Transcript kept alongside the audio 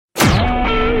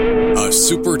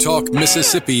SuperTalk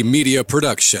Mississippi media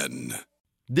production.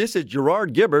 This is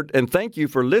Gerard Gibbert, and thank you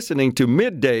for listening to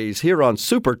Middays here on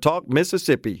SuperTalk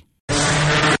Mississippi.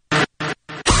 Welcome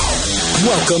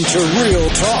to Real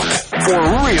Talk for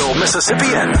real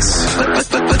Mississippians.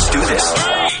 Let's do this.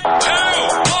 3, 2,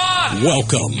 1.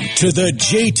 Welcome to the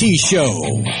JT Show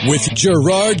with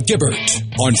Gerard Gibbert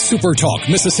on SuperTalk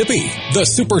Mississippi, the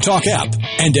SuperTalk app,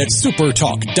 and at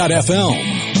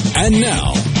supertalk.fm. And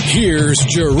now, here's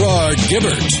Gerard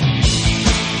Gibbert.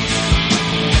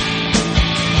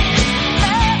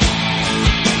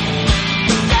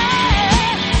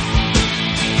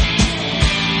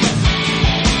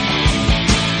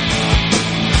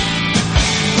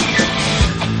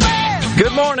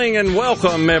 Good morning and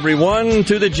welcome, everyone,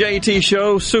 to the JT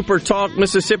Show, Super Talk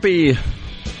Mississippi.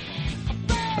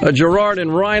 Gerard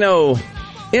and Rhino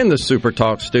in the Super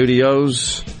Talk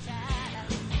studios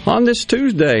on this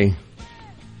Tuesday.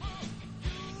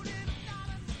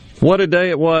 What a day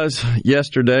it was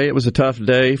yesterday. It was a tough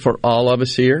day for all of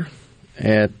us here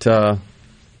at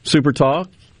Super Talk.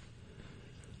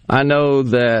 I know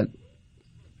that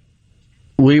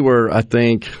we were, I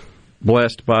think,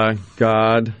 blessed by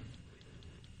God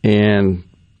and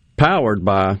powered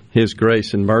by His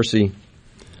grace and mercy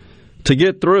to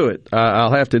get through it.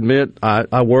 I'll have to admit,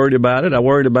 I worried about it. I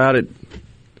worried about it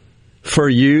for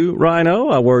you, Rhino.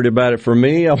 I worried about it for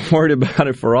me. I worried about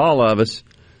it for all of us.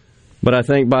 But I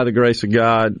think by the grace of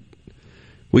God,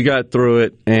 we got through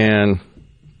it, and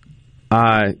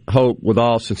I hope with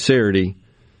all sincerity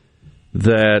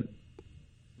that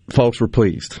folks were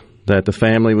pleased, that the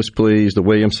family was pleased, the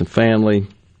Williamson family,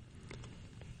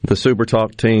 the Super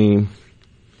Talk team,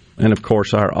 and, of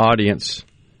course, our audience.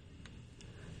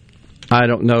 I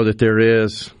don't know that there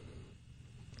is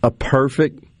a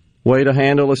perfect way to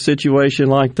handle a situation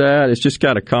like that. It's just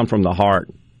got to come from the heart.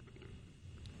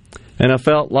 And I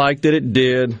felt like that it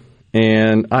did,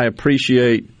 and I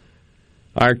appreciate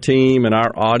our team and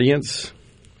our audience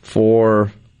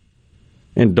for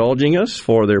indulging us,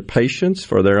 for their patience,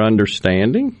 for their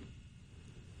understanding.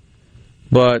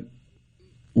 But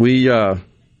we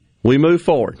move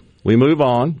forward. We move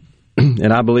on,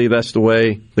 and I believe that's the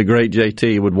way the great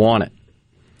JT would want it.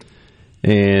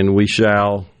 And we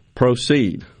shall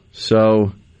proceed.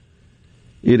 So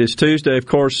it is Tuesday. Of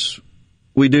course,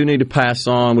 we do need to pass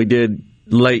on. We did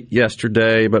late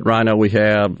yesterday, but Rhino, we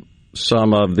have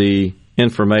some of the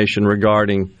information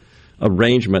regarding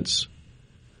arrangements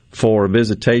for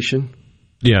visitation.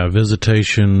 Yeah,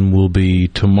 visitation will be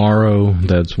tomorrow.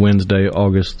 That's Wednesday,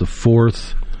 August the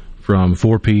 4th, from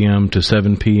 4 p.m. to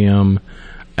 7 p.m.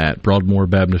 at Broadmoor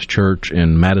Baptist Church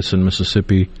in Madison,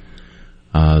 Mississippi.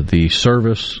 The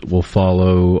service will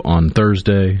follow on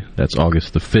Thursday, that's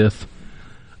August the 5th,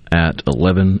 at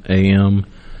 11 a.m.,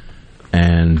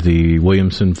 and the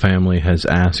Williamson family has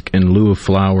asked, in lieu of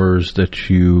flowers, that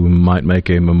you might make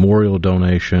a memorial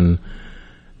donation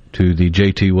to the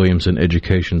J.T. Williamson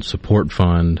Education Support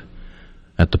Fund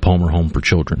at the Palmer Home for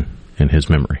Children in his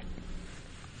memory.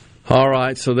 All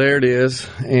right, so there it is,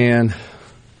 and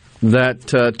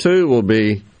that, too, will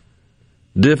be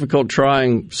difficult,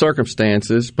 trying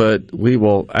circumstances, but we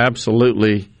will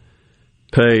absolutely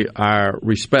pay our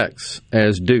respects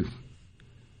as due.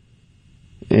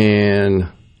 And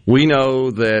we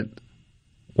know that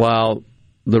while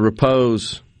the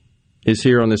repose is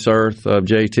here on this earth of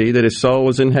JT, that his soul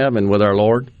is in heaven with our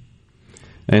Lord.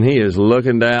 And he is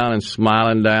looking down and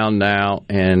smiling down now,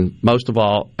 and most of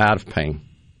all, out of pain.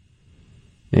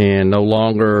 And no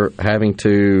longer having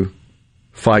to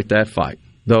fight that fight,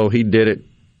 though he did it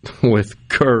with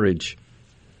courage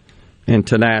and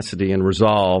tenacity and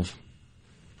resolve,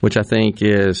 which I think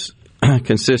is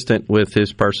consistent with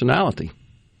his personality.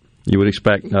 You would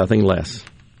expect nothing less.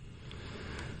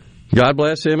 God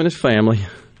bless him and his family,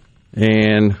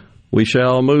 and we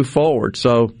shall move forward.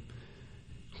 So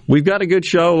we've got a good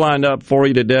show lined up for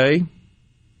you today.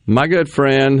 My good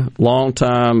friend,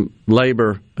 longtime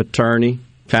labor attorney,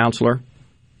 counselor,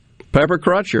 Pepper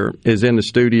Crutcher is in the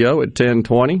studio at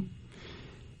 10:20.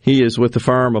 He is with the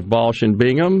firm of Balch and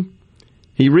Bingham.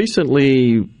 He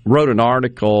recently wrote an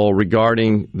article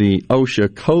regarding the OSHA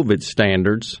COVID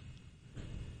standards,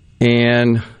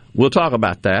 and we'll talk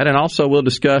about that. And also we'll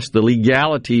discuss the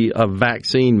legality of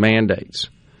vaccine mandates,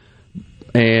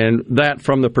 and that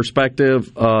from the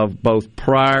perspective of both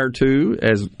prior to,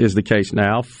 as is the case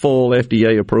now, full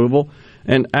FDA approval,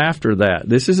 and after that.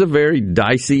 This is a very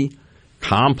dicey,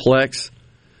 complex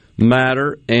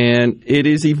matter, and it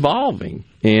is evolving.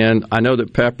 And I know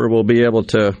that Pepper will be able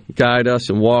to guide us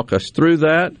and walk us through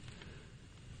that.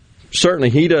 Certainly,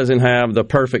 he doesn't have the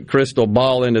perfect crystal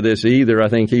ball into this either. I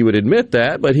think he would admit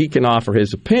that, but he can offer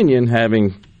his opinion,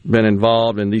 having been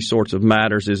involved in these sorts of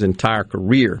matters his entire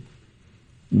career,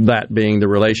 that being the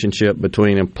relationship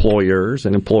between employers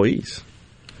and employees.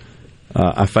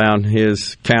 I found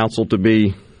his counsel to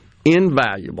be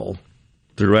invaluable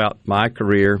throughout my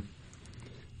career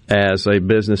as a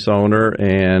business owner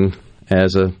and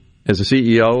as a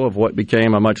CEO of what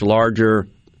became a much larger,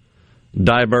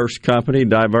 diverse company,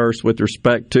 diverse with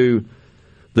respect to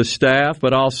the staff,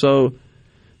 but also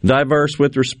diverse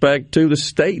with respect to the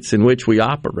states in which we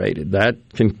operated. That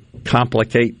can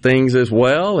complicate things as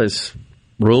well, as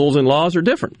rules and laws are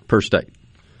different per state,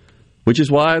 which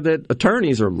is why that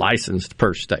attorneys are licensed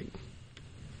per state.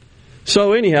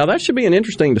 So anyhow, that should be an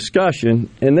interesting discussion.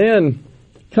 And then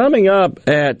coming up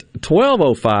at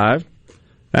 12:05,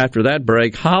 after that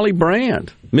break, Holly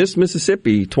Brand, Miss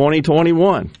Mississippi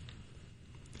 2021.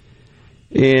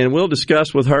 And we'll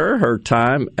discuss with her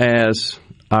time as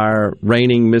our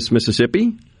reigning Miss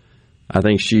Mississippi. I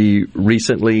think she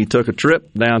recently took a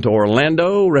trip down to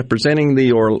Orlando representing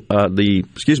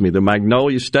the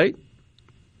Magnolia State,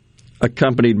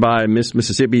 accompanied by Miss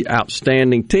Mississippi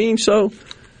Outstanding Teen. So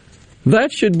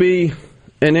that should be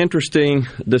an interesting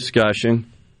discussion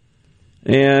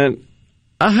and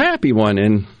a happy one.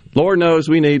 And Lord knows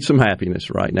we need some happiness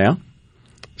right now.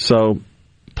 So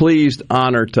pleased,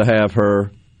 honored to have her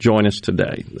join us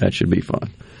today. That should be fun.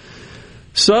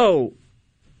 So,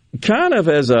 kind of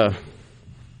as a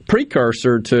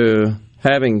precursor to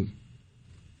having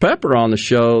Pepper on the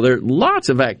show, there's lots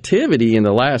of activity in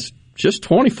the last just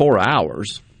 24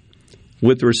 hours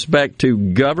with respect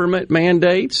to government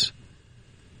mandates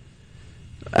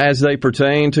as they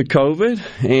pertain to COVID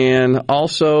and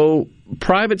also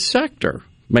private sector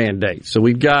mandates. So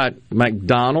we've got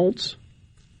McDonald's.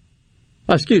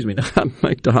 Excuse me, not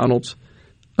McDonald's.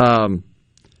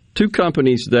 Two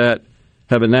companies that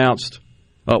have announced,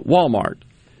 Walmart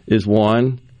is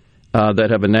one,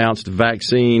 that have announced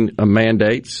vaccine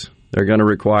mandates. They're going to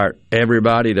require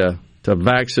everybody to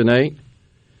vaccinate.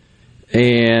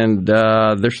 And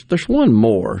there's one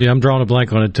more. Yeah, I'm drawing a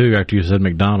blank on it, too, after you said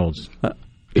McDonald's.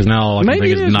 Because now all I can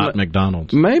think is not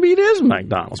McDonald's. Maybe it is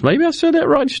McDonald's. Maybe I said that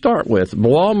right to start with.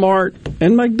 Walmart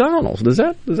and McDonald's. Does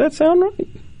that sound right?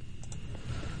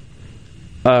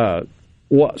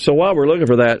 So while we're looking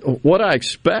for that, what I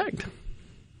expect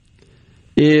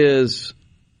is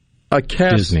a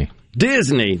cast.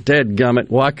 Disney, dadgummit.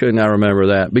 Why couldn't I remember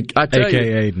that?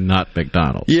 AKA not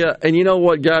McDonald's. Yeah, and you know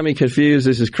what got me confused?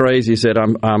 This is crazy. Is that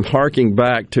I'm harking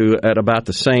back to at about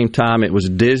the same time it was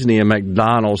Disney and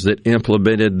McDonald's that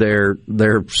implemented their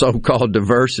so-called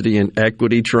diversity and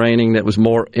equity training that was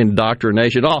more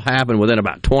indoctrination. It all happened within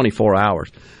about 24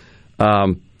 hours.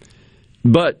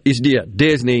 But it's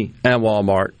Disney and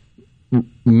Walmart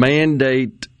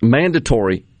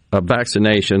mandatory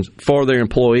vaccinations for their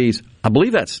employees. I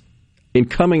believe that's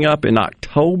coming up in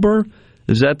October.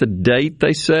 Is that the date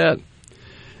they set?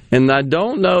 And I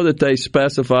don't know that they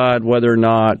specified whether or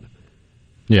not.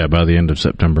 Yeah, by the end of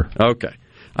September. Okay.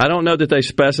 I don't know that they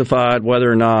specified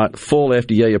whether or not full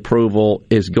FDA approval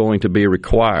is going to be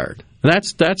required. And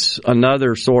that's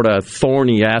another sort of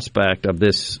thorny aspect of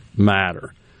this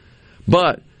matter.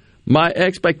 But my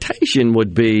expectation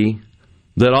would be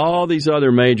that all these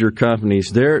other major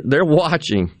companies, they're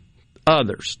watching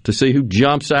others to see who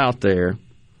jumps out there.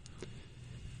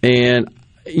 And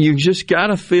you just got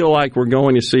to feel like we're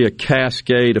going to see a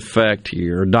cascade effect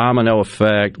here, a domino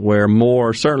effect, where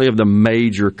more, certainly of the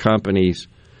major companies,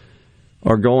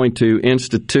 are going to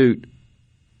institute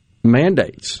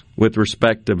mandates with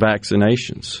respect to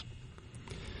vaccinations.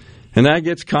 And that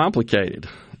gets complicated.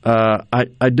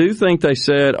 I do think they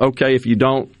said, okay, if you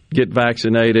don't get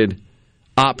vaccinated,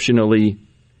 optionally,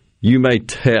 you may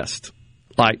test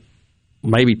like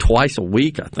maybe twice a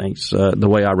week, I think, the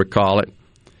way I recall it.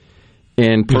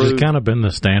 And it's kind of been the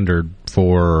standard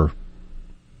for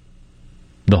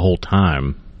the whole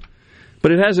time.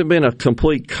 But it hasn't been a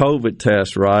complete COVID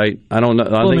test, right? I don't know.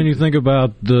 I mean, you think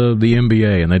about the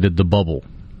NBA, and they did the bubble.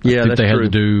 Yeah, I think they had to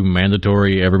do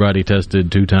mandatory, everybody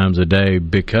tested 2 times a day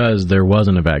because there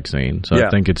wasn't a vaccine. So I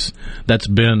think that's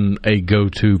been a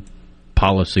go-to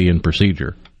policy and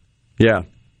procedure. Yeah.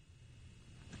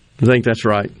 I think that's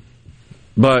right.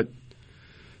 But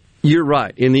you're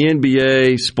right. In the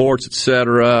NBA, sports, et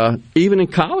cetera, even in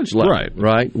college level,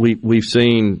 right? We've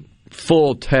seen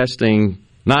full testing,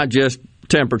 not just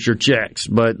temperature checks,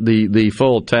 but the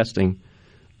full testing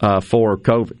for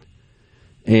COVID.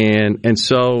 And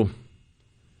so,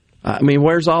 I mean,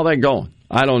 where's all that going?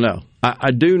 I don't know. I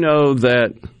do know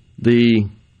that the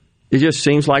it just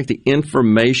seems like the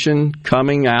information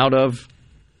coming out of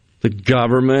the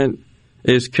government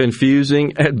is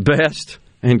confusing at best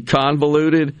and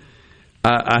convoluted.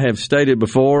 I have stated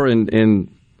before, and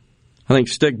I think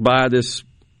stick by this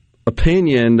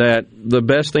opinion that the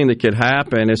best thing that could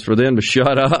happen is for them to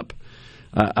shut up.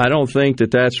 I don't think that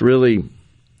that's really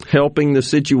helping the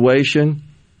situation.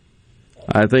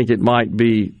 I think it might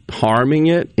be harming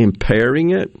it,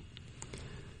 impairing it.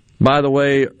 By the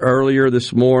way, earlier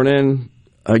this morning,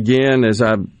 again, as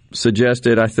I've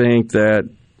suggested, I think that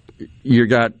you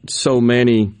got so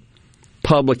many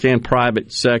public and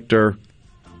private sector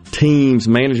teams,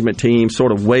 management teams,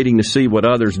 sort of waiting to see what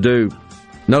others do.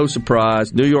 No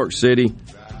surprise, New York City,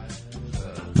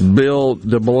 Bill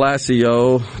de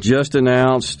Blasio just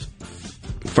announced,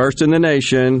 first in the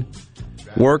nation,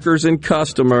 workers and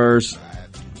customers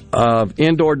of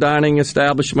indoor dining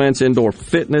establishments, indoor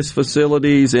fitness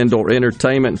facilities, indoor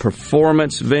entertainment and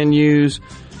performance venues,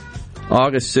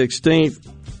 August 16th,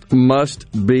 must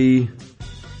be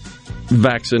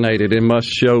vaccinated and must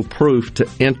show proof to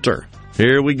enter.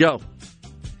 Here we go.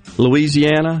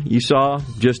 Louisiana, you saw,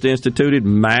 just instituted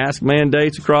mask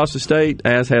mandates across the state,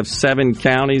 as have 7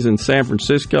 counties in San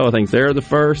Francisco. I think they're the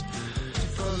first.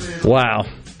 Wow.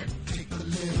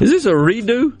 Is this a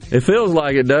redo? It feels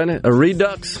like it, doesn't it? A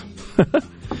redux?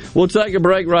 We'll take a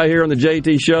break right here on the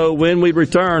JT Show. When we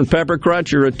return, Pepper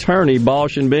Crutcher, attorney,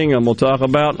 Balch and Bingham, will talk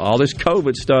about all this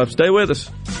COVID stuff. Stay with us.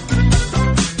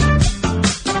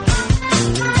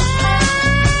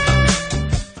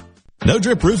 No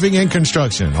Drip Roofing and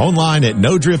Construction. Online at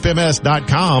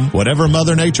NoDripMS.com. Whatever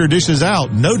Mother Nature dishes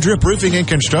out, No Drip Roofing and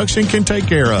Construction can take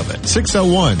care of it.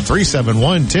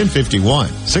 601-371-1051.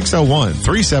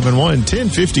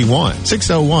 601-371-1051.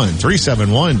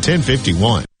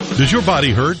 601-371-1051. Does your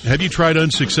body hurt? Have you tried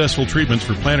unsuccessful treatments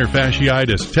for plantar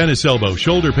fasciitis, tennis elbow,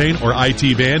 shoulder pain, or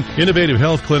IT band? Innovative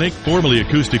Health Clinic, formerly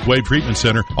Acoustic Wave Treatment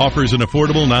Center, offers an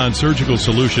affordable non-surgical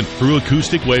solution through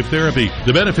acoustic wave therapy.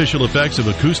 The beneficial effects of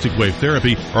acoustic wave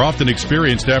therapy are often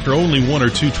experienced after only 1 or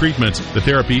 2 treatments. The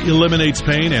therapy eliminates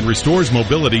pain and restores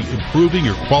mobility, improving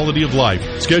your quality of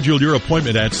life. Schedule your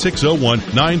appointment at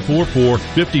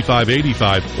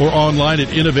 601-944-5585 or online at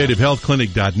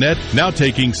innovativehealthclinic.net. Now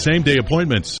taking same-day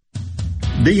appointments.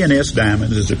 D&S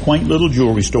Diamonds is a quaint little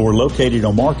jewelry store located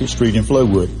on Market Street in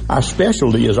Flowood. Our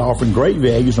specialty is offering great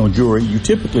values on jewelry you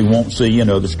typically won't see in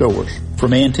other stores.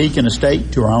 From antique and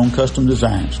estate to our own custom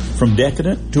designs, from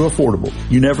decadent to affordable,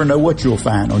 you never know what you'll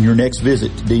find on your next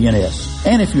visit to D&S.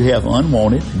 And if you have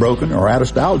unwanted, broken, or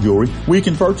out-of-style jewelry, we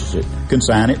can purchase it,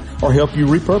 consign it, or help you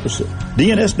repurpose it.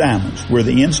 D&S Diamonds, where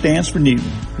the N stands for Newton,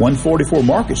 144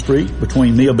 Market Street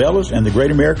between Mia Bella's and the Great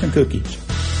American Cookies.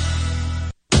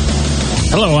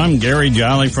 Hello, I'm Gary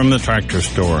Jolly from the Tractor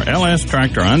Store. LS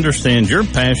Tractor understands your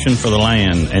passion for the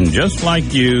land, and just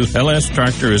like you, LS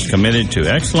Tractor is committed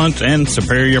to excellence and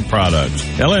superior products.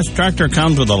 LS Tractor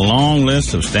comes with a long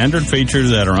list of standard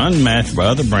features that are unmatched by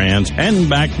other brands and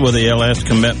backed with the LS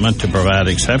commitment to provide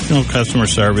exceptional customer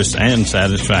service and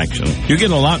satisfaction. You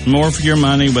get a lot more for your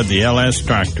money with the LS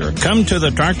Tractor. Come to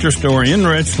the Tractor Store in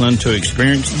Richland to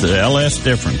experience the LS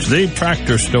difference. The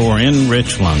Tractor Store in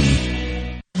Richland.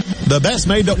 The best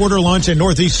made-to-order lunch in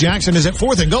Northeast Jackson is at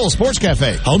 4th and Goal Sports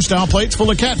Cafe. Homestyle plates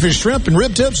full of catfish, shrimp, and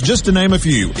rib tips, just to name a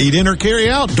few. Eat in or carry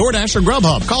out, DoorDash or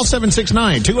Grubhub. Call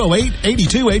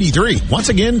 769-208-8283. Once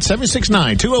again,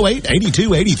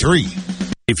 769-208-8283.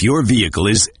 If your vehicle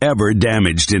is ever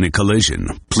damaged in a collision,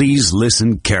 please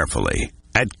listen carefully.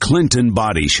 At Clinton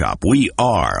Body Shop, we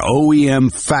are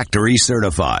OEM factory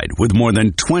certified with more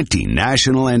than 20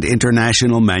 national and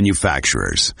international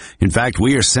manufacturers. In fact,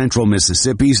 we are Central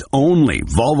Mississippi's only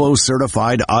Volvo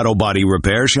certified auto body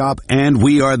repair shop, and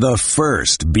we are the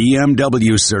first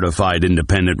BMW certified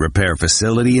independent repair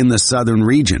facility in the southern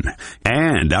region.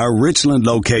 And our Richland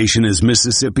location is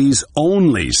Mississippi's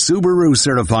only Subaru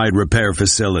certified repair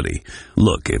facility.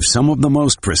 Look, if some of the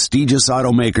most prestigious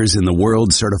automakers in the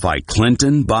world certify Clinton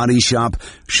Body Shop,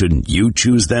 shouldn't you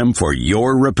choose them for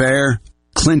your repair?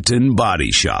 Clinton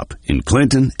Body Shop in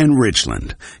Clinton and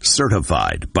Richland.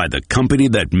 Certified by the company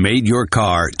that made your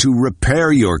car to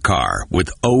repair your car with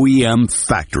OEM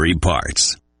factory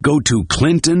parts. Go to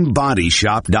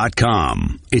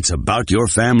ClintonBodyShop.com. It's about your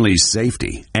family's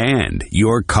safety and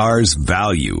your car's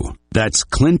value. That's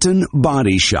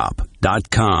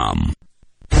ClintonBodyShop.com.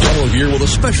 Carlo here with a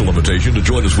special invitation to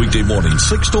join us weekday morning,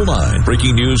 6 to 9.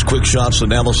 Breaking news, quick shots,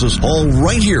 analysis, all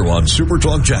right here on Super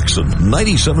Talk Jackson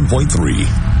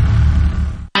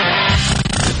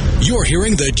 97.3. You're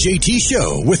hearing the JT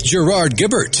Show with Gerard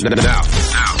Gibbert. Now,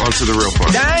 on to the real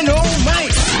part.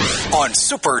 Dynamite on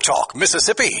Super Talk,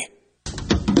 Mississippi.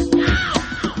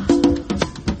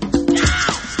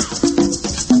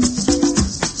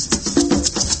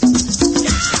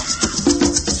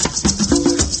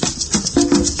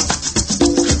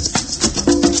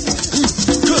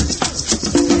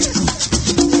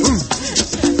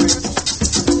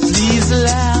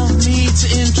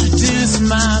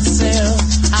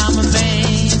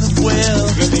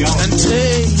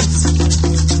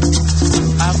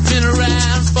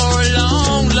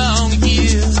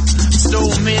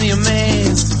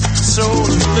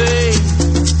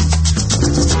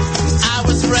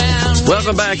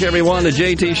 back, everyone. The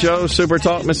JT Show, Super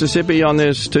Talk Mississippi on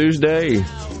this Tuesday.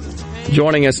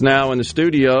 Joining us now in the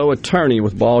studio, attorney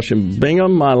with Balch and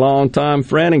Bingham, my longtime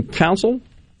friend and counsel,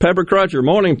 Pepper Crutcher.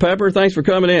 Morning, Pepper. Thanks for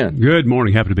coming in. Good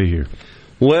morning. Happy to be here.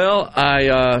 Well,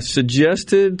 I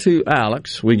suggested to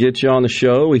Alex we get you on the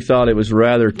show. We thought it was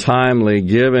rather timely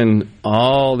given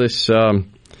all this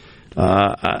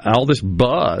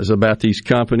buzz about these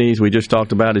companies. We just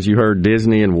talked about, as you heard,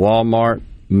 Disney and Walmart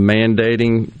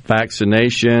mandating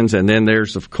vaccinations, and then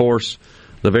there's, of course,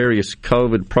 the various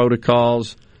COVID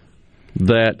protocols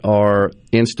that are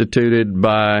instituted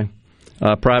by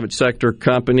private sector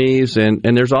companies, and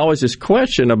there's always this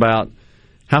question about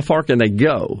how far can they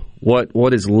go?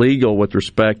 What is legal with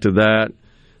respect to that?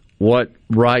 What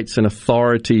rights and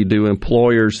authority do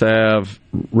employers have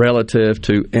relative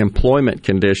to employment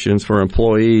conditions for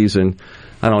employees? And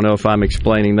I don't know if I'm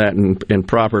explaining that in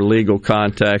proper legal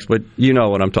context, but you know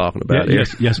what I'm talking about. Yeah,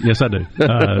 yes, I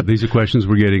do. These are questions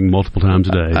we're getting multiple times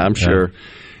a day. I'm sure.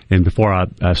 And before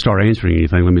I start answering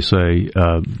anything, let me say,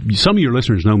 some of your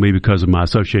listeners know me because of my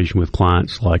association with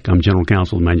clients, like I'm general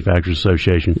counsel of the Manufacturers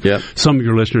Association. Yep. Some of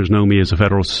your listeners know me as a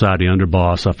Federal Society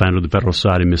underboss. I founded the Federal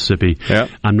Society of Mississippi.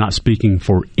 Yep. I'm not speaking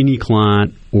for any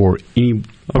client or any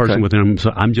person with them,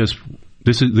 so I'm just...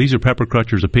 These are Pepper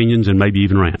Crutcher's opinions and maybe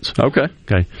even rants. Okay.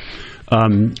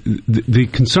 The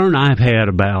concern I've had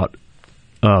about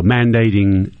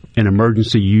mandating an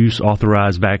emergency use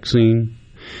authorized vaccine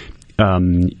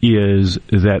is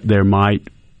that there might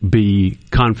be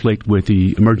conflict with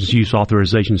the emergency use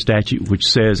authorization statute, which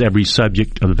says every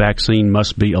subject of the vaccine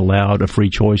must be allowed a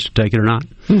free choice to take it or not.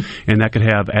 And that could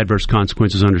have adverse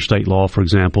consequences under state law, for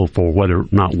example, for whether or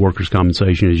not workers'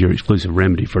 compensation is your exclusive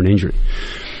remedy for an injury.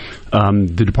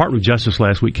 The Department of Justice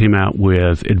last week came out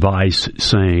with advice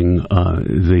saying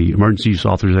the emergency use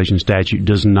authorization statute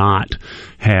does not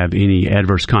have any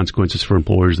adverse consequences for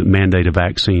employers that mandate a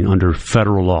vaccine under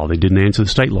federal law. They didn't answer the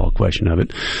state law question of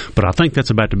it. But I think that's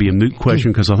about to be a moot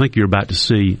question because I think you're about to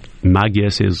see, my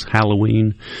guess is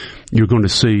Halloween, you're going to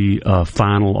see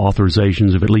final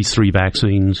authorizations of at least 3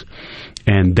 vaccines,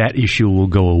 and that issue will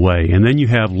go away. And then you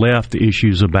have left the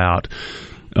issues about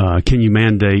can you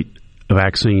mandate a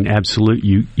vaccine? Absolute.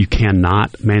 You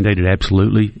cannot mandate it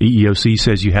absolutely. EEOC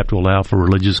says you have to allow for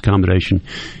religious accommodation.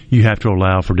 You have to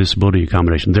allow for disability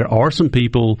accommodation. There are some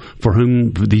people for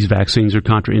whom these vaccines are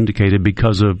contraindicated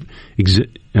because of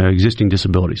existing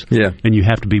disabilities. Yeah. And you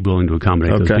have to be willing to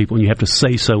accommodate those people, and you have to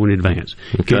say so in advance.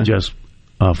 You can't just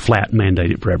flat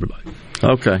mandate it for everybody.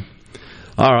 Okay.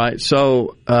 All right.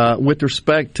 So with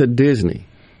respect to Disney,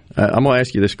 I'm going to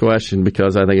ask you this question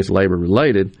because I think it's labor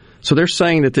related. So they're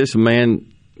saying that this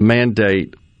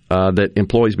mandate that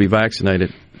employees be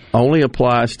vaccinated only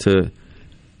applies to,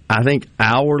 I think,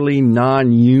 hourly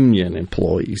non-union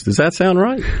employees. Does that sound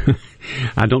right?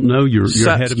 I don't know. You're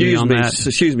ahead of me on that.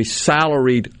 Excuse me,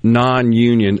 salaried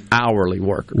non-union hourly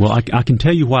workers. Well, I can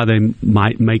tell you why they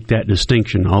might make that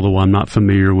distinction, although I'm not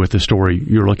familiar with the story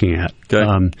you're looking at. Okay.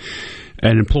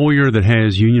 An employer that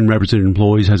has union-represented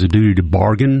employees has a duty to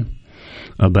bargain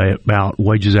about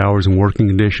wages, hours, and working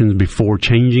conditions before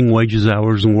changing wages,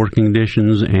 hours, and working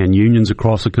conditions, and unions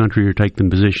across the country are taking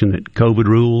the position that COVID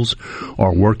rules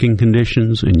are working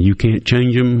conditions, and you can't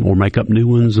change them or make up new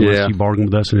ones unless you bargain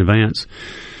with us in advance.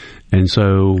 And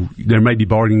so there may be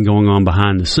bargaining going on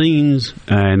behind the scenes,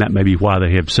 and that may be why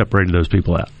they have separated those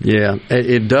people out. Yeah.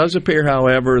 It does appear,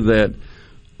 however, that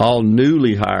all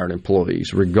newly hired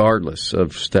employees, regardless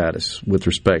of status with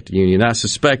respect to union. I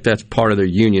suspect that's part of their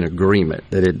union agreement,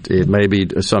 that it may be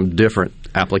some different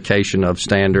application of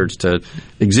standards to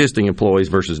existing employees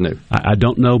versus new. I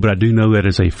don't know, but I do know that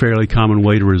it's a fairly common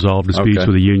way to resolve disputes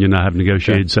with a union. I have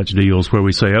negotiated such deals where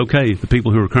we say, okay, the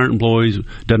people who are current employees,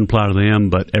 doesn't apply to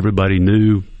them, but everybody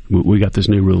new, we got this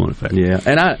new rule in effect. Yeah,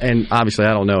 and obviously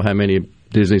I don't know how many of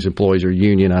Disney's employees are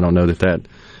union. I don't know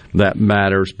that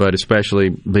matters, but especially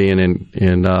being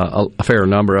in a fair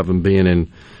number of them being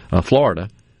in Florida,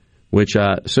 which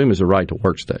I assume is a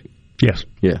right-to-work state. Yes.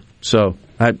 Yeah. So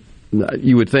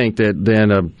you would think that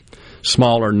then a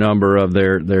smaller number of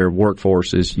their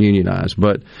workforce is unionized.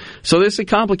 But so this is a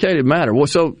complicated matter. Well,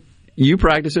 so you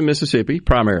practice in Mississippi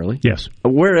primarily. Yes.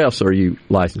 Where else are you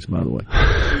licensed, by the way?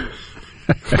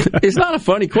 It's not a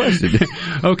funny question.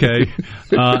 Okay.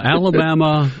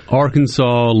 Alabama,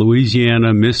 Arkansas,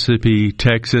 Louisiana, Mississippi,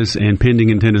 Texas, and pending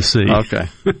in Tennessee. Okay.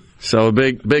 So a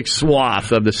big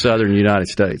swath of the southern United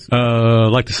States.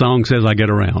 Like the song says, I get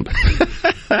around.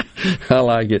 I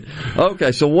like it.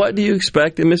 Okay, so what do you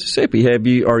expect in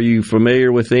Mississippi? Are you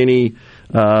familiar with any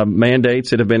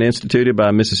mandates that have been instituted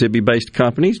by Mississippi-based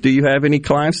companies. Do you have any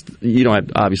clients? You don't have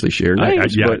to obviously share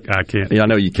names. I can't. Yeah, I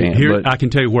know you can't. Here, I can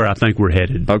tell you where I think we're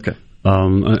headed. Okay.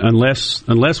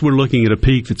 Unless we're looking at a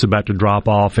peak that's about to drop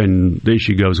off and the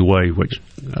issue goes away, which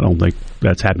I don't think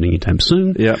that's happening anytime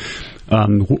soon. Yeah.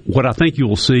 What I think you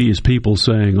will see is people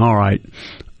saying, all right,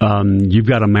 you've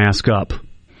got to mask up.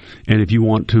 And if you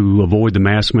want to avoid the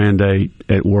mask mandate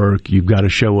at work, you've got to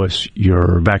show us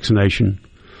your vaccination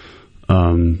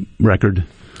record.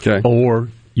 Okay. Or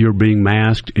you're being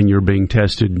masked and you're being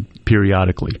tested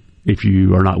periodically if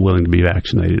you are not willing to be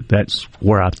vaccinated. That's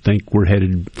where I think we're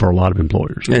headed for a lot of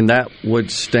employers. And that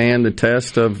would stand the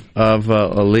test of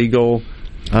a legal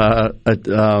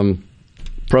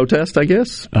protest, I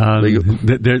guess?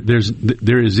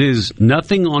 There is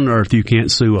nothing on earth you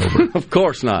can't sue over. Of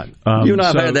course not. You and I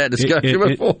have had that discussion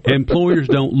before. Employers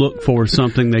don't look for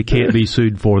something they can't be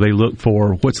sued for. They look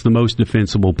for what's the most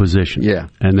defensible position. Yeah,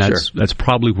 and that's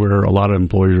probably where a lot of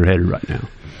employers are headed right now.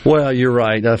 Well, you're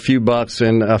right. A few bucks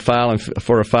and a filing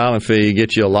fee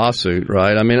gets you a lawsuit,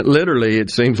 right? I mean, literally, it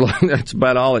seems like that's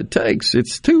about all it takes.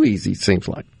 It's too easy, it seems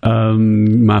like.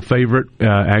 My favorite,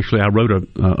 actually, I wrote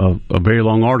a very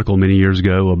long article many years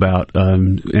ago about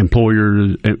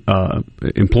employee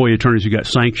attorneys who got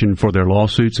sanctioned for their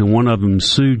lawsuits, and one of them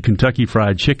sued Kentucky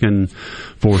Fried Chicken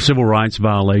for civil rights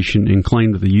violation and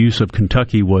claimed that the use of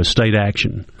Kentucky was state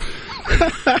action.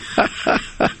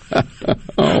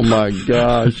 Oh my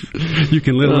gosh! You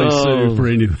can literally sue for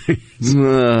anything.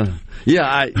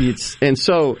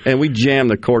 And we jam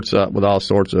the courts up with all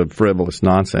sorts of frivolous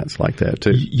nonsense like that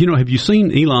too. Have you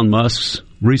seen Elon Musk's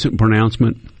recent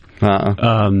pronouncement?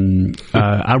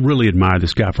 I really admire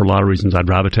this guy for a lot of reasons. I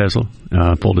drive a Tesla,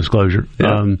 full disclosure.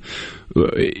 Yeah.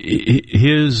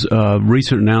 His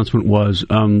recent announcement was,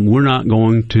 we're not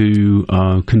going to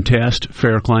contest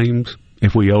fair claims.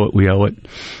 If we owe it, we owe it.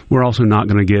 We're also not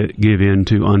going to give in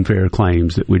to unfair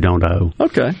claims that we don't owe.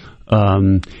 Okay.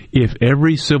 If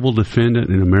every civil defendant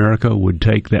in America would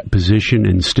take that position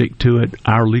and stick to it,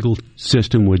 our legal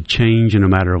system would change in a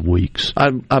matter of weeks.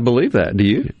 I believe that. Do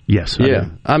you? Yes. I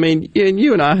do. I mean, and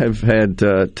you and I have had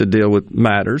to deal with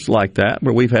matters like that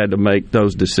where we've had to make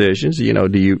those decisions. Do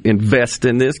you invest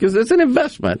in this? Because it's an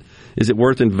investment. Is it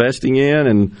worth investing in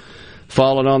and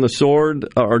falling on the sword,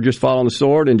 or just fall on the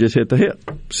sword and just hit the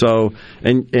hip? So,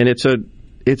 and it's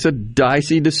a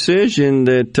dicey decision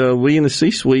that we in the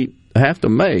C-suite have to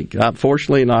make.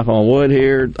 Fortunately, knock on wood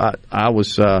here, I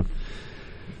was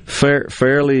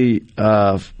fairly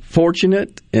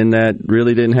fortunate in that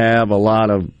really didn't have a lot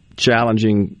of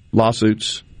challenging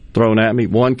lawsuits thrown at me.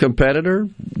 One competitor,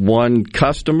 one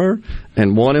customer,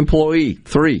 and one employee.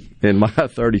 3 in my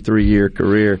 33-year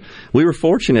career. We were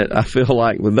fortunate, I feel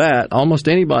like, with that. Almost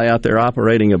anybody out there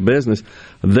operating a business,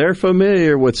 they're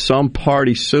familiar with some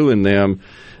party suing them,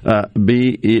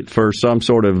 be it for some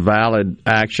sort of valid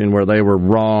action where they were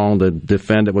wrong, the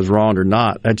defendant was wrong or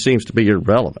not. That seems to be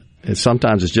irrelevant.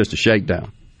 Sometimes it's just a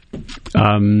shakedown.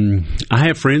 I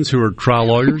have friends who are trial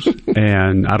lawyers,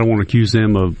 and I don't want to accuse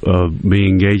them of being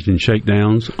engaged in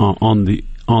shakedowns. On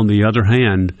the other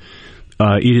hand,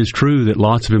 it is true that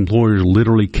lots of employers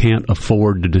literally can't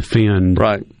afford to defend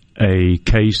a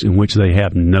case in which they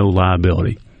have no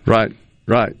liability. Right.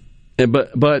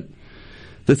 But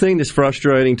the thing that's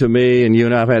frustrating to me, and you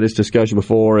and I have had this discussion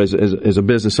before as a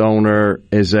business owner,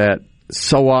 is that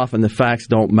so often the facts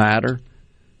don't matter.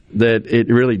 That it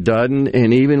really doesn't.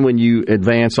 And even when you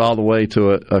advance all the way to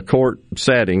a court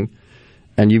setting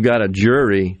and you've got a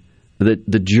jury,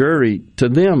 the jury, to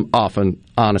them often,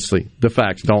 honestly, the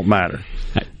facts don't matter.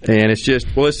 And it's just,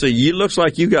 well, let's see, it looks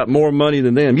like you got more money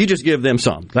than them. You just give them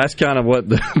some. That's kind of what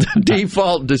the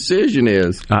default decision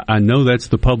is. I know that's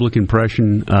the public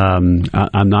impression.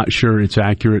 I'm not sure it's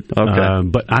accurate. Okay.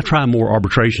 But I try more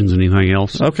arbitrations than anything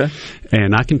else. Okay.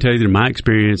 And I can tell you that in my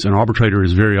experience, an arbitrator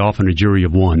is very often a jury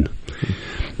of 1.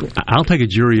 I'll take a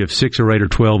jury of 6 or 8 or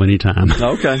 12 anytime.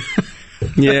 Okay.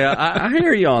 Yeah, I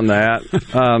hear you on that.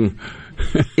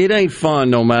 It ain't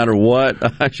fun no matter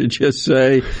what, I should just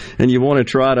say, and you want to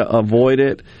try to avoid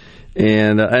it.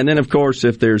 And then, of course,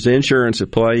 if there's insurance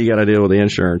at play, you got to deal with the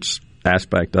insurance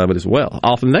aspect of it as well.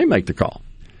 Often they make the call.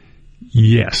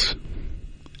 Yes.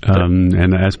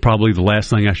 And that's probably the last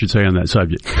thing I should say on that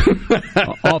subject.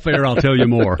 Off air, I'll tell you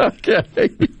more. Okay.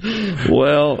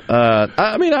 Well,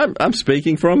 I mean, I'm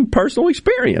speaking from personal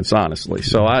experience, honestly,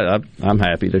 so I'm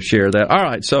happy to share that. All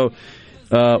right, so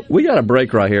we got a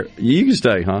break right here. You can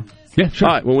stay, huh? Yeah, sure.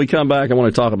 All right, when we come back, I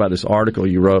want to talk about this article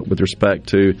you wrote with respect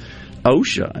to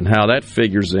OSHA and how that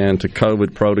figures into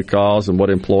COVID protocols and what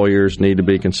employers need to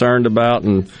be concerned about.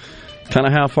 And kind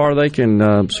of how far they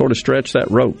can sort of stretch that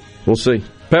rope. We'll see.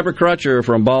 Pepper Crutcher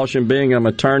from Balch and Bingham,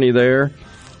 attorney there,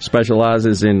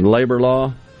 specializes in labor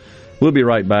law. We'll be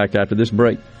right back after this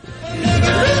break.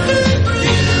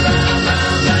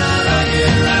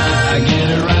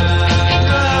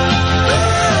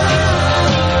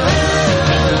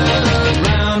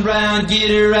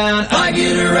 Get around, I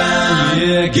get around,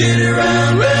 yeah, get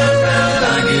around, round, round,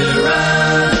 I get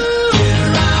around. Get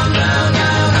around, round,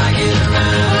 round, I get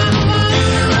around.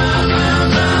 Get around,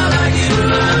 round, round, I get around.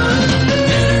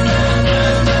 Get around,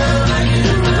 round, round, I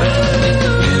get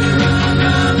around. Get around,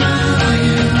 round, round, I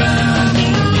get around.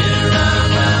 Get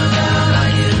around, round, round, I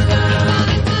get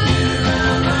around. Get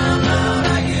around, round, round,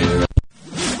 I get around.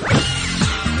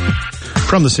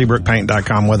 From the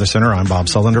SeabrookPaint.com Weather Center, I'm Bob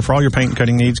Sullender. For all your paint and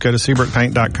coating needs, go to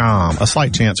SeabrookPaint.com. A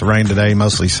slight chance of rain today,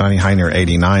 mostly sunny, high near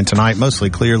 89. Tonight, mostly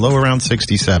clear, low around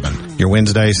 67. Your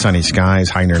Wednesday, sunny skies,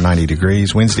 high near 90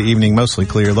 degrees. Wednesday evening, mostly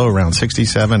clear, low around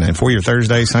 67. And for your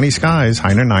Thursday, sunny skies,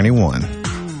 high near 91.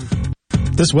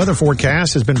 This weather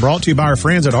forecast has been brought to you by our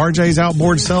friends at RJ's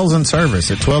Outboard Sales and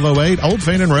Service at 1208 Old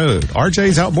Fannin Road.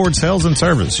 RJ's Outboard Sales and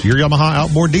Service, your Yamaha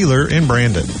outboard dealer in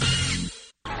Brandon.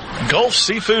 Gulf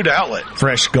Seafood Outlet.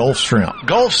 Fresh Gulf Shrimp.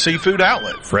 Gulf Seafood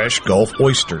Outlet. Fresh Gulf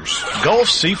Oysters. Gulf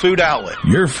Seafood Outlet.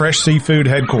 Your fresh seafood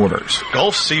headquarters.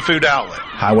 Gulf Seafood Outlet.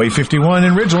 Highway 51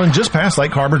 in Ridgeland, just past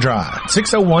Lake Harbor Drive.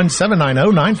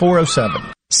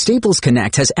 601-790-9407. Staples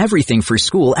Connect has everything for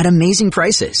school at amazing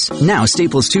prices. Now,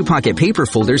 Staples 2-pocket paper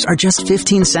folders are just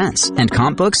 15 cents. And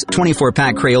comp books,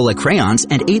 24-pack Crayola crayons,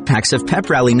 and 8 packs of Pep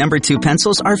Rally No. 2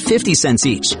 pencils are 50 cents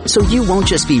each. So you won't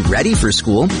just be ready for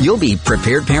school, you'll be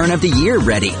Prepared Parent of the Year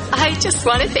ready. I just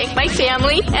want to thank my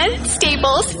family and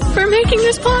Staples for making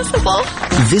this possible.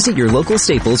 Visit your local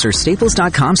Staples or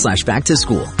staples.com/back to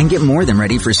school and get more than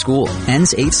ready for school.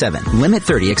 Ends 8/7. Limit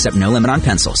 30 except no limit on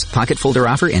pencils. Pocket folder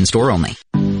offer in-store only.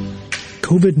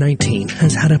 COVID-19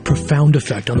 has had a profound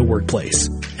effect on the workplace.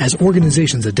 As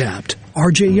organizations adapt,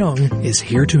 RJ Young is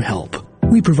here to help.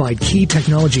 We provide key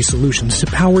technology solutions to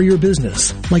power your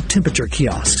business, like temperature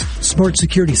kiosks, smart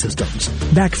security systems,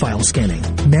 backfile scanning,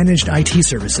 managed IT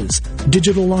services,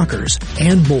 digital lockers,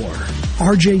 and more.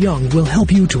 RJ Young will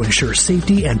help you to ensure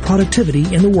safety and productivity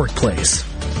in the workplace.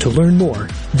 To learn more,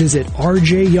 visit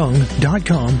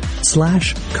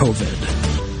rjyoung.com/COVID.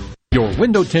 Your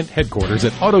window tint headquarters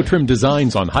at Auto Trim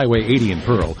Designs on Highway 80 in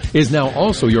Pearl is now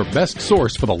also your best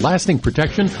source for the lasting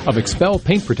protection of Expel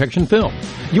paint protection film.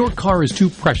 Your car is too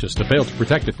precious to fail to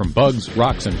protect it from bugs,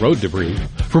 rocks, and road debris.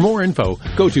 For more info,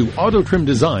 go to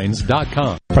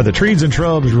autotrimdesigns.com. Are the trees and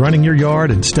shrubs running your yard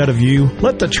instead of you?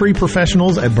 Let the tree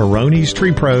professionals at Baroni's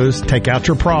Tree Pros take out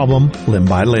your problem limb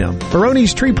by limb.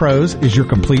 Baroni's Tree Pros is your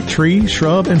complete tree,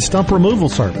 shrub, and stump removal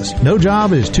service. No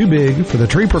job is too big for the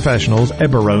tree professionals at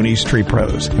Baroni's Tree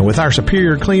Pros. And with our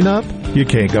superior cleanup, you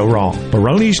can't go wrong.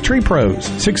 Baroni's Tree Pros,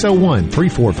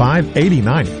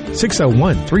 601-345-8090.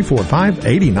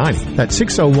 601-345-8090. That's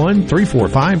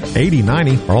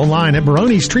 601-345-8090. Or online at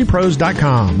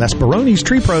baronestreepros.com. That's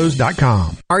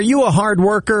baronestreepros.com. Are you a hard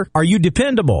worker? Are you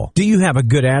dependable? Do you have a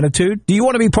good attitude? Do you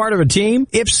want to be part of a team?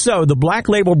 If so, the Black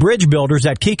Label Bridge Builders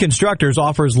at Key Constructors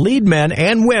offers lead men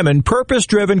and women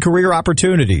purpose-driven career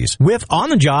opportunities with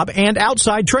on-the-job and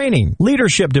outside training,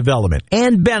 leadership development,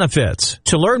 and benefits.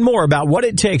 To learn more about what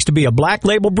it takes to be a Black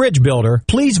Label Bridge Builder,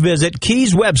 please visit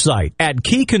Key's website at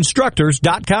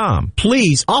keyconstructors.com.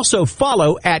 Please also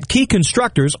follow at Key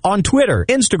Constructors on Twitter,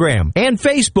 Instagram, and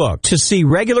Facebook to see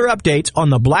regular updates on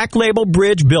the Black Label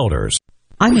Bridge Builders.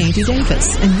 I'm Andy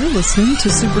Davis, and you're listening to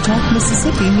Super Talk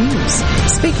Mississippi News.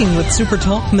 Speaking with Super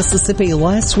Talk Mississippi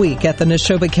last week at the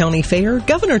Neshoba County Fair,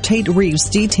 Governor Tate Reeves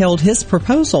detailed his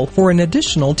proposal for an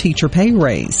additional teacher pay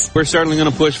raise. We're certainly going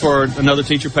to push for another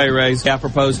teacher pay raise. I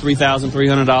proposed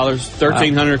 $3,300,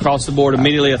 $1,300 across the board,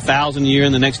 immediately $1,000 a year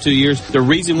in the next 2 years. The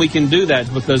reason we can do that is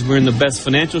because we're in the best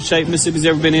financial shape Mississippi's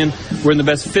ever been in. We're in the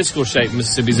best fiscal shape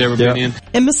Mississippi's ever been in.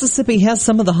 And Mississippi has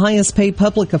some of the highest paid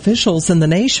public officials in the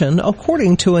nation,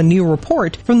 according to a new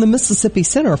report from the Mississippi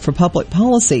Center for Public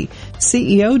Policy.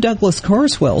 CEO Douglas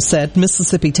Carswell said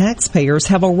Mississippi taxpayers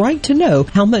have a right to know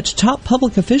how much top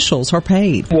public officials are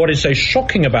paid. What is so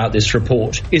shocking about this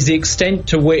report is the extent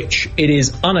to which it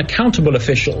is unaccountable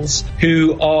officials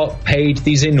who are paid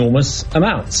these enormous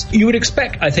amounts. You would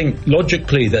expect, I think,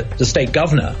 logically, that the state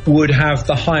governor would have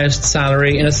the highest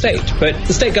salary in a state, but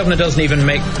the state governor doesn't even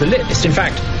make the list. In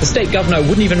fact, the state governor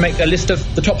wouldn't even make a list of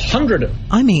the top 100.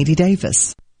 I'm Edie Davis.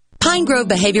 Pine Grove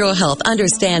Behavioral Health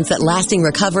understands that lasting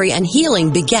recovery and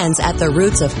healing begins at the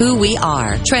roots of who we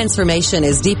are. Transformation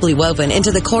is deeply woven into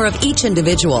the core of each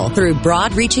individual through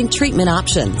broad-reaching treatment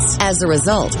options. As a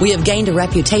result, we have gained a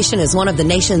reputation as one of the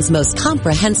nation's most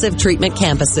comprehensive treatment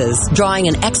campuses, drawing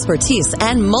an expertise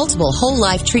and multiple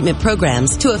whole-life treatment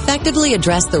programs to effectively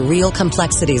address the real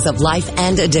complexities of life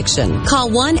and addiction. Call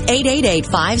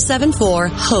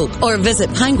 1-888-574-HOPE or visit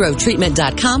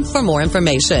pinegrovetreatment.com for more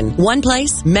information. One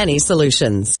place, many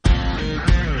solutions.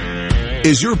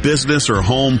 Is your business or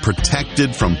home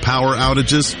protected from power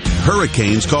outages?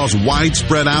 Hurricanes cause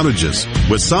widespread outages,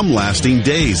 with some lasting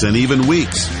days and even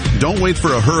weeks. Don't wait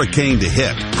for a hurricane to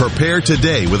hit. Prepare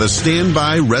today with a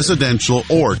standby residential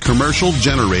or commercial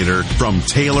generator from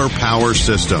Taylor Power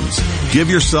Systems.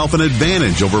 Give yourself an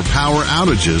advantage over power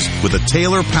outages with a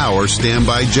Taylor Power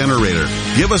standby generator.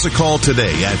 Give us a call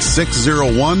today at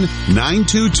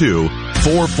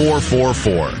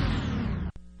 601-922-4444.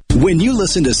 When you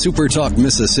listen to Super Talk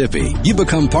Mississippi, you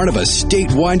become part of a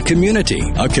statewide community,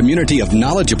 a community of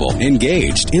knowledgeable,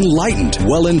 engaged, enlightened,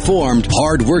 well-informed,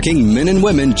 hard-working men and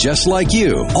women just like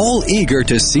you, all eager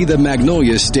to see the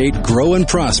Magnolia State grow and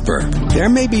prosper. There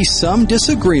may be some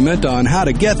disagreement on how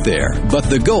to get there, but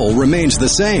the goal remains the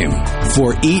same,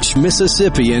 for each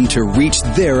Mississippian to reach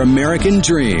their American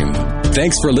dream.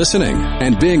 Thanks for listening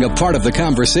and being a part of the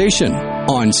conversation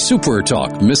on Super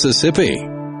Talk Mississippi.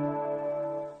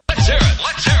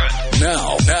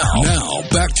 Now,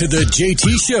 back to the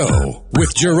JT Show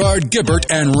with Gerard Gibbert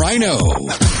and Rhino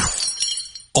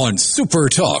on Super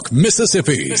Talk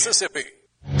Mississippi.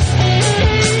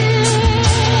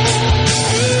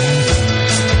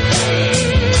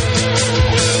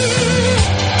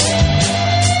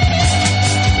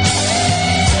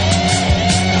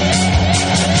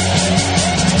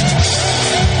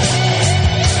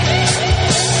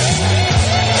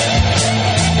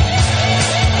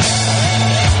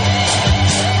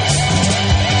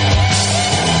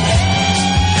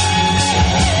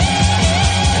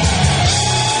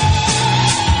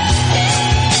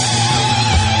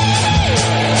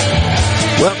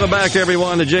 Welcome back,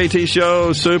 everyone, to JT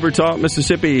Show, Super Talk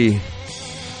Mississippi.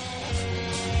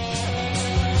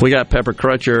 We got Pepper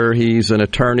Crutcher. He's an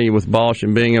attorney with Balch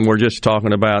and Bingham. We're just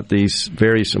talking about these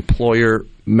various employer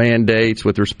mandates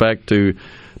with respect to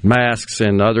masks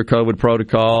and other COVID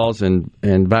protocols and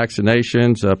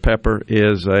vaccinations. Pepper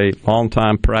is a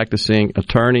longtime practicing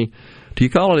attorney. Do you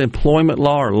call it employment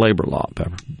law or labor law,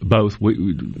 Pepper? Both.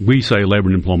 We say labor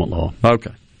and employment law.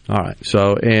 Okay. All right.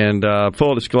 So, and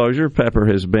full disclosure, Pepper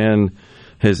has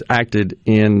acted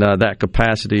in that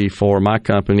capacity for my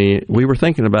company. We were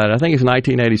thinking about it. I think it's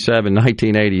 1987,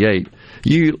 1988.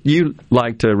 You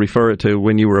like to refer it to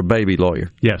when you were a baby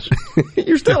lawyer. Yes.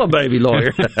 You're still a baby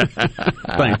lawyer.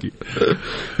 Thank you.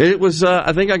 It was,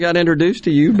 I think I got introduced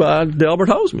to you by Delbert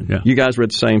Hoseman. Yeah. You guys were at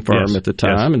the same firm at the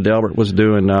time, and Delbert was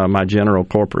doing my general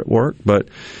corporate work.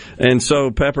 And so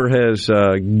Pepper has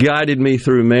guided me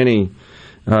through many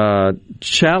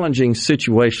challenging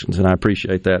situations, and I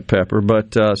appreciate that, Pepper.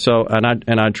 But I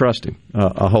trust him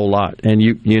a whole lot, and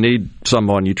you need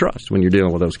someone you trust when you're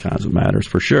dealing with those kinds of matters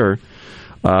for sure.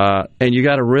 And you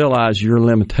got to realize your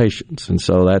limitations, and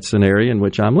so that's an area in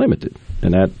which I'm limited,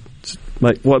 and that's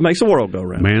what makes the world go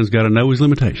round. Man's got to know his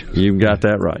limitations. You've got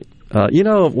that right. You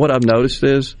know what I've noticed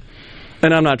is,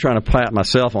 and I'm not trying to pat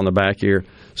myself on the back here,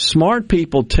 smart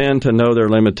people tend to know their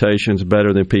limitations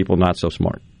better than people not so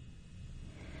smart.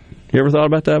 You ever thought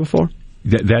about that before?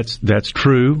 That's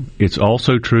true. It's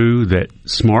also true that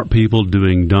smart people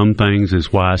doing dumb things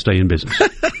is why I stay in business.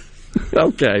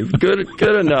 Okay,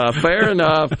 good enough, fair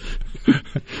enough.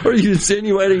 Are you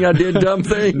insinuating I did dumb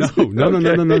things?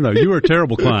 No. You were a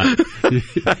terrible client.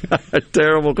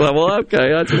 Terrible client. Well,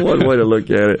 okay, that's one way to look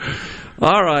at it.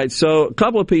 All right, so a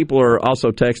couple of people are also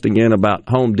texting in about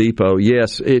Home Depot.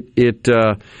 Yes,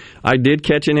 I did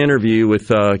catch an interview with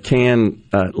Ken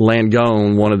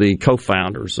Langone, one of the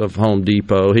co-founders of Home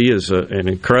Depot. He is an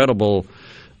incredible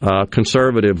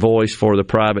conservative voice for the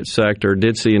private sector.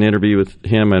 Did see an interview with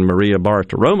him and Maria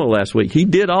Bartiromo last week. He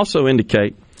did also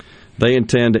indicate they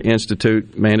intend to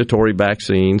institute mandatory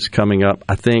vaccines coming up,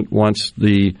 I think, once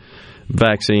the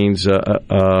vaccines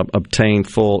obtain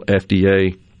full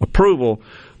FDA approval.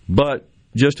 But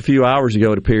just a few hours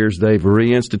ago, it appears they've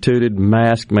reinstituted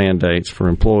mask mandates for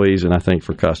employees and I think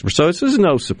for customers. So this is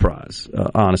no surprise,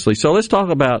 honestly. So let's talk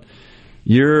about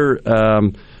your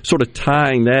sort of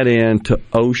tying that in to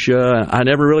OSHA. I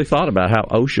never really thought about how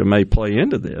OSHA may play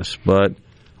into this, but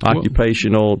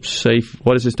Occupational Safe.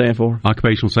 What does it stand for?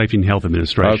 Occupational Safety and Health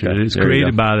Administration. Okay, And it's there you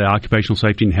created go. by the Occupational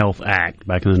Safety and Health Act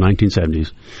back in the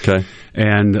 1970s. Okay.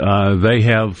 And they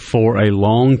have for a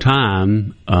long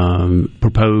time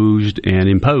proposed and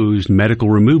imposed medical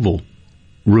removal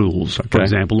rules, for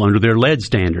example, under their lead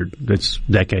standard that's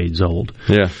decades old.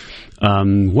 Yeah.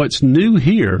 What's new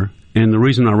here, and the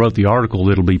reason I wrote the article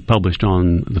that'll be published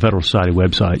on the Federal Society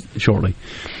website shortly,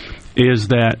 is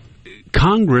that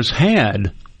Congress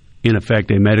had, in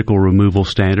effect, a medical removal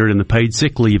standard in the Paid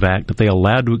Sick Leave Act that they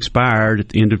allowed to expire at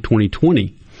the end of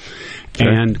 2020. Okay.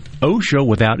 And OSHA,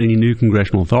 without any new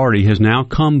congressional authority, has now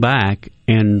come back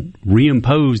and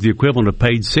reimposed the equivalent of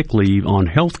paid sick leave on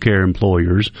healthcare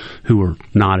employers who are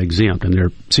not exempt. And there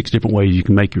are 6 different ways you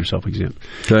can make yourself exempt.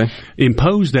 Okay.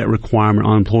 Imposed that requirement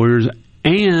on employers,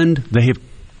 and they have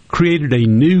created a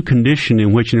new condition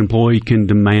in which an employee can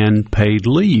demand paid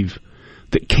leave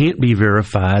that can't be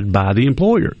verified by the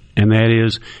employer. And that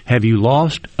is, have you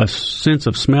lost a sense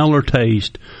of smell or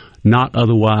taste not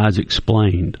otherwise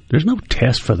explained? There's no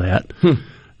test for that.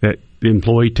 That the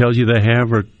employee tells you they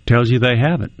have or tells you they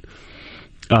haven't.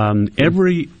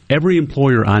 Every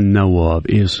employer I know of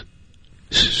is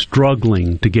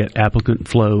struggling to get applicant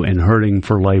flow and hurting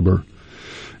for labor.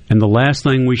 And the last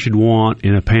thing we should want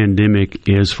in a pandemic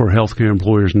is for healthcare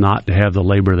employers not to have the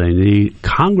labor they need.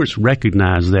 Congress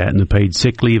recognized that in the Paid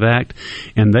Sick Leave Act,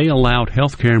 and they allowed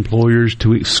healthcare employers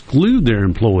to exclude their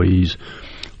employees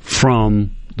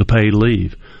from the paid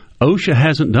leave. OSHA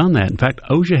hasn't done that. In fact,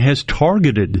 OSHA has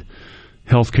targeted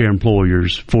healthcare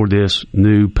employers for this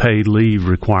new paid leave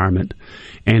requirement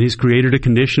and has created a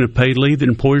condition of paid leave that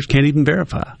employers can't even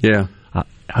verify. Yeah.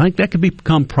 I think that could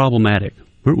become problematic.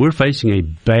 We're facing a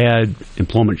bad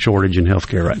employment shortage in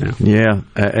healthcare right now. Yeah,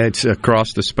 it's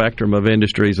across the spectrum of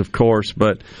industries, of course.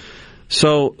 But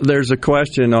so there's a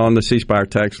question on the C Spire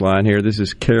text line here. This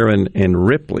is Karen in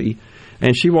Ripley,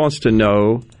 and she wants to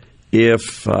know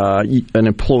if an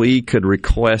employee could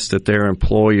request that their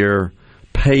employer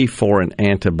pay for an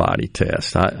antibody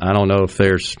test. I don't know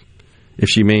if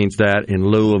she means that in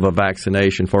lieu of a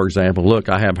vaccination, for example. Look,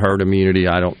 I have herd immunity.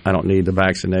 I don't need the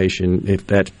vaccination. If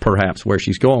that's perhaps where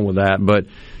she's going with that, but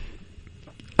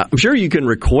I'm sure you can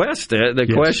request it.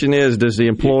 The question is, does the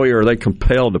employer, are they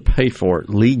compelled to pay for it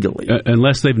legally?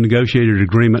 Unless they've negotiated an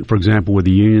agreement, for example, with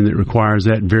the union that requires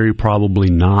that, very probably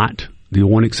not. The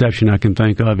one exception I can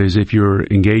think of is if you're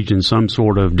engaged in some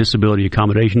sort of disability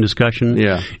accommodation discussion,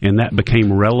 and that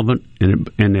became relevant, and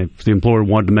if the employer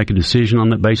wanted to make a decision on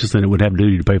that basis, then it would have a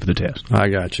duty to pay for the test. I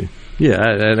got you. Yeah,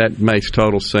 that makes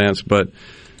total sense. But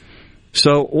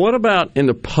so what about in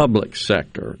the public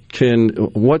sector?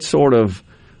 What sort of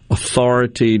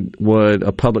authority would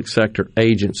a public sector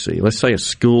agency, let's say a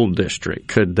school district,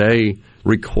 could they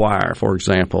require, for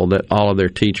example, that all of their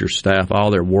teacher staff, all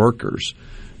their workers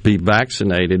be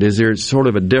vaccinated? Is there sort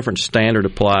of a different standard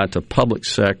applied to public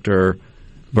sector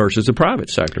versus the private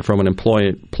sector from an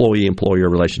employee-employer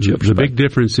relationship perspective? The big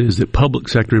difference is that public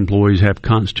sector employees have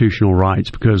constitutional rights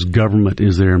because government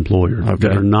is their employer. Okay.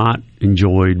 That are not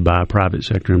enjoyed by private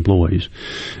sector employees.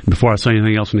 Before I say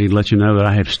anything else, I need to let you know that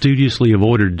I have studiously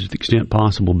avoided, to the extent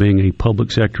possible, being a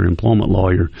public sector employment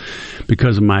lawyer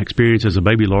because of my experience as a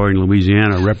baby lawyer in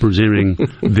Louisiana representing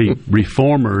the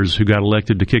reformers who got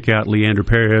elected to kick out Leander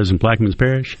Perez in Plaquemines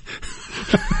Parish.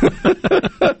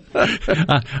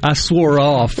 I swore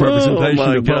off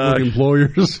representation of public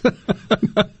employers.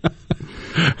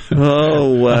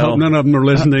 Oh, well. I hope none of them are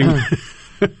listening.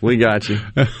 We got you.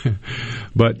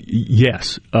 But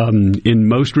yes, in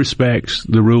most respects,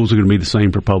 the rules are going to be the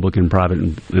same for public and private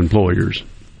employers.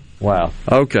 Wow.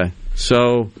 Okay.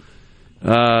 So,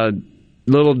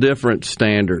 little different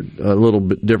standard, a little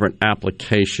bit different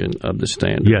application of the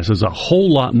standard. Yes, there's a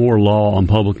whole lot more law on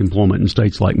public employment in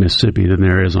states like Mississippi than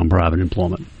there is on private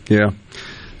employment. Yeah.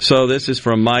 So this is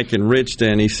from Mike in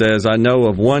Richton. He says, I know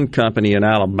of one company in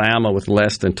Alabama with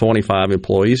less than 25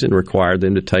 employees and required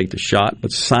them to take the shot,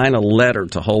 but sign a letter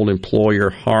to hold employer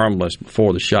harmless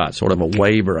before the shot, sort of a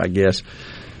waiver, I guess.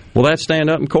 Will that stand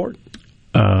up in court?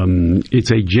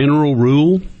 It's a general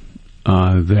rule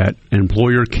that an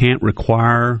employer can't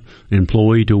require an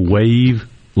employee to waive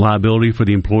liability for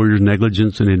the employer's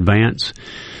negligence in advance.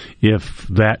 If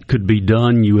that could be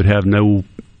done, you would have no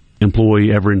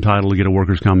employee ever entitled to get a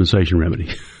workers' compensation remedy,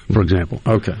 for example.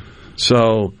 Okay.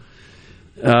 So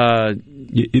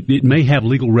it may have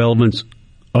legal relevance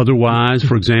otherwise.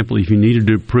 For example, if you needed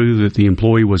to prove that the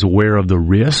employee was aware of the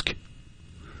risk,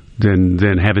 then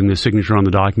having the signature on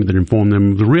the document that informed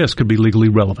them of the risk could be legally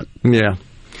relevant. Yeah.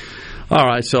 All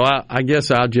right, so I guess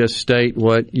I'll just state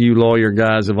what you lawyer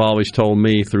guys have always told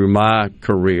me through my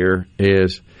career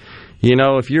is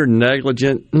If you're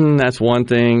negligent, that's one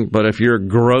thing. But if you're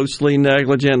grossly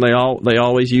negligent, they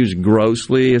always use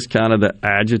grossly as kind of the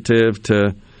adjective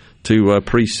to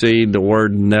precede the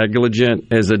word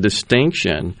negligent as a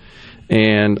distinction.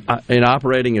 And in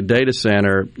operating a data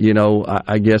center,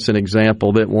 I guess an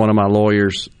example that one of my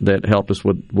lawyers that helped us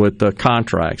with the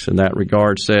contracts in that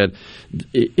regard said,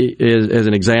 as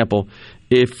an example,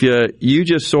 if you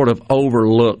just sort of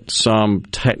overlooked some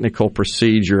technical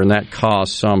procedure and that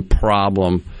caused some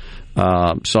problem,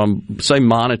 some, say,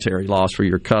 monetary loss for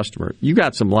your customer, you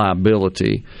got some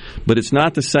liability. But it's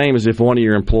not the same as if one of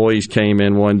your employees came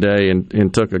in one day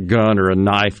and took a gun or a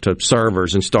knife to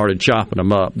servers and started chopping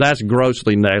them up. That's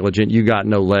grossly negligent. You got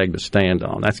no leg to stand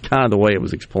on. That's kind of the way it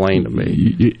was explained to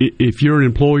me. If you're an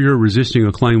employer resisting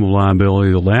a claim of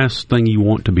liability, the last thing you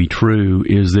want to be true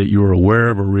is that you're aware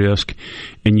of a risk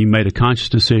and you made a conscious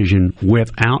decision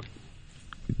without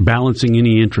balancing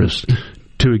any interest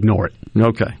to ignore it.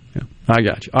 Okay. Yeah. I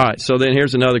got you. All right. So then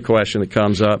here's another question that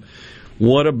comes up.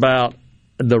 What about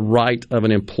the right of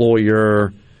an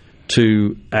employer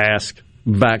to ask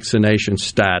vaccination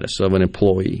status of an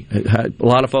employee? A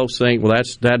lot of folks think, well,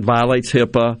 that violates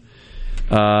HIPAA,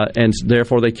 and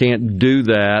therefore they can't do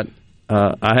that.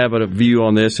 I have a view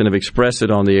on this and have expressed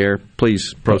it on the air.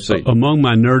 Please proceed. Among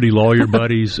my nerdy lawyer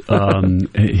buddies,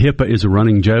 HIPAA is a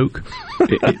running joke.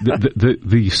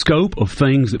 The scope of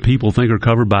things that people think are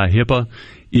covered by HIPAA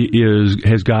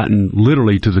has gotten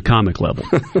literally to the comic level.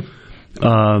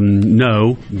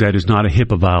 No, that is not a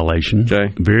HIPAA violation.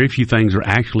 Okay. Very few things are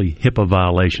actually HIPAA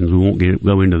violations. We won't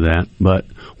go into that. But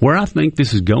where I think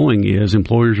this is going is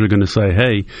employers are going to say,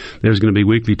 hey, there's going to be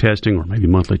weekly testing or maybe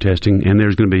monthly testing, and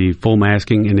there's going to be full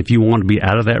masking. And if you want to be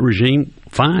out of that regime,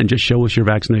 fine, just show us your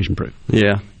vaccination proof.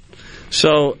 Yeah.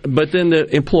 So, but then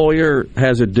the employer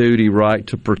has a duty, right,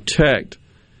 to protect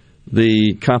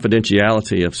the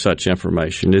confidentiality of such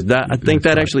information. I think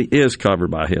that actually is covered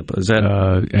by HIPAA. Is that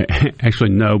actually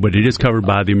no, but it is covered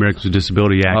by the Americans with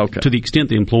Disabilities Act. Okay. To the extent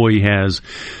the employee has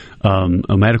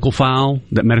a medical file,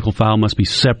 that medical file must be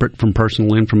separate from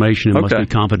personal information and must be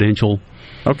confidential.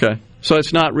 Okay. So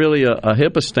it's not really a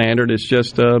HIPAA standard. It's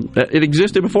just it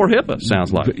existed before HIPAA,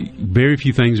 sounds like. Very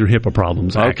few things are HIPAA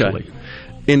problems, actually. Okay.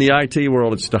 In the IT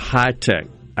world, it's the HITECH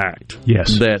Act.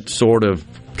 Yes. That sort of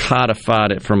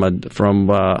codified it from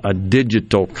a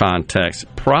digital context.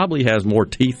 Probably has more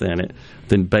teeth in it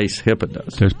than base HIPAA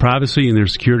does. There's privacy and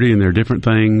there's security and there are different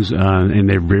things, and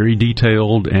they're very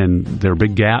detailed and there are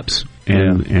big gaps.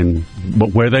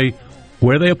 But where they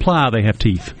apply, they have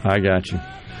teeth. I got you,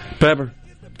 Pepper.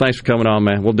 Thanks for coming on,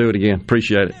 man. We'll do it again.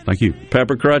 Appreciate it. Thank you,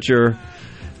 Pepper Crutcher,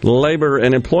 labor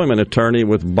and employment attorney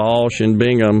with Balch and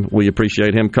Bingham. We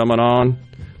appreciate him coming on.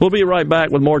 We'll be right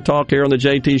back with more talk here on the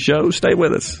JT Show. Stay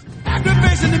with us.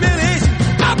 Aggravation, humiliation,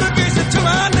 obligation to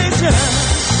our nation.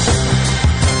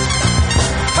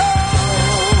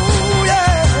 Oh,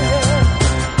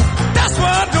 yeah. That's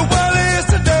what the world is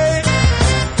today.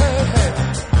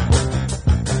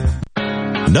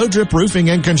 No Drip Roofing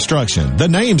and Construction. The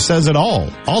name says it all.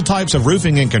 All types of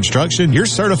roofing and construction. Your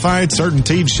certified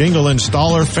CertainTeed shingle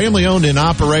installer, family owned and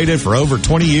operated for over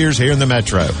 20 years here in the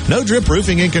Metro. No Drip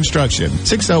Roofing and Construction.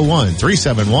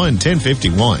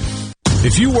 601-371-1051.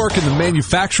 If you work in the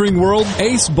manufacturing world,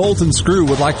 Ace Bolt & Screw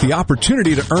would like the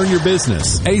opportunity to earn your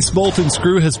business. Ace Bolt &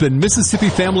 Screw has been Mississippi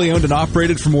family owned and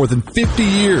operated for more than 50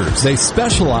 years. They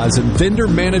specialize in vendor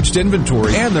managed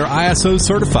inventory and they're ISO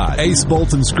certified. Ace Bolt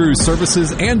 & Screw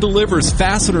services and delivers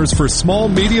fasteners for small,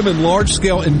 medium, and large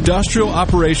scale industrial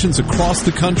operations across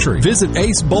the country. Visit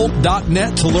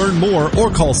acebolt.net to learn more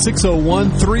or call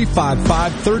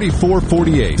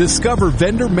 601-355-3448. Discover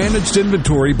vendor managed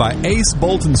inventory by Ace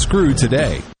Bolt & Screw today.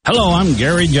 Hello, I'm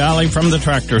Gary Jolly from the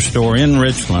Tractor Store in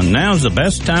Richland. Now's the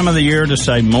best time of the year to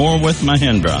save more with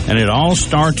Mahindra, and it all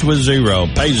starts with zero.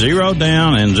 Pay zero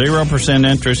down and 0%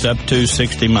 interest up to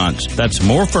 60 months. That's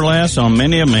more for less on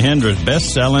many of Mahindra's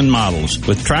best-selling models,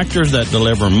 with tractors that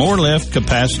deliver more lift,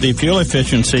 capacity, fuel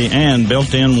efficiency, and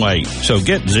built-in weight. So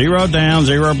get zero down,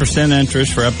 0%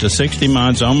 interest for up to 60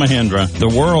 months on Mahindra, the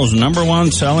world's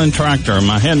 #1 selling tractor,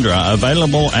 Mahindra,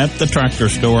 available at the Tractor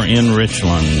Store in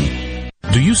Richland.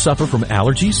 Do you suffer from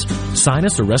allergies,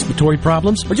 sinus, or respiratory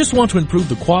problems, or just want to improve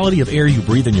the quality of air you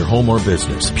breathe in your home or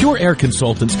business? Pure Air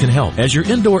Consultants can help. As your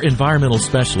indoor environmental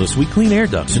specialist, we clean air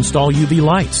ducts, install UV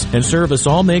lights, and service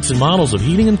all makes and models of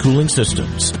heating and cooling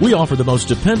systems. We offer the most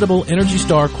dependable Energy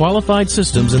Star qualified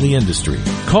systems in the industry.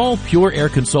 Call Pure Air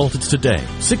Consultants today,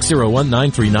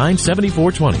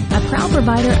 601-939-7420. A proud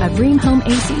provider of Rheem Home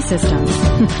AC systems.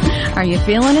 Are you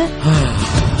feeling it?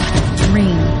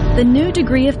 Rheem, the new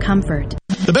degree of comfort.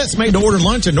 The best made-to-order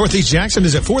lunch in Northeast Jackson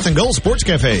is at 4th and Gold Sports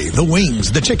Cafe. The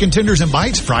wings, the chicken tenders and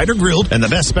bites, fried or grilled, and the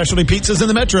best specialty pizzas in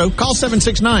the metro. Call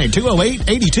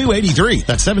 769-208-8283.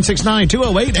 That's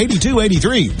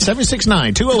 769-208-8283.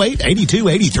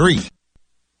 769-208-8283.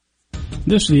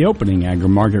 This is the opening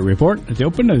agri-market report. At the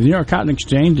open of the New York Cotton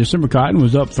Exchange, December cotton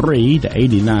was up 3 to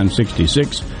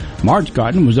 89.66. March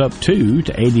cotton was up 2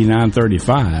 to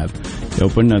 89.35. The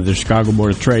open of the Chicago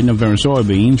Board of Trade, November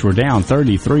soybeans were down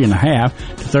 33.5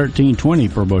 to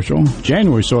 13.20 per bushel.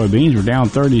 January soybeans were down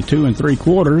 32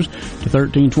 3/4 to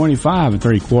 13.25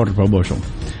 3/4 per bushel.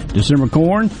 December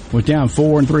corn was down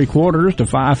 4 3/4 to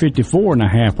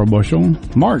 5.54.5 per bushel.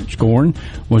 March corn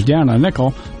was down a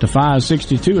nickel to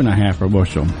 5.62.5 per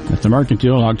bushel. At the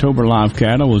mercantile, October live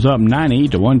cattle was up 90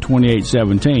 to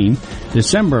 128.17.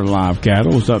 December live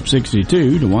cattle was up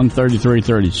 62 to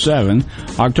 133.37.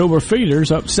 October feeders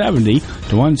up 70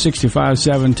 to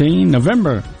 165.17.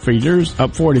 November feeders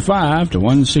up 45 to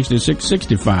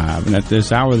 166.65. And at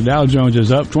this hour, the Dow Jones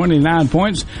is up 29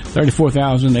 points,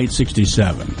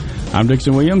 34,867. I'm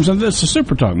Dixon Williams, and this is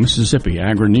Super Talk Mississippi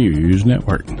Agri News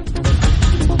Network.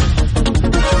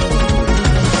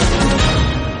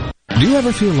 Do you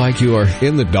ever feel like you are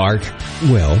in the dark?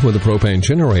 Well, with a propane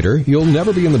generator, you'll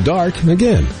never be in the dark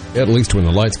again, at least when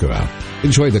the lights go out.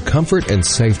 Enjoy the comfort and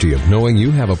safety of knowing you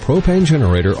have a propane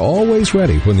generator always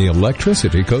ready when the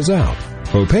electricity goes out.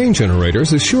 Propane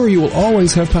generators assure you will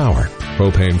always have power.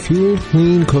 Propane-fueled,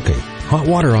 clean cooking. Hot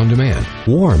water on demand,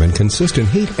 warm and consistent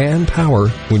heat and power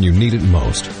when you need it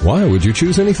most. Why would you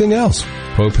choose anything else?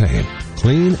 Propane,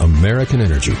 clean American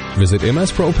energy. Visit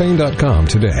mspropane.com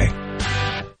today.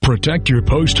 Protect your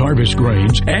post-harvest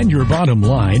grains and your bottom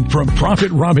line from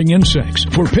profit-robbing insects.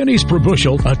 For pennies per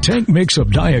bushel, a tank mix of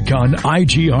Diacon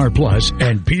IGR Plus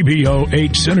and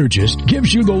PBO8 Synergist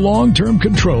gives you the long-term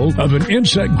control of an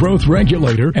insect growth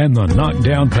regulator and the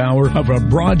knockdown power of a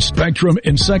broad-spectrum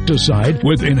insecticide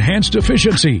with enhanced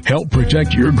efficiency. Help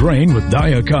protect your grain with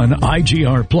Diacon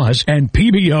IGR Plus and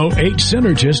PBO8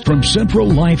 Synergist from Central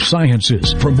Life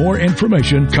Sciences. For more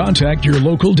information, contact your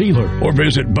local dealer or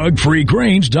visit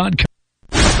bugfreegrains.com.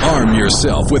 Arm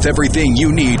yourself with everything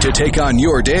you need to take on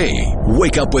your day.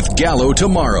 Wake up with Gallo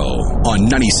tomorrow on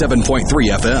 97.3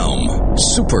 FM.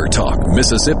 Super Talk,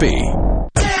 Mississippi.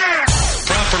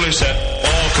 Properly set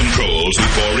all controls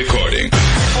before recording.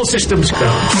 All systems go.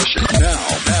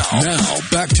 Now,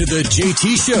 back to the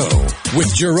JT Show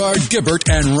with Gerard Gibbert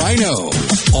and Rhino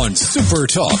on Super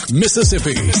Talk,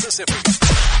 Mississippi.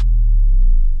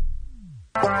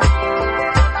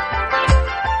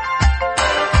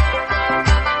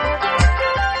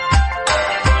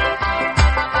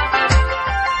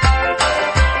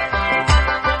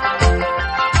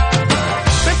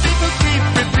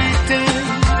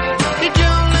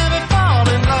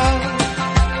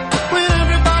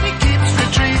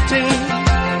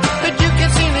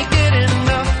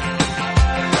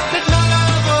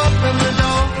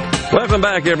 Welcome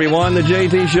back, everyone. The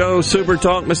JT Show, Super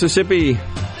Talk, Mississippi.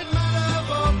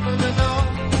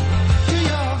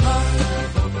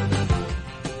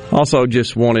 Also,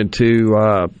 just wanted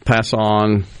to pass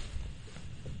on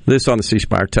this on the C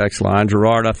Spire text line.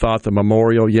 Gerard, I thought the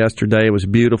memorial yesterday was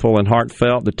beautiful and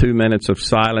heartfelt. The 2 minutes of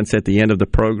silence at the end of the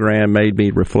program made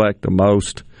me reflect the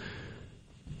most.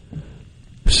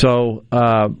 So,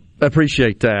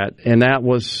 appreciate that. And that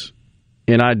was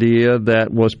an idea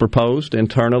that was proposed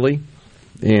internally,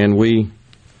 and we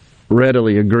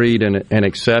readily agreed and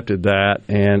accepted that,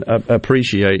 and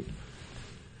appreciate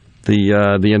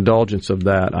the indulgence of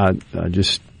that. I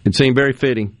just, it seemed very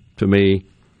fitting to me,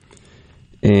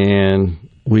 and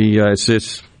it's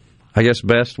just, I guess,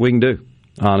 best we can do,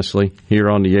 honestly, here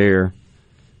on the air.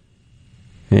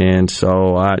 And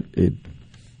so it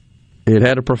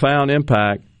had a profound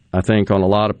impact, I think, on a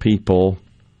lot of people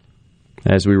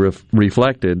as we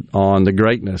reflected on the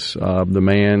greatness of the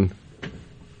man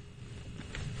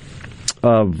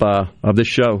of this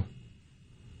show,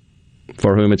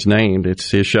 for whom it's named. It's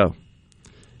his show.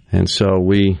 And so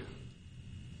we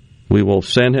will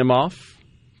send him off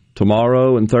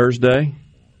tomorrow and Thursday.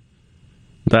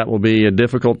 That will be a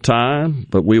difficult time,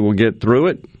 but we will get through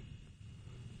it.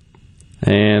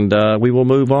 And we will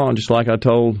move on, just like I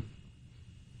told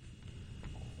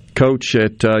Coach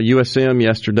at USM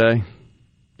yesterday.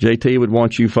 JT would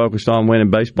want you focused on winning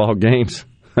baseball games.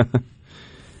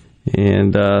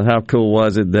 And how cool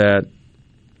was it that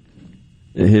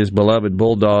his beloved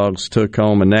Bulldogs took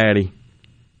home a natty?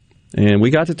 And we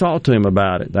got to talk to him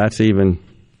about it. That's something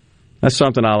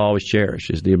I'll always cherish,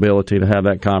 is the ability to have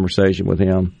that conversation with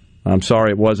him. I'm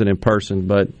sorry it wasn't in person,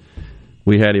 but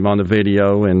we had him on the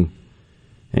video, and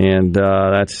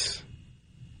that's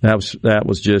that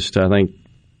was just, I think,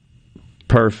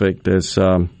 perfect as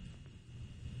an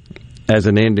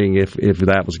ending if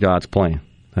that was God's plan.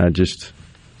 I just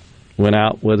went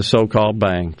out with a so-called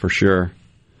bang for sure.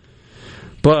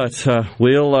 But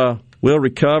we'll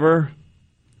recover.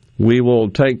 We will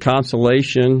take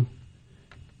consolation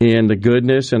in the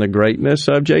goodness and the greatness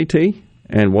of JT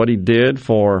and what he did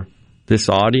for this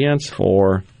audience,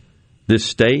 for this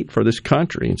state, for this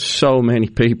country, and so many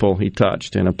people he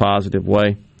touched in a positive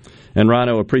way. And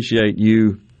Rhino, appreciate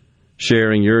you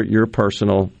sharing your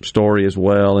personal story as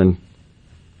well. And,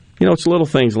 you know, it's little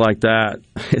things like that.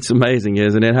 It's amazing,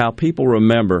 isn't it, how people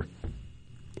remember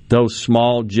those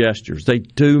small gestures. They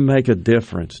do make a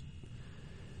difference.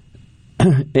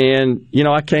 And, you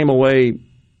know, I came away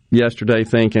yesterday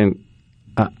thinking,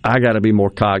 I got to be more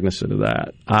cognizant of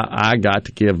that. I got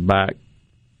to give back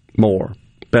more,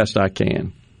 best I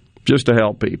can, just to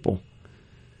help people.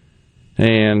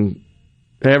 And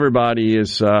everybody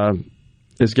has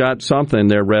got something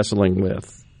they're wrestling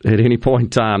with at any point in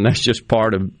time. That's just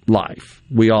part of life.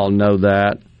 We all know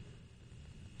that.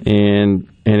 And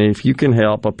if you can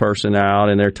help a person out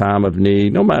in their time of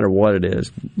need, no matter what it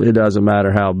is, it doesn't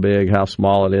matter how big, how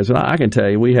small it is. And I can tell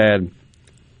you, we had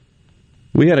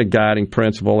a guiding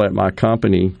principle at my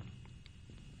company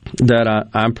that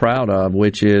I'm proud of,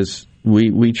 which is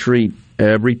we treat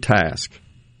every task,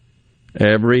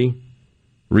 every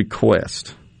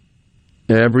request,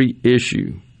 every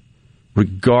issue,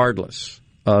 regardless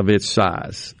of its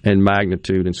size and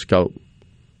magnitude and scope,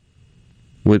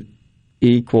 with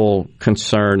equal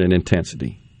concern and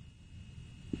intensity.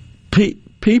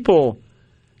 People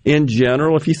in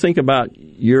general, if you think about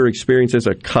your experience as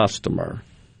a customer,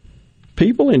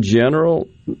 people in general,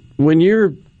 when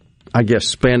you're, I guess,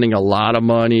 spending a lot of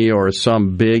money or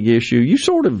some big issue, you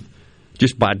sort of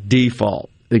just by default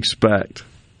expect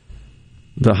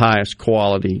the highest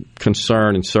quality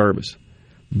concern and service.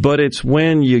 But it's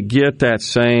when you get that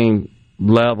same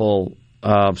level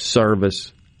of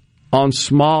service on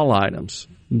small items,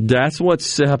 that's what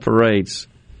separates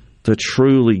the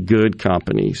truly good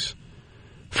companies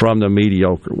from the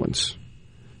mediocre ones.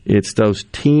 It's those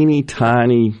teeny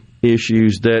tiny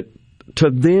issues that to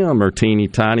them are teeny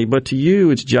tiny, but to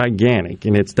you it's gigantic.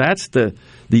 And that's the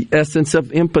essence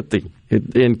of empathy.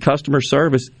 In customer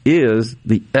service is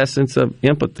the essence of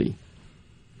empathy.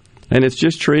 And it's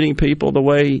just treating people the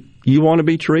way you want to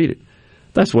be treated.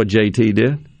 That's what JT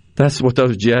did. That's what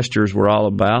those gestures were all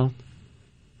about.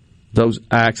 Those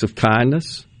acts of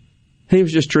kindness. He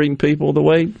was just treating people the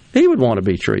way he would want to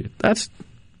be treated. That's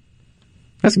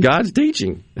God's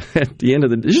teaching at the end of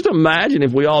the day. Just imagine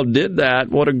if we all did that,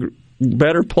 what a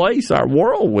better place our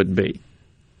world would be.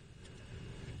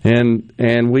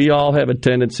 And we all have a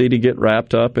tendency to get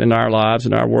wrapped up in our lives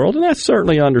and our world, and that's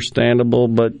certainly understandable,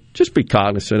 but just be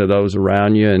cognizant of those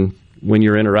around you and when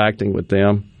you're interacting with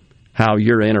them, how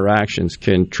your interactions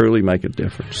can truly make a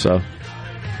difference. So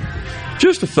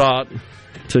just a thought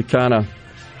to kind of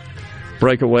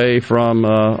break away from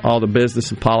all the business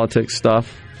and politics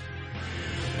stuff.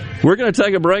 We're going to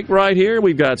take a break right here.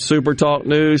 We've got Super Talk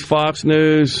News, Fox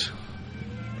News.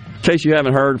 In case you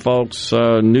haven't heard, folks,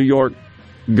 New York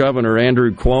Governor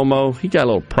Andrew Cuomo, he got a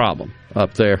little problem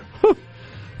up there.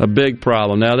 A big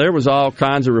problem. Now, there was all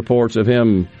kinds of reports of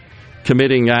him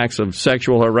committing acts of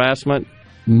sexual harassment,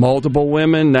 multiple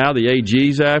women. Now the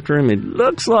AG's after him. It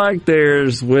looks like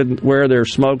there's, where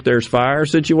there's smoke, there's fire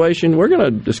situation. We're going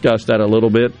to discuss that a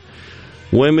little bit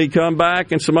when we come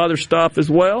back, and some other stuff as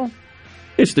well.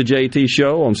 It's the JT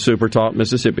Show on Super Talk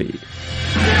Mississippi.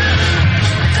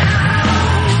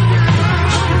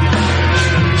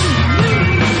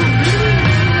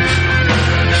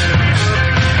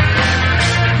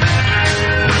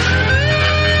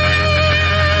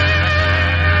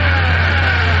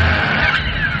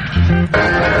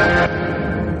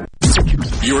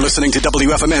 You're listening to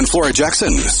WFMN Flora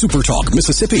Jackson, Super Talk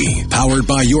Mississippi, powered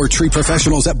by your tree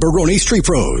professionals at Barone's Tree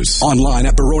Pros. Online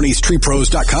at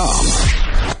baronestreepros.com.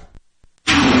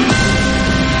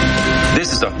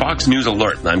 This is a Fox News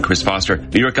alert. I'm Chris Foster.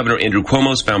 New York Governor Andrew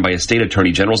Cuomo is found by a state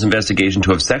attorney general's investigation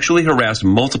to have sexually harassed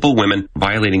multiple women,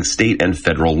 violating state and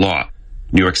federal law.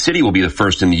 New York City will be the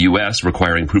first in the U.S.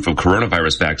 requiring proof of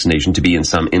coronavirus vaccination to be in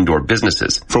some indoor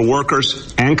businesses. For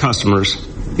workers and customers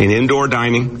in indoor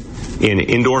dining, in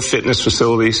indoor fitness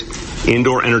facilities,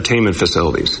 indoor entertainment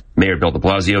facilities. Mayor Bill de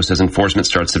Blasio says enforcement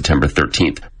starts September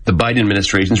 13th. The Biden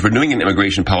administration is renewing an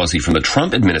immigration policy from the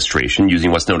Trump administration using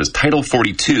what's known as Title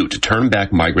 42 to turn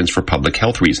back migrants for public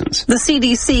health reasons. The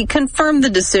CDC confirmed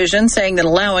the decision, saying that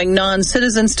allowing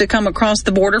non-citizens to come across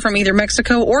the border from either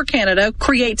Mexico or Canada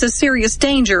creates a serious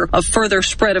danger of further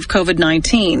spread of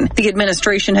COVID-19. The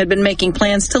administration had been making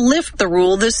plans to lift the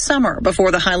rule this summer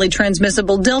before the highly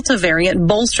transmissible Delta variant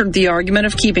bolstered the argument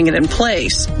of keeping it in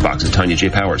place. Fox's Tanya J.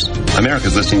 Powers.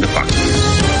 America's listening to Fox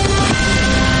News.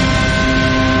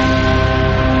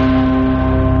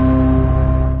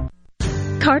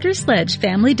 Carter Sledge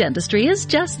Family Dentistry is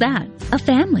just that, a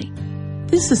family.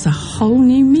 This is a whole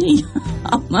new me,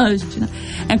 almost, you know.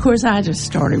 And of course, I just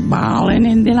started bawling,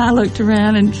 and then I looked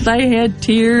around, and they had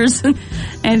tears, and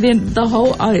then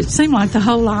it seemed like the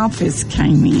whole office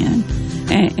came in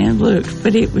and looked,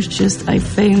 but it was just a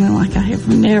feeling like I have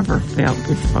never felt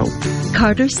before.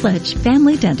 Carter Sledge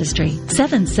Family Dentistry,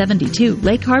 772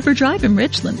 Lake Harbor Drive in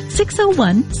Richland,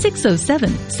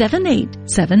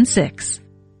 601-607-7876.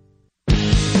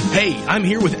 Hey, I'm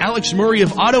here with Alex Murray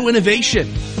of Auto Innovation.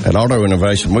 At Auto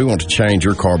Innovation, we want to change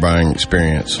your car buying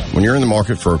experience. When you're in the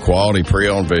market for a quality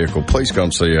pre-owned vehicle, please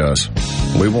come see us.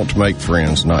 We want to make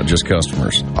friends, not just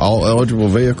customers. All eligible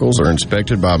vehicles are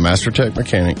inspected by a MasterTech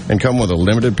mechanic and come with a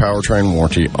limited powertrain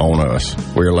warranty on us.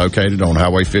 We are located on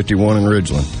Highway 51 in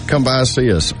Ridgeland. Come by and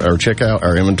see us or check out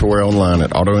our inventory online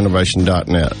at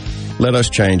autoinnovation.net. Let us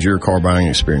change your car buying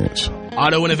experience.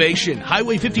 Auto Innovation,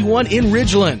 Highway 51 in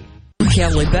Ridgeland.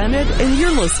 Kelly Bennett, and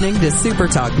you're listening to Super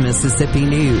Talk Mississippi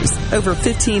News. Over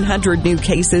 1,500 new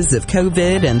cases of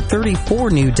COVID and 34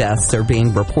 new deaths are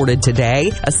being reported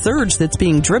today, a surge that's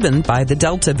being driven by the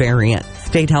Delta variant.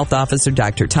 State Health Officer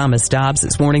Dr. Thomas Dobbs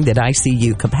is warning that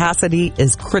ICU capacity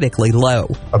is critically low.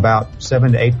 About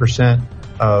 7 to 8%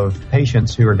 of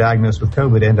patients who are diagnosed with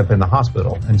COVID end up in the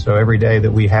hospital. And so every day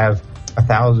that we have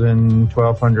 1,000,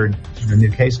 1,200 new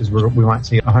cases, we might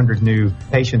see 100 new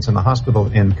patients in the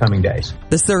hospital in coming days.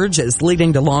 The surge is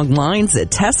leading to long lines at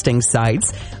testing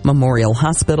sites. Memorial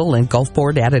Hospital and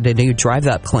Gulfport added a new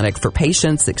drive-up clinic for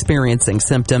patients experiencing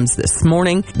symptoms this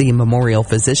morning. The Memorial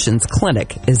Physicians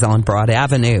Clinic is on Broad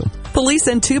Avenue. Police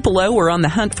in Tupelo are on the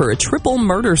hunt for a triple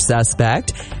murder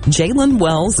suspect. Jalen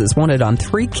Wells is wanted on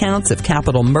 3 counts of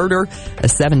capital murder. A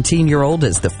 17-year-old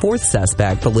is the 4th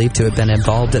suspect believed to have been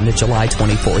involved in the July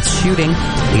 24th shooting.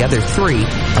 The other 3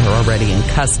 are already in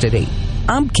custody.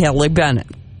 I'm Kelly Bennett.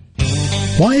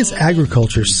 Why is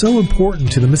agriculture so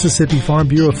important to the Mississippi Farm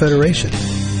Bureau Federation?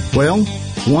 Well,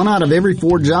 1 out of every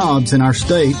 4 jobs in our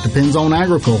state depends on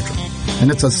agriculture, and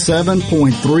it's a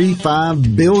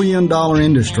 $7.35 billion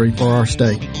industry for our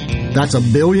state. That's a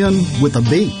billion with a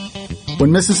B.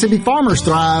 When Mississippi farmers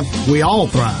thrive, we all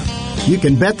thrive. You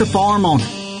can bet the farm on it.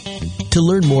 To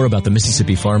learn more about the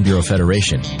Mississippi Farm Bureau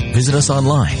Federation, visit us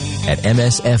online at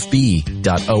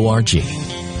msfb.org.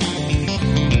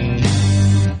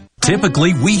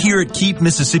 Typically, we here at Keep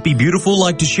Mississippi Beautiful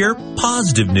like to share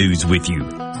positive news with you.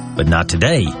 But not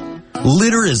today.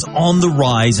 Litter is on the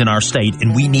rise in our state,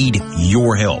 and we need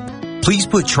your help. Please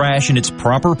put trash in its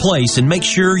proper place and make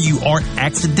sure you aren't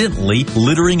accidentally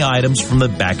littering items from the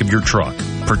back of your truck.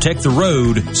 Protect the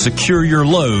road, secure your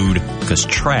load, because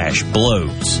trash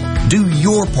blows. Do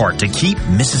your part to keep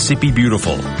Mississippi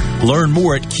beautiful. Learn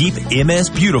more at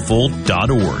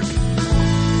keepmsbeautiful.org.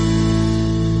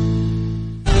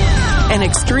 An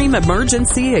extreme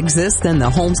emergency exists in the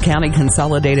Holmes County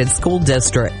Consolidated School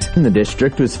District. The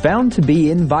district was found to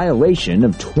be in violation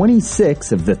of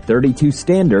 26 of the 32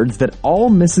 standards that all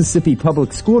Mississippi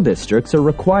public school districts are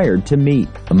required to meet.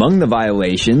 Among the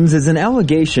violations is an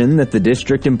allegation that the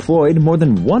district employed more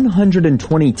than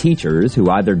 120 teachers who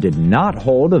either did not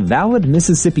hold a valid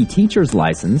Mississippi teacher's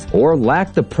license or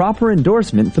lacked the proper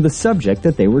endorsement for the subject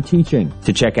that they were teaching.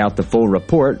 To check out the full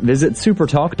report, visit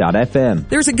supertalk.fm.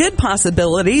 There's a good possibility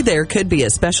there could be a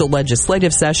special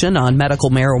legislative session on medical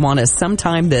marijuana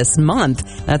sometime this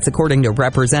month. That's according to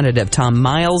Representative Tom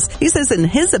Miles. He says in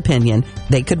his opinion,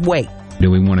 they could wait.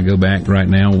 Do we want to go back right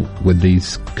now with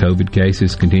these COVID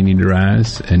cases continuing to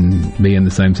rise and be in the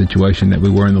same situation that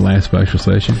we were in the last special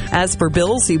session? As for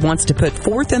bills he wants to put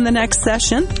forth in the next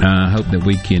session, I hope that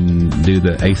we can do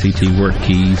the ACT work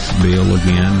keys bill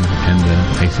again and the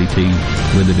ACT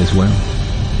with it as well.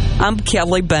 I'm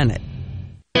Kelly Bennett.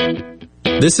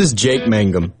 This is Jake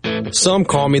Mangum. Some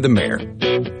call me the mayor.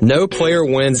 No player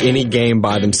wins any game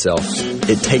by themselves.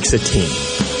 It takes a team.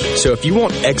 So if you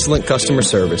want excellent customer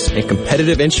service and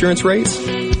competitive insurance rates,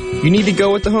 you need to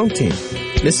go with the home team,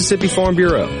 Mississippi Farm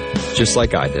Bureau, just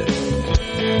like I did.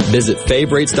 Visit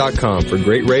favrates.com for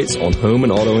great rates on home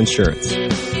and auto insurance.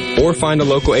 Or find a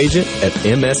local agent at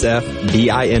msfbins.com.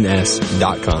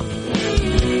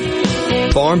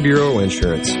 Farm Bureau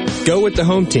Insurance. Go with the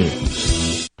home team.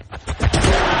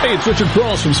 Hey, it's Richard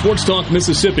Cross from Sports Talk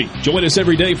Mississippi. Join us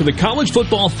every day for the College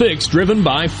Football Fix driven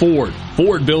by Ford.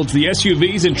 Ford builds the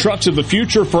SUVs and trucks of the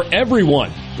future for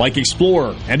everyone, like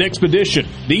Explorer and Expedition.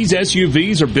 These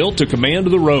SUVs are built to command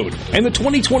the road. And the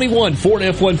 2021 Ford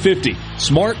F-150,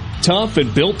 smart, tough,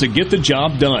 and built to get the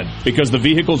job done. Because the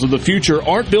vehicles of the future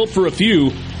aren't built for a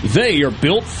few, they are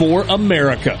built for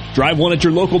America. Drive one at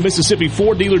your local Mississippi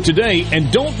Ford dealer today,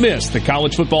 and don't miss the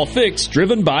College Football Fix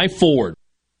driven by Ford.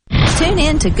 Tune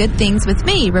in to Good Things with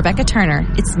me, Rebecca Turner.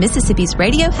 It's Mississippi's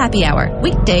Radio Happy Hour,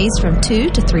 weekdays from 2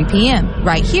 to 3 p.m.,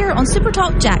 right here on Super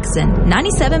Talk Jackson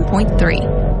 97.3.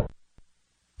 And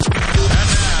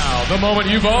now, the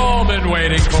moment you've all been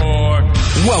waiting for.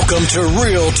 Welcome to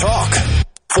Real Talk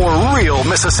for real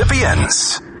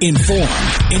Mississippians.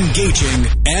 Informed, engaging,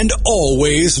 and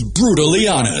always brutally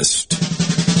honest.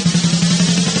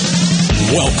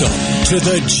 Welcome to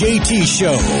the JT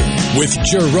Show with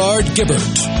Gerard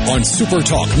Gibbert on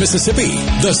Supertalk Mississippi,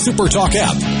 the Supertalk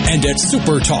app, and at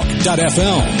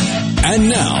supertalk.fm. And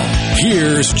now,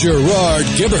 here's Gerard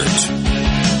Gibbert.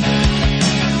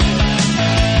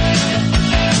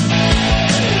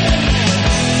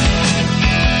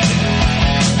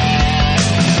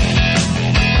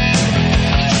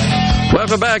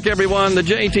 Welcome back, everyone. The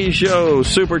JT Show,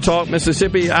 Supertalk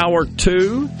Mississippi, Hour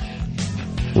 2.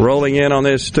 Rolling in on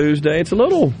this Tuesday. It's a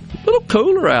little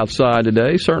cooler outside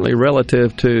today, certainly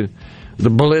relative to the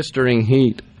blistering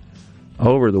heat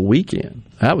over the weekend.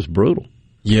 That was brutal.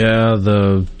 Yeah,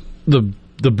 the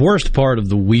worst part of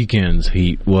the weekend's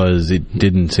heat was it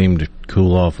didn't seem to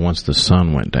cool off once the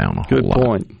sun went down a whole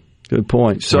lot. Good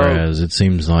point. So, whereas it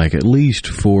seems like, at least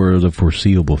for the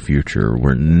foreseeable future,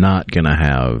 we're not going to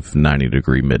have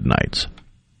 90-degree midnights.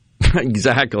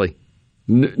 Exactly.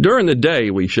 During the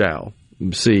day, we shall.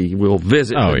 We'll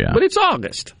visit. Oh, yeah. But it's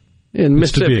August in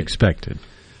Mississippi. It's to be expected.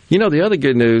 You know, the other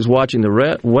good news watching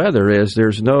the weather is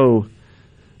there's no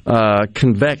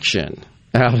convection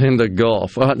out in the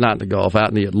Gulf. Well, not in the Gulf, out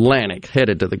in the Atlantic,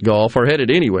 headed to the Gulf, or headed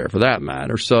anywhere for that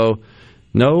matter. So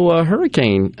no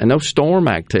hurricane and no storm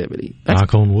activity.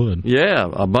 Knock on wood. Yeah,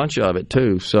 a bunch of it,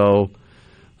 too. So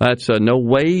that's no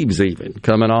waves even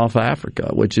coming off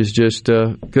Africa, which is just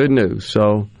good news.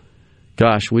 So,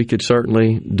 gosh, we could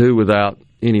certainly do without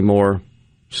any more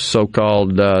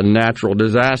so-called natural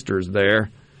disasters there.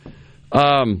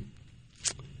 You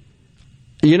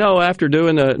know, after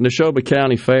doing the Neshoba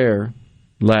County Fair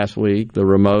last week, the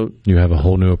remote... You have a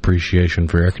whole new appreciation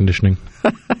for air conditioning?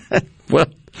 Well,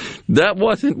 that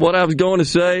wasn't what I was going to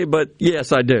say, but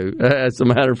yes, I do, as a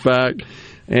matter of fact,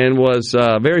 and was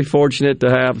very fortunate to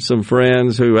have some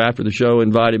friends who, after the show,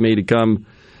 invited me to come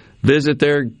visit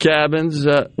their cabins,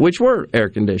 which were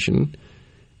air-conditioned.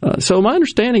 So my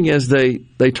understanding is they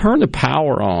turn the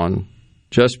power on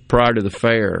just prior to the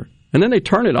fair, and then they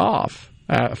turn it off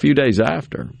a few days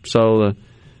after. So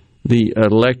the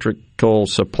electrical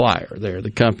supplier there,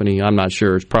 the company, I'm not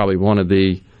sure, is probably one of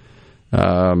the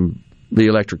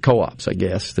electric co-ops, I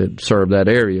guess, that serve that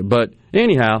area. But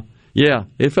anyhow, yeah,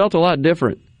 it felt a lot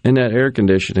different in that air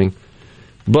conditioning.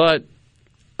 But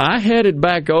I headed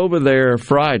back over there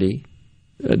Friday.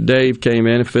 Dave came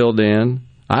in and filled in.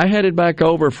 I headed back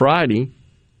over Friday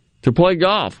to play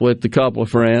golf with a couple of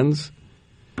friends.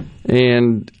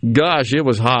 And, gosh, it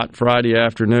was hot Friday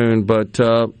afternoon. But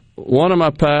one of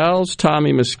my pals,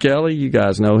 Tommy Miskelly, you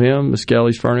guys know him,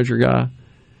 Miskelly's furniture guy,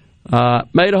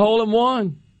 made a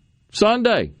hole-in-one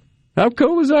Sunday. How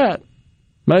cool was that?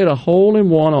 Made a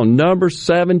hole-in-one on number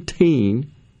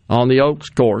 17 on the Oaks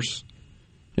course.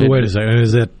 Wait a second.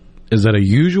 Is that a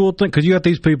usual thing? Because you got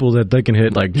these people that they can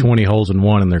hit like 20 holes in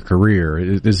one in their career.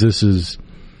 Is this his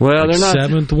they're not,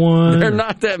 seventh one? There are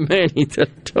not that many that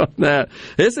have done that.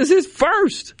 This is his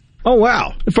first. Oh,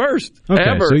 wow. First okay,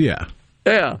 ever. So, yeah.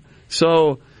 Yeah.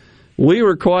 So we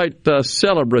were quite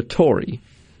celebratory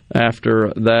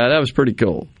after that. That was pretty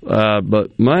cool.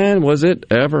 But, man, was it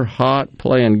ever hot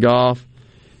playing golf.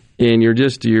 And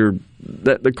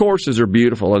the courses are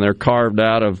beautiful, and they're carved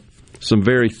out of some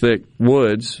very thick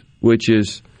woods, which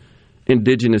is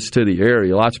indigenous to the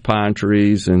area. Lots of pine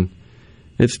trees, and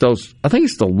it's those, I think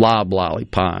it's the loblolly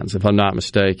pines, if I'm not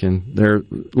mistaken. They're a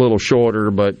little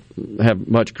shorter, but have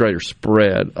much greater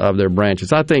spread of their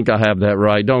branches. I think I have that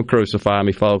right. Don't crucify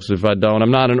me, folks, if I don't.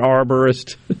 I'm not an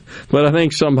arborist, but I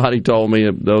think somebody told me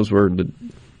those were the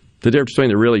difference between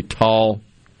the really tall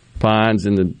pines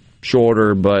and the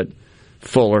shorter but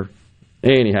fuller.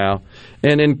 Anyhow,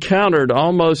 and encountered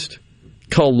almost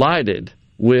collided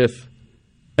with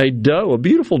a doe, a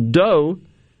beautiful doe.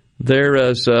 There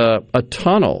is a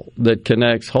tunnel that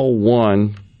connects hole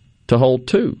 1 to hole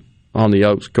 2 on the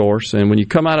Oaks course. And when you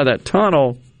come out of that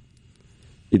tunnel,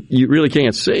 you really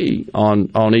can't see on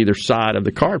either side of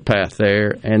the cart path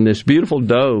there. And this beautiful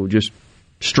doe just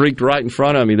streaked right in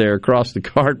front of me there across the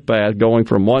cart path, going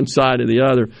from one side to the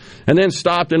other, and then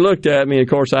stopped and looked at me. Of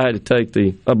course, I had to take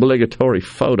the obligatory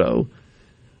photo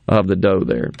of the doe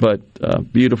there.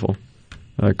 But beautiful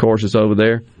courses over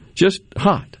there. Just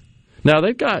hot. Now,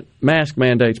 they've got mask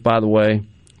mandates, by the way,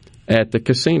 at the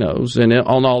casinos and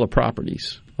on all the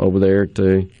properties over there at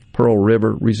the Pearl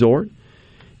River Resort.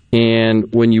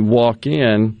 And when you walk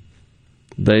in,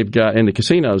 they've got, in the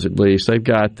casinos at least, they've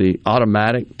got the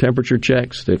automatic temperature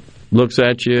checks that looks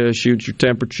at you, shoots your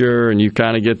temperature, and you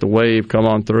kind of get the wave come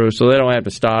on through. So they don't have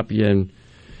to stop you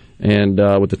and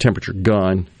with the temperature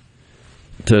gun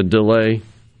to delay.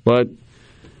 But,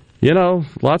 you know,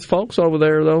 lots of folks over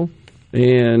there, though,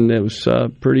 and it was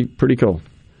pretty cool.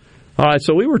 All right,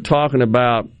 so we were talking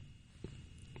about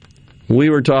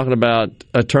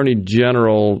Attorney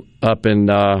General up in,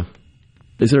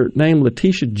 is her name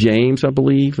Letitia James, I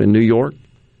believe, in New York?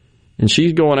 And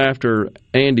she's going after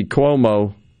Andy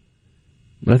Cuomo.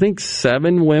 I think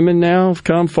 7 women now have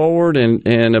come forward,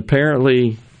 and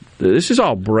apparently, this is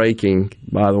all breaking,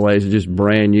 by the way, it's just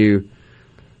brand new,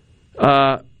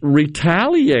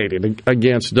 retaliated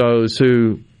against those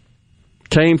who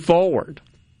came forward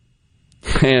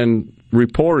and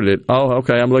reported it. Oh,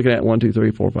 okay, I'm looking at 1, 2,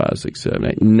 3, 4, 5, 6, 7,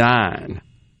 8, 9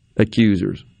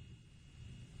 accusers.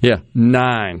 Yeah,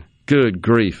 9. Good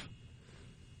grief.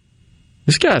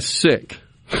 This guy's sick.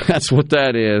 That's what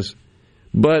that is.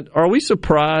 But are we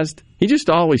surprised? He just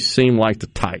always seemed like the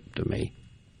type to me.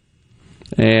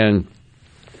 And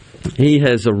he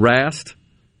has harassed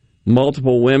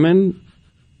multiple women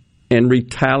and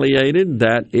retaliated.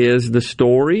 That is the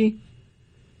story.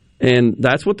 And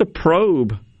that's what the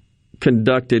probe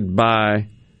conducted by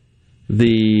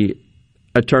the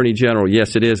Attorney General.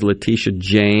 Yes, it is Letitia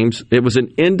James. It was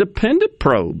an independent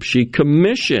probe. She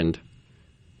commissioned.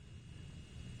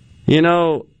 You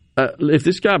know, if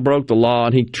this guy broke the law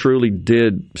and he truly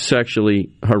did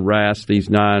sexually harass these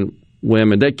 9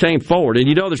 women, they came forward, and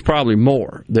you know there's probably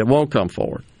more that won't come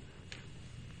forward.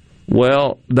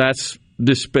 Well, that's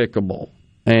despicable,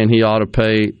 and he ought to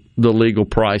pay the legal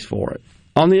price for it.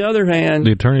 On the other hand,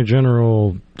 the Attorney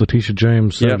General, Letitia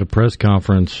James, said at a press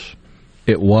conference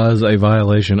it was a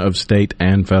violation of state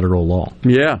and federal law.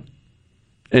 Yeah.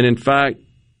 And in fact,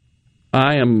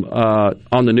 I am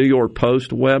on the New York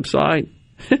Post website,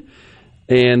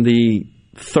 and the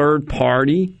third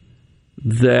party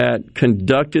that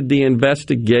conducted the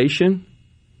investigation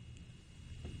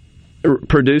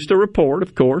produced a report,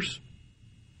 of course,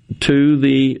 to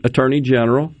the Attorney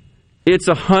General. It's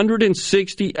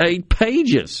 168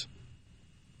 pages.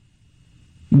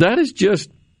 That is just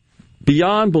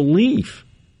beyond belief.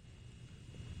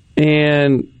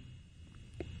 And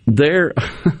there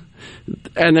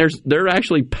are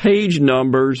actually page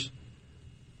numbers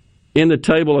in the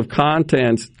table of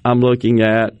contents I'm looking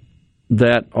at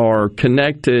that are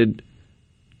connected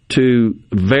to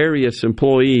various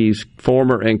employees,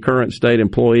 former and current state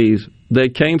employees,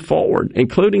 that came forward,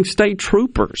 including state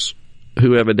troopers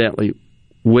who evidently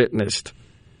witnessed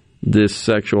this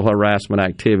sexual harassment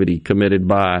activity committed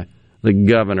by the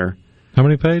governor. How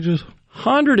many pages?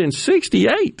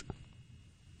 168.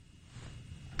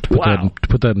 To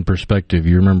put that in perspective,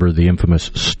 you remember the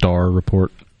infamous Starr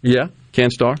report? Yeah, Ken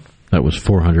Starr. That was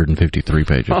 453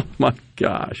 pages. Oh, my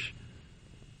gosh.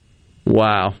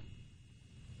 Wow.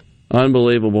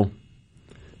 Unbelievable.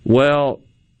 Well,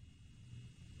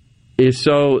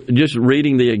 so just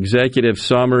reading the executive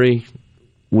summary,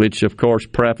 which, of course,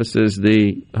 prefaces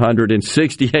the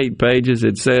 168 pages,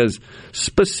 it says,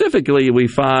 specifically, we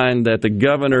find that the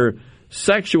governor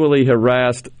sexually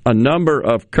harassed a number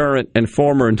of current and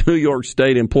former New York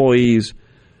State employees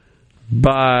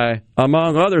by,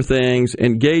 among other things,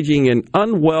 engaging in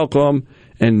unwelcome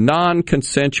and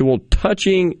non-consensual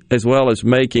touching, as well as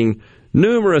making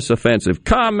numerous offensive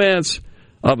comments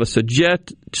of a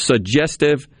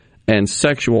suggestive and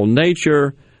sexual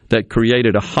nature that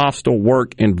created a hostile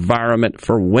work environment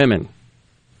for women.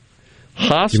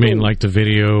 You mean like the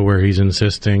video where he's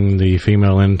insisting the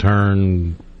female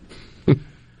intern,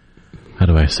 how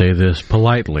do I say this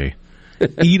politely,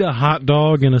 eat a hot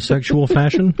dog in a sexual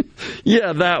fashion?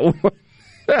 Yeah, that one.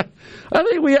 I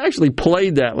think we actually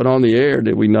played that one on the air,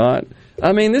 did we not?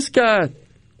 I mean, this guy,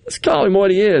 let's call him what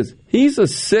he is. He's a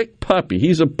sick puppy.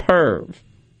 He's a perv.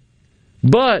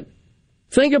 But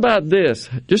think about this,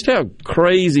 just how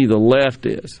crazy the left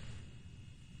is.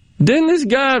 Didn't this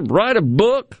guy write a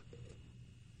book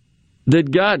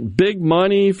that got big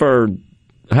money for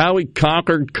how he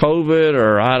conquered COVID,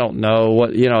 or I don't know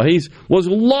what, he was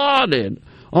lauded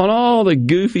on all the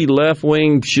goofy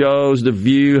left-wing shows, The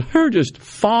View. They're just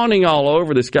fawning all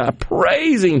over this guy,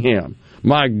 praising him.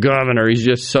 My governor, he's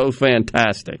just so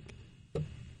fantastic.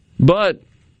 But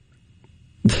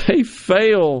they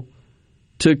fail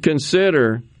to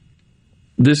consider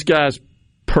this guy's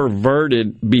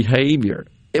perverted behavior,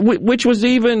 which was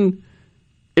even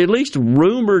at least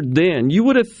rumored then. You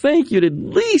would think you'd at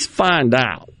least find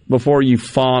out before you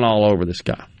fawn all over this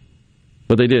guy.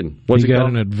 But they didn't. He got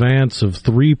an advance of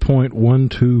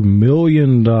 $3.12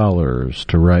 million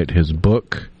to write his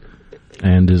book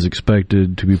and is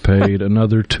expected to be paid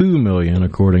another $2 million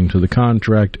according to the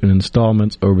contract in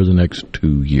installments over the next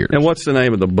 2 years. And what's the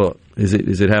name of the book? Is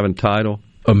it having a title?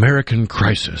 American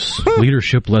Crisis,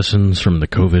 Leadership Lessons from the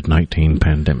COVID-19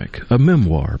 Pandemic, a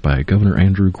memoir by Governor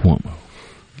Andrew Cuomo.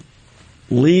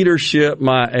 Leadership,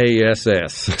 my ass.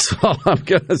 That's all I'm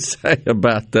going to say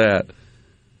about that.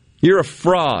 You're a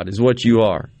fraud is what you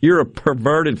are. You're a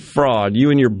perverted fraud, you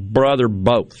and your brother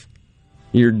both.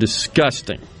 You're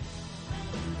disgusting.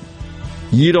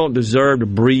 You don't deserve to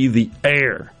breathe the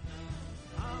air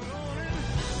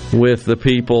with the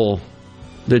people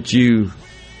that you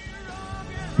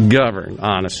govern,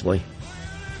 honestly.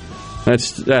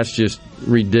 That's just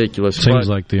ridiculous. Seems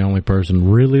like the only person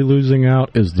really losing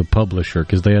out is the publisher,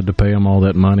 because they had to pay them all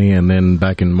that money, and then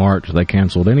back in March they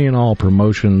canceled any and all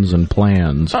promotions and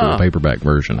plans for the paperback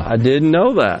version. I didn't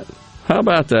know that. How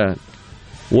about that?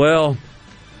 Well,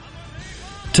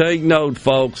 take note,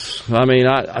 folks. I mean,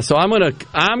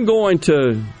 I'm going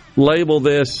to label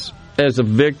this as a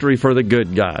victory for the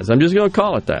good guys. I'm just going to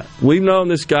call it that. We've known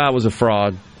this guy was a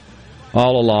fraud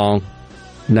all along.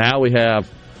 Now we have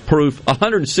proof,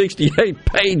 168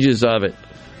 pages of it,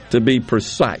 to be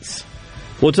precise.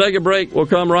 We'll take a break. We'll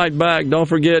come right back. Don't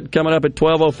forget, coming up at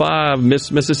 12:05,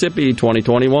 Miss Mississippi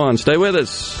 2021. Stay with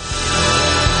us.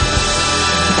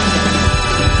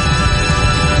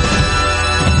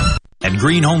 At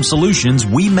Green Home Solutions,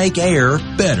 we make air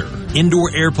better.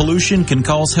 Indoor air pollution can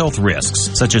cause health risks,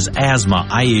 such as asthma,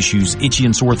 eye issues, itchy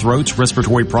and sore throats,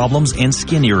 respiratory problems, and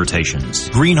skin irritations.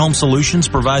 Green Home Solutions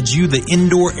provides you the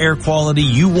indoor air quality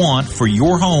you want for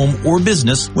your home or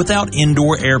business without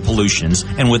indoor air pollutions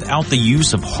and without the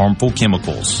use of harmful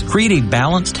chemicals. Create a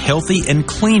balanced, healthy, and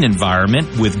clean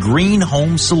environment with Green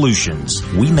Home Solutions.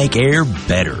 We make air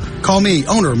better. Call me,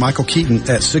 owner Michael Keaton,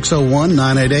 at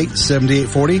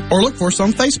 601-988-7840, or look for us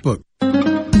on Facebook.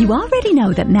 You already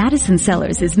know that Madison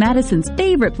Cellars is Madison's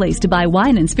favorite place to buy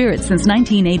wine and spirits since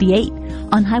 1988.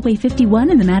 On Highway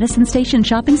 51 in the Madison Station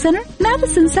Shopping Center,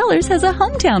 Madison Cellars has a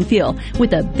hometown feel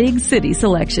with a big city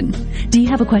selection. Do you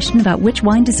have a question about which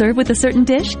wine to serve with a certain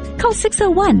dish? Call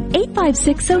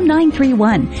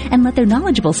 601-856-0931 and let their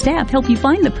knowledgeable staff help you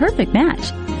find the perfect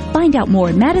match. Find out more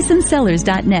at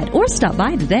MadisonCellars.net or stop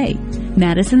by today.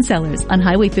 Madison Cellars on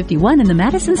Highway 51 in the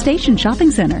Madison Station Shopping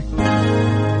Center.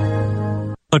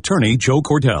 Attorney Joe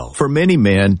Cordell. For many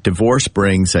men, divorce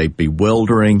brings a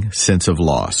bewildering sense of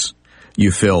loss.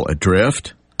 You feel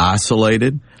adrift,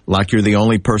 isolated, like you're the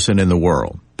only person in the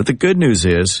world. But the good news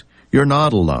is, you're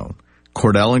not alone.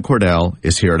 Cordell & Cordell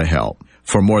is here to help.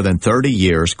 For more than 30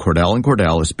 years, Cordell &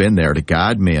 Cordell has been there to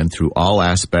guide men through all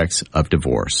aspects of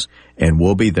divorce. And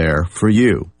we'll be there for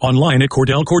you. Online at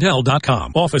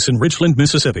CordellCordell.com. Office in Richland,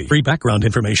 Mississippi. Free background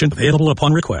information available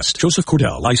upon request. Joseph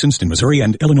Cordell, licensed in Missouri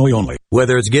and Illinois only.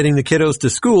 Whether it's getting the kiddos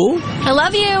to school. I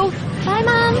love you. Bye,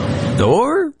 Mom.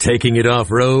 Or taking it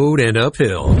off-road and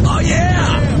uphill. Oh,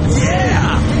 yeah!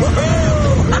 Yeah! Woohoo!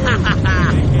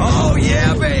 Oh,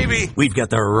 yeah, baby! We've got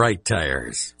the right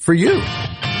tires for you.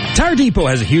 Tire Depot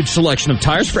has a huge selection of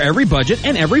tires for every budget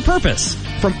and every purpose.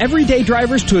 From everyday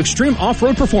drivers to extreme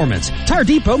off-road performance, Tire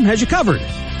Depot has you covered.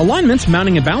 Alignments,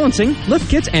 mounting and balancing, lift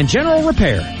kits, and general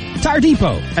repair. Tire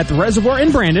Depot at the Reservoir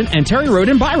in Brandon and Terry Road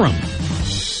in Byram.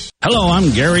 Hello, I'm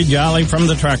Gary Jolly from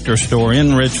the Tractor Store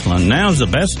in Richland. Now's the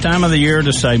best time of the year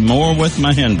to save more with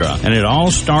Mahindra, and it all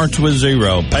starts with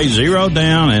zero. Pay zero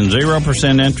down and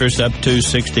 0% interest up to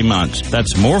 60 months.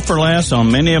 That's more for less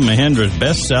on many of Mahindra's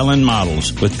best-selling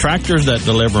models, with tractors that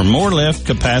deliver more lift,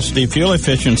 capacity, fuel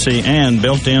efficiency, and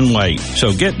built-in weight.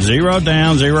 So get zero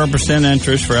down, 0%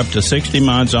 interest for up to 60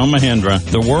 months on Mahindra,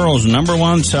 the world's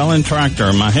 #1 selling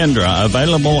tractor, Mahindra,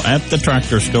 available at the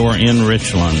Tractor Store in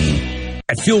Richland.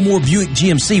 At Fillmore Buick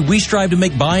GMC, we strive to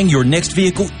make buying your next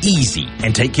vehicle easy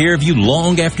and take care of you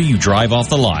long after you drive off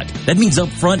the lot. That means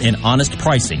upfront and honest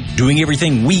pricing, doing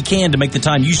everything we can to make the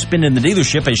time you spend in the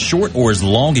dealership as short or as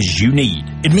long as you need.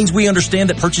 It means we understand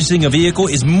that purchasing a vehicle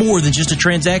is more than just a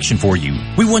transaction for you.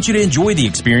 We want you to enjoy the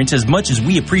experience as much as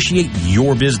we appreciate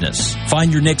your business.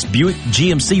 Find your next Buick,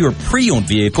 GMC, or pre-owned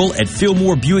vehicle at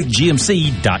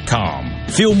FillmoreBuickGMC.com.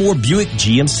 Fillmore Buick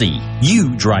GMC.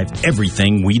 You drive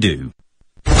everything we do.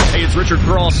 Hey, it's Richard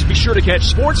Cross. Be sure to catch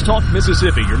Sports Talk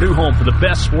Mississippi, your new home for the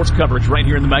best sports coverage right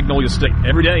here in the Magnolia State.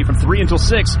 Every day from 3 until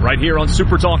 6, right here on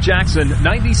Super Talk Jackson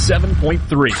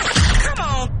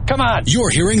 97.3. Come on. You're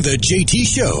hearing the JT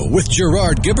Show with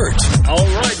Gerard Gibbert. All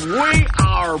right, we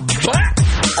are back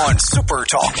on Super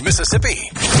Talk Mississippi.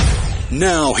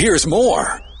 Now, here's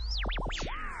more.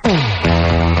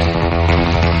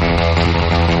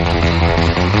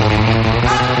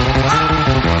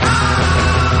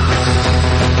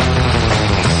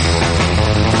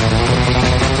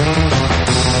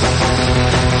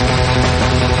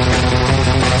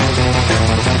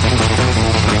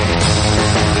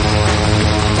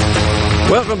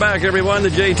 Welcome back, everyone. The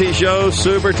JT Show,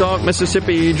 Super Talk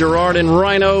Mississippi. Gerard and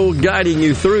Rhino guiding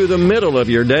you through the middle of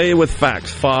your day with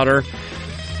facts, fodder,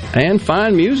 and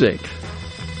fine music.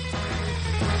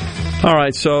 All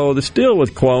right, so the deal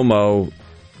with Cuomo.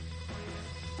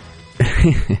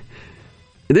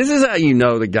 This is how you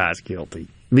know the guy's guilty,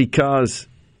 because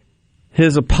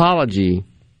his apology,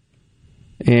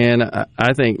 and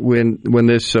I think when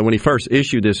he first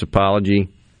issued this apology,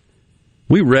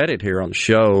 we read it here on the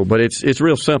show, but it's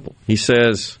real simple. He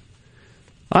says,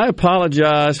 I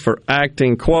apologize for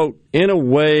acting, quote, in a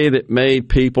way that made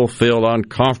people feel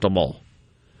uncomfortable.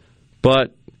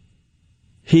 But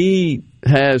he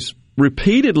has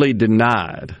repeatedly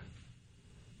denied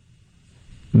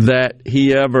that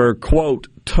he ever, quote,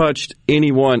 touched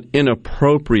anyone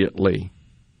inappropriately,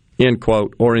 end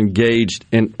quote, or engaged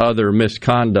in other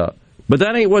misconduct. But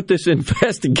that ain't what this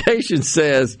investigation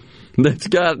says that's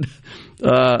got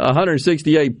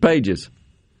 168 pages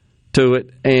to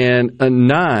it, and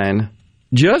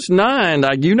just nine,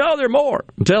 like, you know there are more,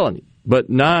 I'm telling you, but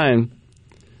 9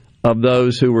 of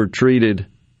those who were treated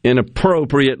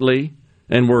inappropriately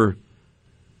and were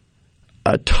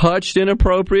touched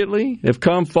inappropriately have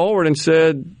come forward and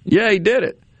said, yeah, he did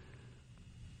it.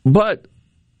 But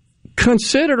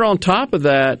consider on top of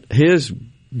that his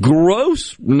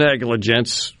gross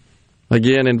negligence,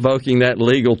 again invoking that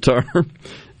legal term,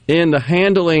 in the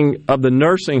handling of the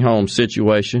nursing home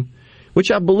situation,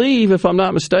 which I believe, if I'm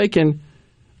not mistaken,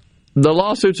 the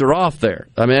lawsuits are off there.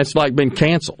 I mean, it's like been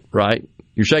canceled, right?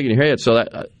 You're shaking your head. So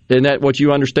isn't that what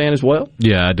you understand as well?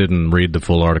 Yeah, I didn't read the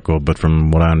full article, but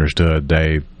from what I understood,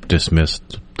 they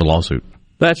dismissed the lawsuit.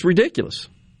 That's ridiculous.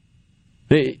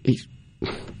 He's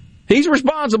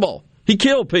responsible. He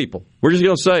killed people. We're just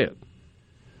going to say it.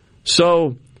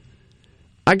 So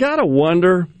I got to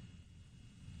wonder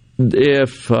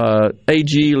if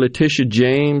AG Letitia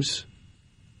James,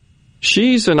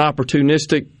 she's an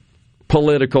opportunistic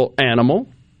political animal.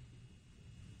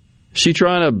 She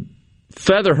trying to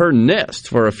feather her nest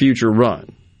for a future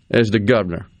run as the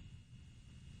governor.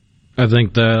 I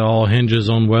think that all hinges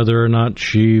on whether or not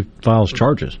she files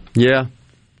charges. Yeah.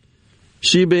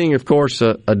 She being, of course,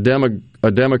 a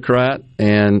Democrat,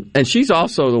 and she's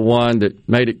also the one that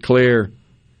made it clear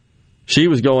she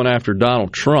was going after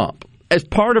Donald Trump as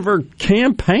part of her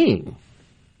campaign,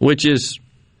 which is,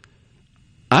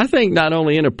 I think, not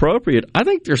only inappropriate, I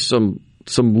think there's some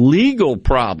legal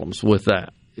problems with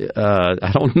that.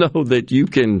 I don't know that you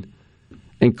can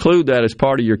include that as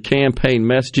part of your campaign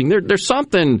messaging. There's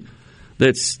something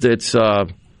that's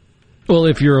well,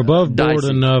 if you're above board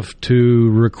enough to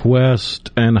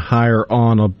request and hire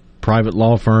on a private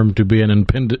law firm to be an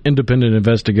independent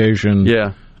investigation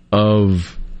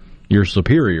of your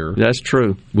superior. That's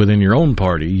true. Within your own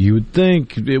party, you would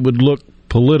think it would look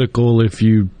political if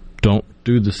you don't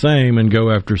do the same and go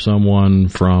after someone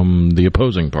from the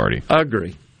opposing party. I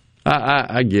agree.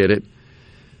 I get it.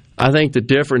 I think the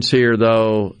difference here,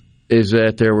 though, is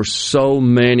that there were so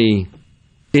many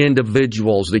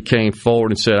individuals that came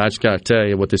forward and said, I just got to tell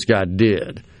you what this guy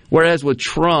did. Whereas with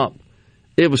Trump,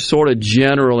 it was sort of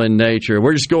general in nature.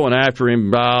 We're just going after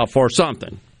him for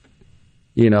something.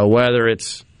 You know, whether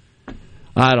it's,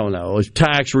 I don't know, it's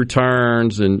tax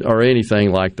returns or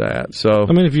anything like that. So,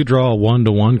 I mean, if you draw a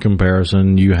one-to-one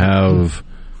comparison, you have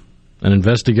an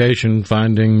investigation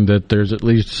finding that there's at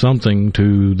least something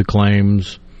to the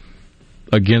claims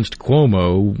against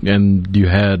Cuomo, and you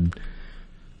had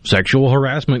sexual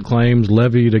harassment claims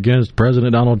levied against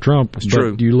President Donald Trump. It's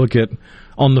true. But you look at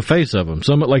on the face of them.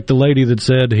 Some like the lady that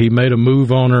said he made a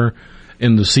move on her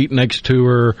in the seat next to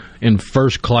her in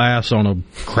first class on a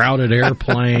crowded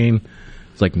airplane.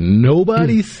 It's like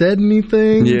nobody said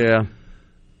anything. Yeah.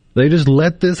 They just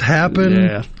let this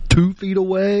happen 2 feet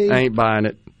away. I ain't buying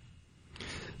it.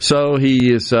 So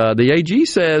he is. The AG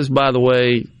says, by the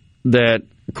way, that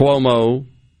Cuomo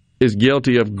is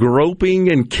guilty of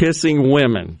groping and kissing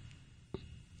women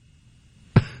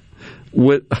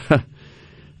with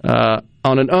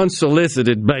on an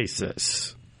unsolicited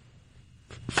basis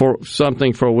for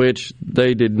something for which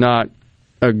they did not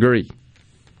agree,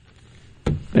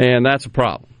 and that's a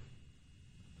problem.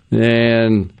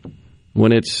 And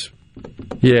when it's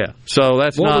so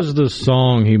that's what not. What was the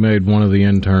song he made one of the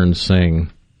interns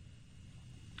sing?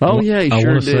 Oh, yeah, he sure did.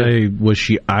 I want to say, was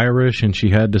she Irish and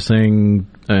she had to sing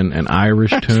an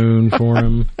Irish tune for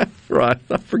him? Right,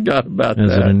 I forgot about that.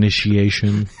 As an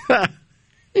initiation.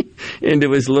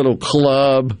 Into his little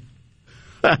club.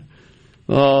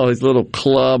 His little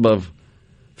club of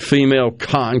female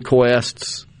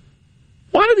conquests.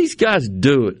 Why do these guys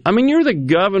do it? I mean, you're the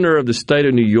governor of the state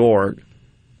of New York.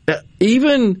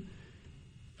 Even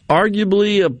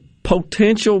arguably a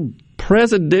potential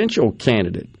presidential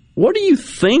candidate. What are you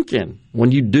thinking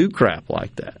when you do crap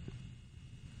like that?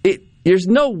 There's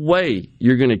no way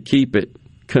you're going to keep it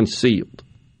concealed.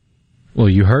 Well,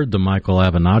 you heard the Michael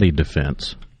Avenatti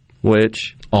defense.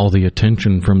 Which? All the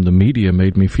attention from the media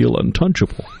made me feel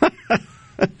untouchable.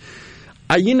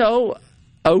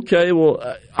 Okay,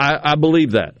 well, I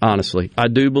believe that, honestly. I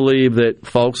do believe that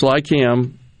folks like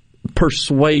him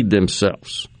persuade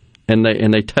themselves, and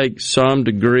they take some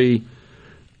degree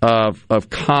of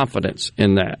confidence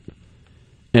in that,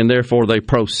 and therefore they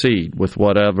proceed with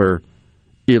whatever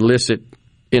illicit,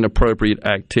 inappropriate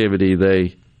activity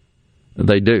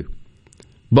they do.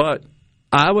 But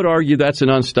I would argue that's an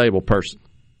unstable person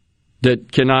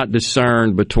that cannot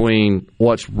discern between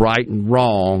what's right and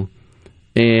wrong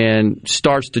and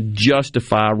starts to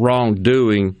justify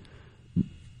wrongdoing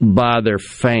by their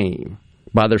fame,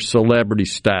 by their celebrity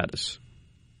status.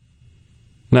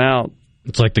 Now,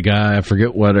 it's like the guy, I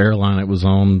forget what airline it was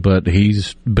on, but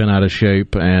he's been out of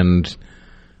shape, and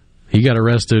he got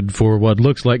arrested for what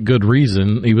looks like good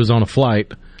reason. He was on a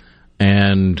flight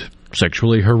and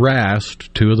sexually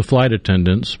harassed two of the flight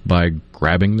attendants by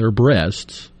grabbing their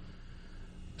breasts.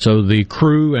 So the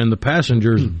crew and the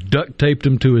passengers duct taped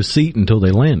him to his seat until they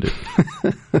landed.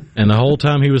 And the whole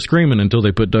time he was screaming until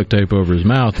they put duct tape over his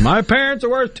mouth. My parents are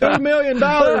worth $2 million.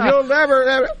 You'll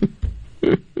never...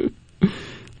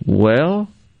 Well,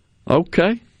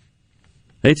 okay.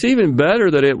 It's even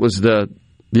better that it was the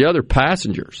other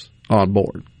passengers on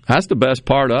board. That's the best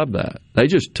part of that. They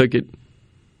just took it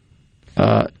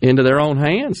into their own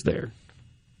hands there.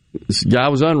 This guy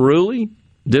was unruly,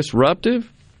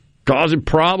 disruptive, causing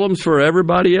problems for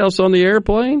everybody else on the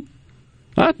airplane.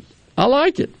 I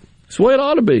like it. It's the way it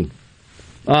ought to be,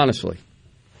 honestly.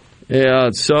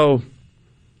 Yeah, so...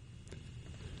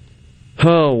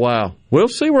 Oh, wow. We'll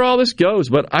see where all this goes,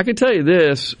 but I can tell you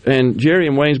this, and Jerry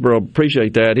in Waynesboro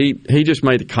appreciate that. He just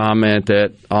made the comment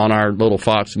that on our little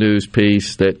Fox News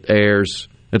piece that airs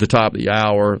at the top of the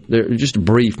hour, just a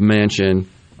brief mention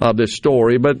of this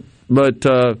story, but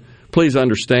please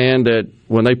understand that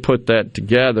when they put that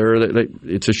together,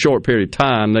 it's a short period of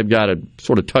time. They've got to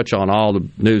sort of touch on all the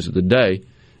news of the day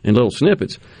in little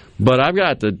snippets. But I've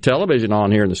got the television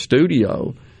on here in the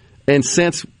studio, and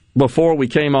since before we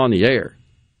came on the air,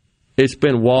 it's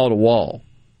been wall to wall.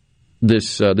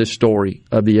 This story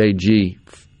of the AG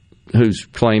who's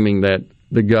claiming that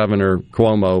the governor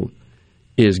Cuomo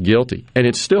is guilty, and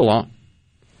it's still on.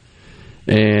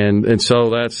 And so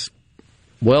that's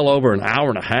well over an hour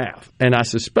and a half, and I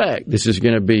suspect this is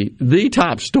going to be the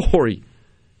top story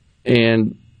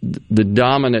and the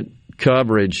dominant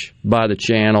coverage by the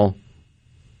channel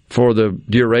for the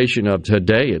duration of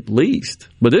today at least.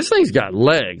 But this thing's got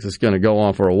legs. It's going to go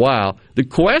on for a while. The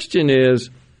question is,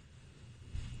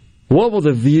 what will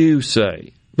The View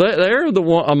say? They're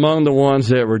among the ones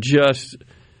that were just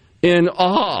in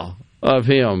awe of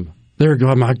him. They're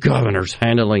going, my governor's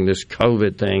handling this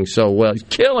COVID thing so well. He's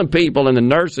killing people in the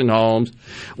nursing homes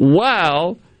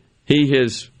while he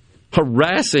is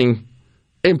harassing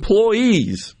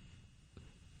employees.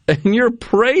 And you're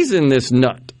praising this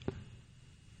nut.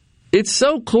 It's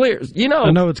so clear.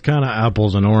 I know it's kind of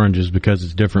apples and oranges because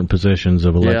it's different positions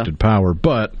of elected power,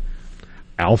 but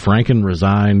Al Franken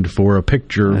resigned for a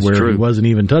picture He wasn't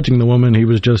even touching the woman. He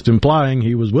was just implying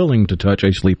he was willing to touch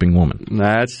a sleeping woman.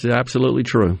 That's absolutely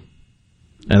true.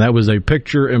 And that was a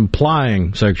picture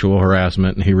implying sexual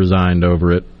harassment, and he resigned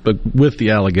over it, but with the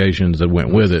allegations that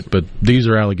went with it. But these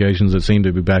are allegations that seem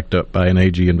to be backed up by an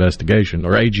AG investigation,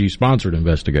 or AG-sponsored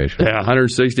investigation. Yeah,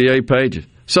 168 pages.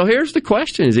 So here's the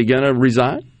question. Is he going to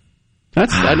resign?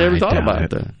 I never thought about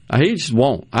that. He just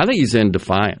won't. I think he's in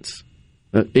defiance,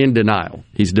 in denial.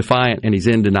 He's defiant, and he's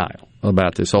in denial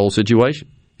about this whole situation.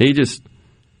 He just,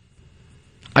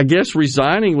 I guess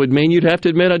resigning would mean you'd have to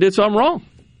admit I did something wrong.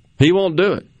 He won't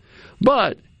do it.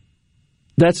 But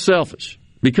that's selfish,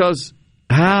 because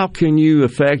how can you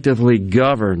effectively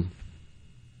govern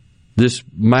this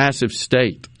massive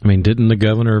state? I mean, didn't the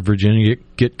governor of Virginia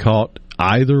get caught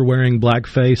either wearing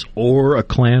blackface or a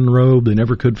Klan robe? They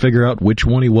never could figure out which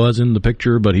one he was in the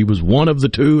picture, but he was one of the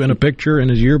two in a picture in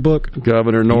his yearbook.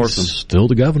 Governor Northam. He's still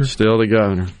the governor. Still the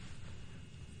governor.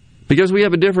 Because we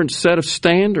have a different set of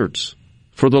standards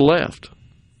for the left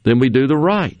than we do the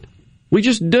right. We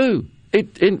just do.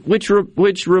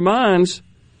 Which reminds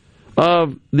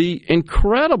of the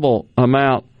incredible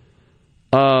amount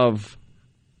of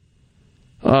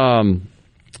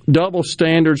double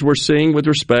standards we're seeing with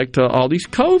respect to all these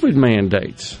COVID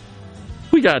mandates.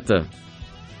 We got our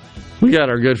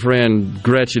good friend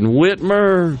Gretchen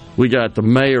Whitmer. We got the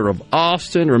mayor of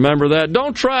Austin. Remember that?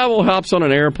 Don't travel, hops on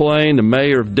an airplane. The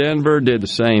mayor of Denver did the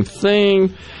same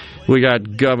thing. We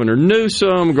got Governor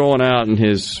Newsom going out in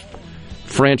his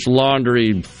French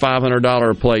Laundry $500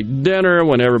 a plate dinner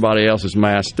when everybody else is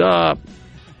masked up.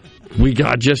 We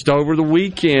got just over the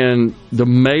weekend the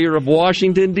mayor of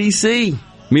Washington, D.C.,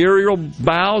 Muriel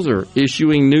Bowser,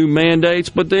 issuing new mandates,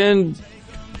 but then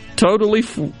totally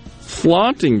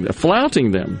flaunting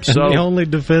them. So, and the only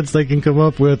defense they can come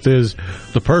up with is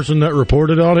the person that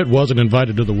reported on it wasn't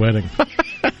invited to the wedding.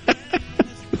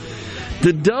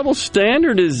 The double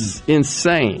standard is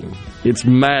insane. It's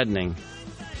maddening.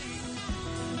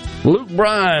 Luke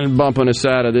Bryan bumping us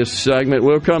out of this segment.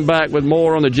 We'll come back with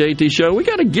more on the JT Show. We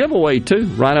got a giveaway, too.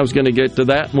 Rhino's going to get to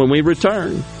that when we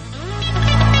return.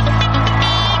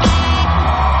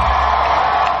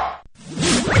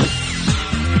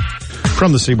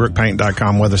 From the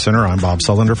SeabrookPaint.com Weather Center, I'm Bob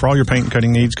Sullender. For all your paint and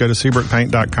cutting needs, go to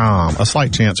SeabrookPaint.com. A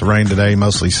slight chance of rain today,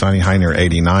 mostly sunny, high near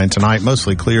 89. Tonight,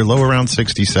 mostly clear, low around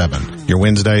 67. Your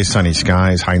Wednesday, sunny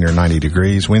skies, high near 90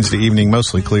 degrees. Wednesday evening,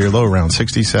 mostly clear, low around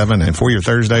 67. And for your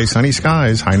Thursday, sunny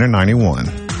skies, high near 91.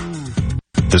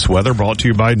 This weather brought to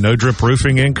you by No Drip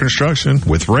Roofing and Construction.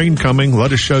 With rain coming,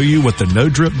 let us show you what the No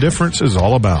Drip difference is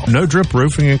all about. No Drip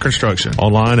Roofing and Construction.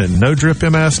 Online at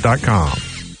NoDripMS.com.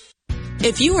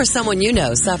 If you or someone you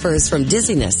know suffers from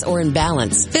dizziness or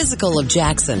imbalance, Physical of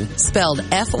Jackson, spelled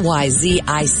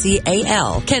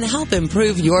F-Y-Z-I-C-A-L, can help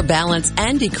improve your balance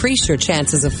and decrease your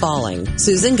chances of falling.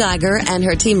 Susan Geiger and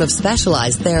her team of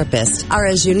specialized therapists are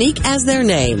as unique as their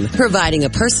name, providing a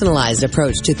personalized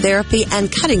approach to therapy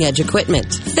and cutting-edge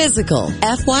equipment. Physical,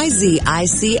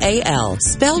 F-Y-Z-I-C-A-L,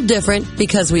 spelled different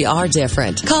because we are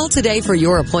different. Call today for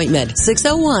your appointment,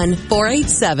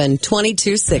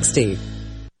 601-487-2260.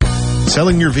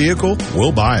 Selling your vehicle?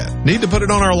 We'll buy it. Need to put it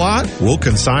on our lot? We'll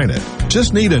consign it.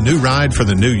 Just need a new ride for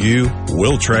the new you?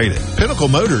 We'll trade it. Pinnacle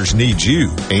Motors needs you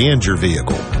and your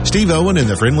vehicle. Steve Owen and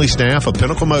the friendly staff of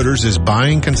Pinnacle Motors is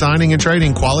buying, consigning, and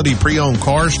trading quality pre-owned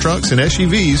cars, trucks, and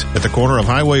SUVs at the corner of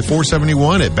Highway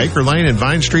 471 at Baker Lane and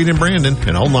Vine Street in Brandon,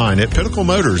 and online at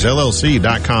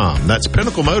PinnacleMotorsLLC.com. That's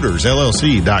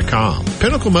PinnacleMotorsLLC.com.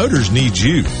 Pinnacle Motors needs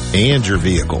you and your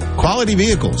vehicle. Quality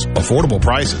vehicles, affordable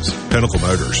prices. Pinnacle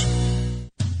Motors.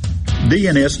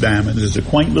 D&S Diamonds is a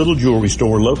quaint little jewelry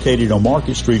store located on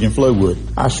Market Street in Flowood.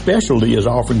 Our specialty is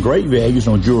offering great values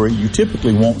on jewelry you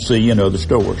typically won't see in other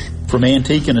stores. From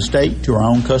antique and estate to our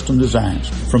own custom designs.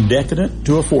 From decadent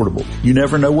to affordable. You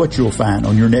never know what you'll find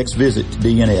on your next visit to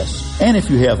D&S. And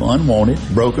if you have unwanted,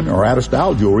 broken, or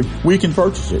out-of-style jewelry, we can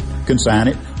purchase it, consign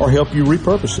it, or help you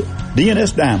repurpose it.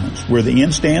 D&S Diamonds, where the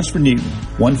N stands for Newton.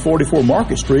 144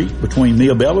 Market Street between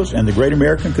Neil Bella's and the Great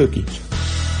American Cookies.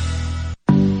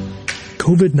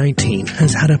 COVID-19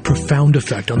 has had a profound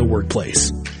effect on the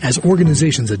workplace. As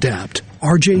organizations adapt,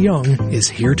 RJ Young is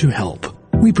here to help.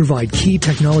 We provide key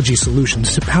technology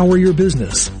solutions to power your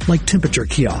business, like temperature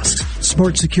kiosks,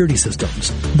 smart security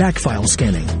systems, backfile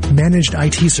scanning, managed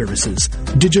IT services,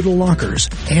 digital lockers,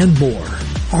 and more.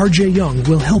 RJ Young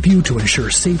will help you to ensure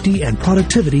safety and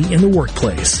productivity in the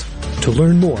workplace. To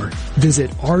learn more, visit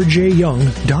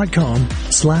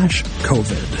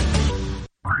rjyoung.com/COVID.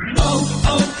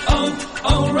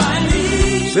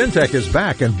 O'Reilly Syntec is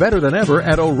back and better than ever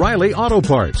at O'Reilly Auto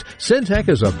Parts. Syntec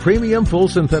is a premium full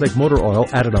synthetic motor oil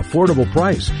at an affordable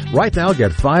price. Right now,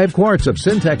 get 5 quarts of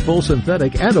Syntec full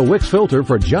synthetic and a Wix filter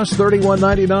for just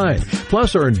 $31.99.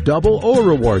 Plus, earn double O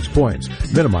Rewards points.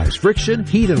 Minimize friction,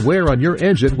 heat, and wear on your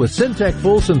engine with Syntec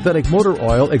full synthetic motor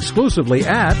oil exclusively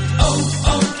at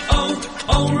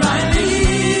O'Reilly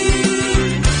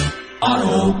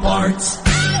Auto Parts.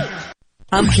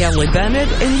 I'm Kelly Bennett,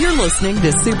 and you're listening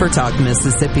to Super Talk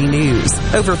Mississippi News.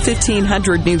 Over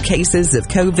 1,500 new cases of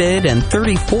COVID and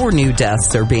 34 new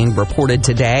deaths are being reported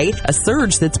today, a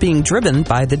surge that's being driven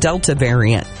by the Delta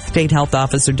variant. State Health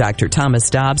Officer Dr. Thomas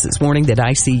Dobbs is warning that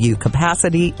ICU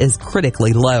capacity is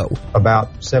critically low.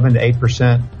 About 7 to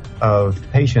 8% of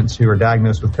patients who are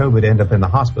diagnosed with COVID end up in the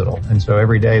hospital. And so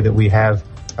every day that we have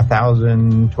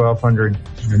 1,000, 1,200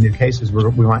 new cases, we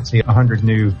might see 100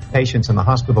 new patients in the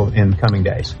hospital in coming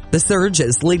days. The surge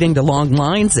is leading to long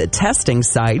lines at testing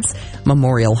sites.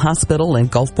 Memorial Hospital in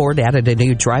Gulfport added a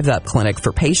new drive-up clinic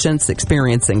for patients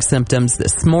experiencing symptoms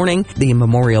this morning. The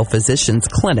Memorial Physicians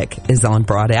Clinic is on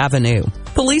Broad Avenue.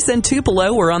 Police in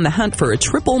Tupelo are on the hunt for a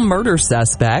triple murder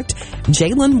suspect.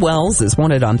 Jalen Wells is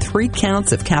wanted on 3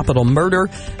 counts of capital murder.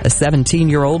 A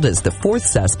 17-year-old is the 4th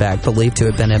suspect believed to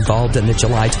have been involved in the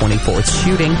July 24th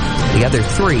shooting. The other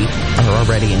 3 are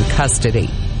already in custody.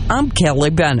 I'm Kelly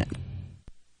Bennett.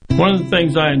 One of the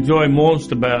things I enjoy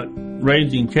most about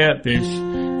raising catfish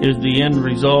is the end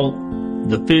result,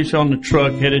 the fish on the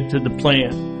truck headed to the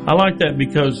plant. I like that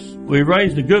because we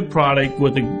raised a good product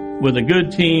with a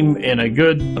good team and a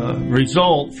good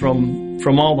result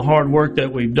from all the hard work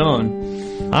that we've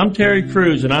done. I'm Terry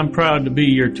Cruz, and I'm proud to be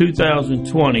your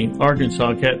 2020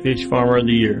 Arkansas Catfish Farmer of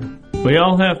the Year. We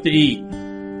all have to eat.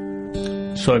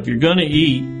 So if you're going to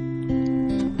eat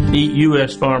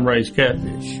U.S. farm-raised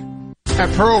catfish. At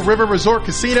Pearl River Resort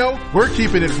Casino, we're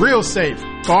keeping it real safe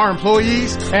for our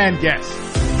employees and guests.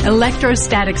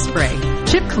 Electrostatic spray,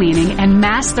 chip cleaning, and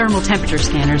mass thermal temperature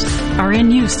scanners are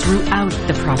in use throughout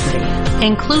the property,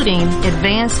 including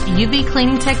advanced UV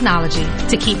cleaning technology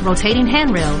to keep rotating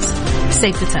handrails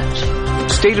safe to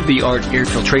touch. State-of-the-art air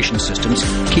filtration systems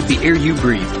keep the air you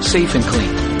breathe safe and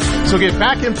clean. So get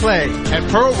back and play at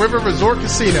Pearl River Resort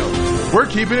Casino. We're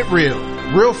keeping it real.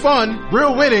 Real fun,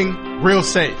 real winning, real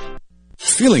safe.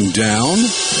 Feeling down?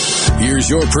 Here's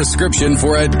your prescription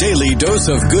for a daily dose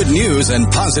of good news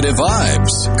and positive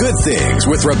vibes. Good Things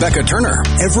with Rebecca Turner.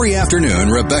 Every afternoon,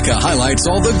 Rebecca highlights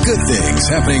all the good things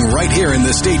happening right here in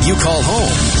the state you call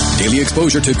home. Daily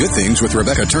exposure to Good Things with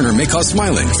Rebecca Turner may cause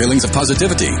smiling, feelings of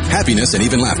positivity, happiness, and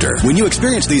even laughter. When you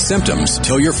experience these symptoms,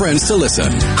 tell your friends to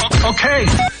listen. Okay.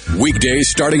 Weekdays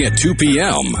starting at 2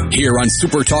 p.m. here on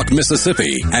Super Talk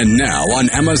Mississippi and now on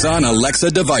Amazon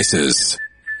Alexa devices.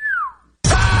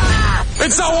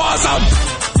 It's so awesome!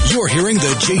 You're hearing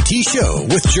the JT Show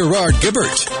with Gerard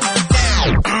Gibbert.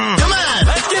 Come on,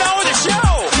 let's get on with the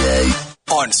show! Yay.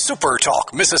 On Super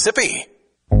Talk Mississippi.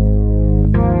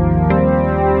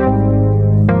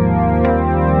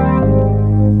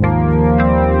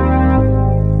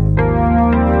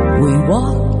 We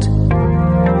walked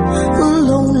the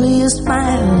loneliest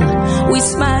mile. We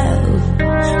smiled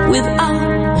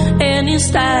without any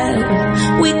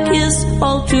style. We kissed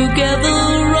all together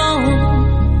wrong.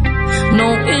 No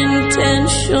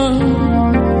intention.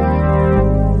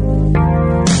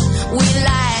 We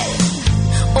lied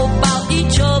about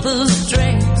each other's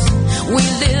strengths. We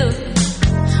lived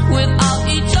without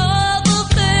each other,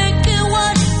 thinking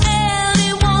what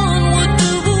anyone would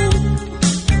do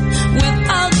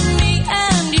without me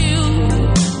and you.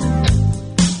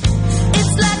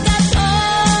 It's like I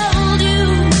told you,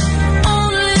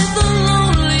 only the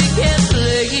lonely can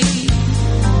play.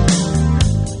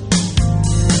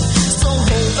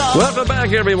 Welcome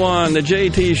back, everyone. The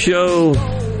JT Show.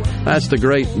 That's the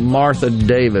great Martha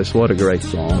Davis. What a great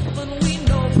song.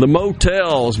 The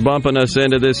Motels bumping us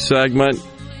into this segment.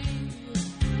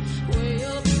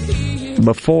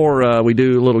 Before we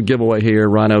do a little giveaway here,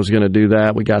 Rhino's going to do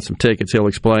that. We got some tickets. He'll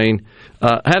explain.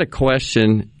 I had a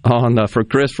question on for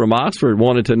Chris from Oxford.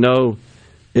 Wanted to know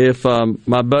if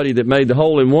my buddy that made the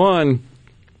hole-in-one,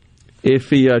 if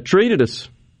he treated us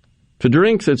to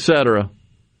drinks, etc.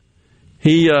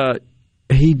 He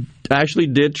actually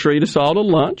did treat us all to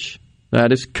lunch.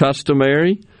 That is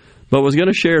customary. But was going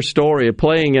to share a story of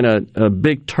playing in a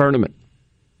big tournament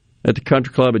at the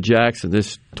Country Club of Jackson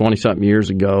this 20-something years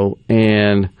ago.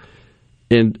 And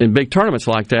in big tournaments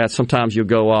like that, sometimes you'll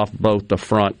go off both the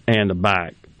front and the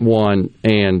back, 1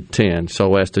 and 10,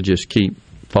 so as to just keep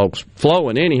folks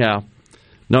flowing. Anyhow,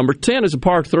 number 10 is a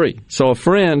par 3. So a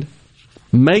friend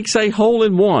makes a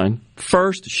hole-in-one,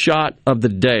 first shot of the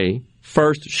day,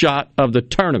 first shot of the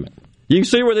tournament. You can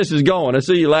see where this is going. I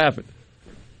see you laughing.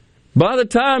 By the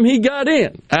time he got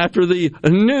in, after the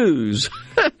news,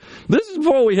 this is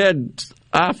before we had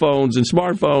iPhones and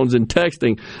smartphones and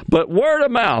texting, but word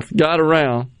of mouth got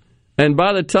around, and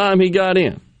by the time he got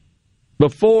in,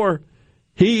 before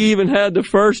he even had the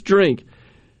first drink,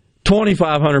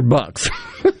 $2,500.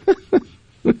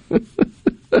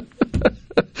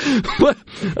 But,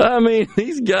 I mean,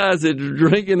 these guys that are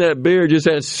drinking that beer just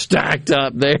had stacked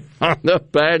up there on the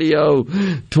patio,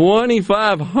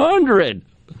 $2,500.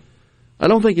 I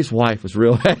don't think his wife was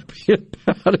real happy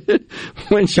about it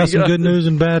when she got some good news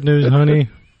and bad news, honey.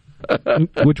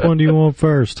 Which one do you want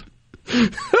first?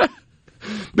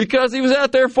 Because he was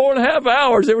out there 4.5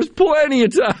 hours. There was plenty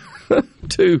of time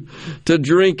to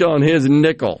drink on his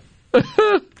nickel.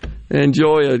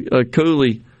 Enjoy a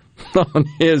coolie on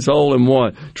his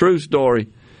hole-in-one. True story.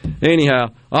 Anyhow,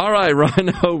 all right,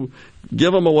 Rhino,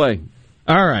 give them away.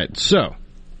 All right, so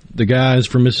the guys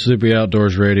from Mississippi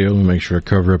Outdoors Radio, let me make sure I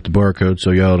cover up the barcode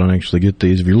so y'all don't actually get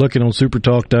these. If you're looking on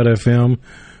supertalk.fm,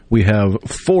 we have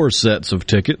 4 sets of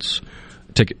tickets.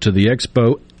 A ticket to the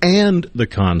expo and the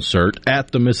concert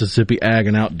at the Mississippi Ag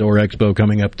and Outdoor Expo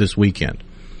coming up this weekend.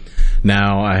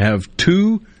 Now, I have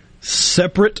 2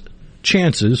 separate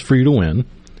chances for you to win.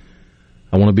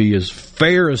 I want to be as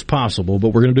fair as possible, but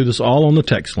we're going to do this all on the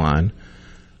text line.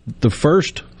 The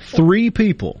first 3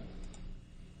 people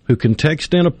who can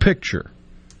text in a picture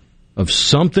of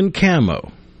something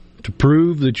camo to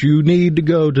prove that you need to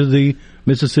go to the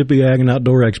Mississippi Ag and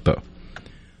Outdoor Expo.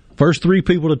 First 3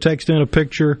 people to text in a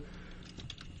picture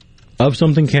of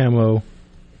something camo,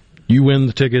 you win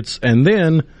the tickets. And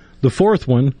then the fourth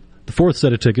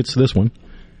set of tickets, this one,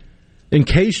 in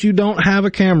case you don't have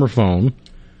a camera phone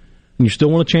and you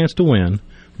still want a chance to win,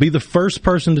 be the first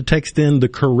person to text in the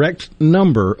correct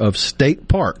number of state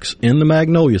parks in the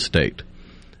Magnolia State.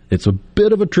 It's a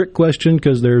bit of a trick question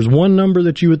because there's one number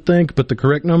that you would think, but the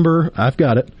correct number, I've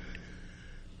got it.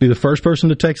 Be the first person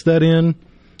to text that in.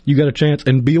 You got a chance.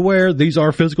 And be aware, these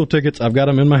are physical tickets. I've got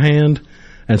them in my hand.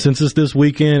 And since it's this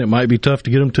weekend, it might be tough to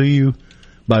get them to you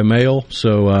by mail.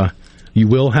 So you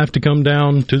will have to come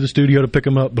down to the studio to pick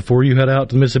them up before you head out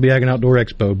to the Mississippi Ag and Outdoor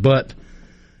Expo. But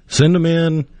send them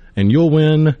in, and you'll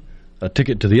win a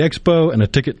ticket to the expo and a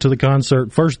ticket to the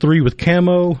concert. First 3 with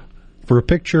camo for a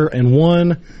picture, and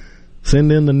 1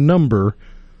 send in the number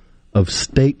of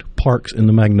state parks in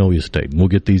the Magnolia State. And we'll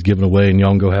get these given away, and y'all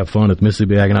can go have fun at the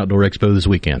Mississippi Ag and Outdoor Expo this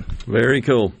weekend. Very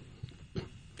cool.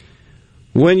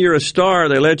 When you're a star,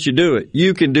 they let you do it.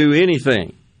 You can do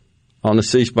anything on the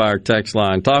C Spire text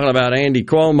line. Talking about Andy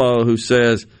Cuomo, who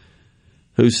says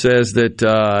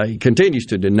that he continues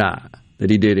to deny that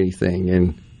he did anything.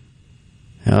 And,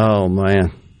 oh,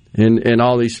 man. And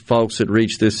all these folks that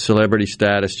reach this celebrity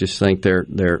status just think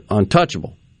they're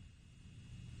untouchable.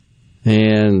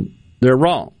 And they're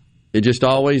wrong. It just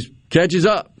always catches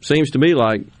up. Seems to me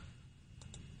like,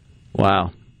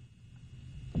 wow.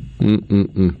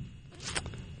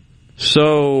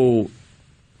 So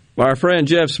our friend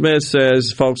Jeff Smith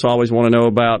says folks always want to know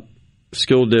about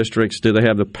school districts. Do they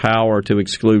have the power to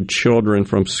exclude children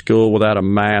from school without a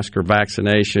mask or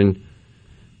vaccination?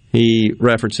 He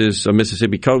references a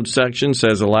Mississippi Code section,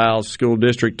 says allows school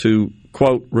district to,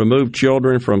 quote, remove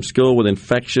children from school with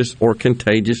infectious or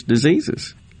contagious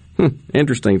diseases.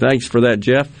 Interesting. Thanks for that,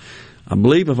 Jeff. I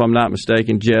believe, if I'm not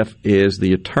mistaken, Jeff is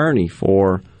the attorney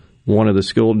for one of the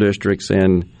school districts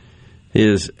in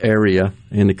his area,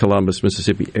 in the Columbus,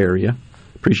 Mississippi area.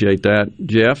 Appreciate that,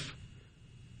 Jeff.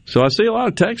 So I see a lot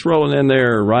of text rolling in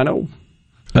there, Rhino.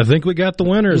 I think we got the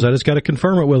winners. I just got to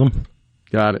confirm it with them.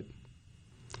 Got it.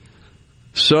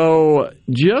 So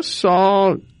just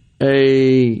saw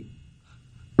a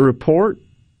report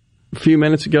a few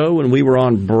minutes ago when we were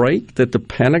on break that the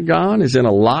Pentagon is in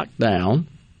a lockdown.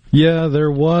 Yeah, there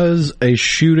was a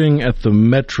shooting at the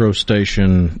metro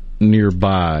station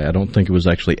nearby. I don't think it was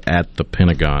actually at the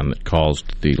Pentagon that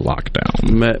caused the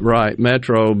lockdown. Right,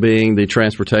 Metro being the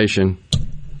transportation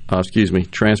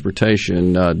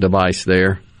device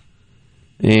there.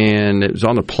 And it was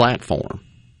on the platform,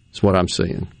 is what I'm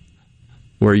seeing,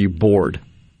 where you board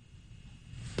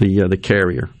the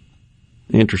carrier.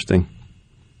 Interesting.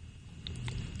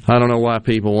 I don't know why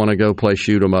people want to go play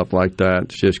shoot 'em up like that.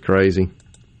 It's just crazy.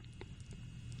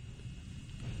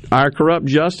 Our corrupt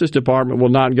Justice Department will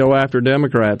not go after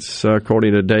Democrats,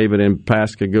 according to David in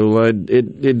Pascagoula.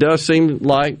 It does seem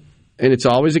like, and it's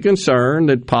always a concern,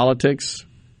 that politics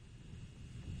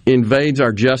invades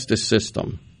our justice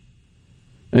system.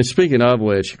 And speaking of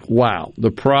which, wow,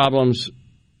 the problems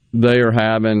they are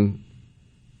having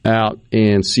out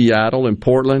in Seattle and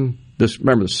Portland,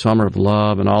 remember the Summer of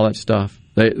Love and all that stuff.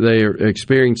 They are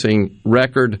experiencing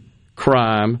record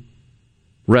crime,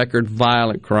 record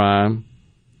violent crime.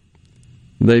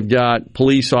 They've got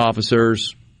police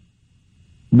officers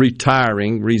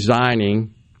retiring,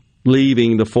 resigning,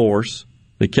 leaving the force.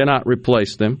 They cannot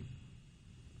replace them.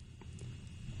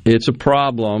 It's a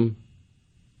problem.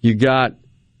 You got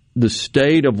the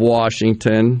state of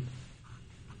Washington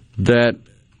that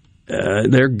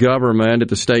their government at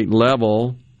the state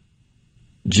level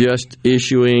just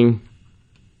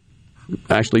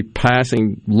actually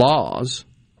passing laws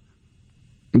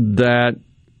that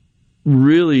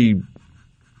really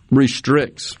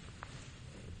restricts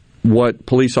what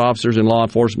police officers and law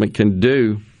enforcement can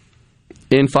do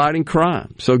in fighting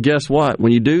crime. So guess what?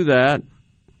 When you do that,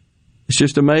 it's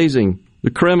just amazing.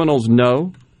 The criminals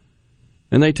know,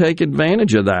 and they take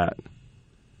advantage of that.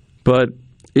 But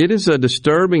it is a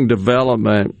disturbing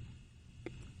development.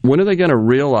 When are they going to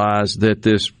realize that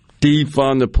this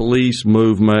defund the police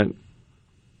movement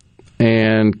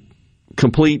and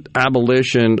complete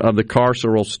abolition of the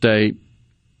carceral state,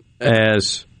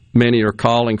 as many are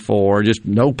calling for, just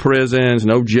no prisons,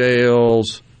 no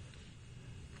jails,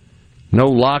 no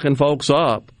locking folks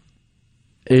up,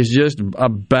 is just a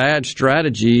bad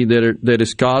strategy that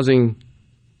is causing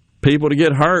people to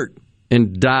get hurt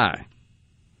and die.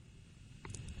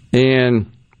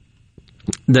 And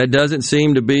that doesn't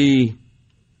seem to be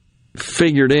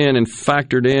figured in and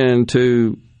factored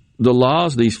into the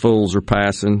laws these fools are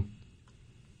passing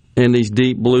in these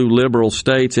deep blue liberal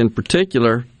states in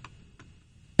particular.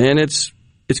 And it's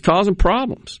causing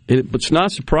problems. But it's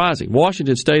not surprising.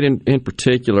 Washington State in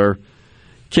particular,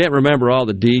 can't remember all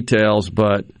the details,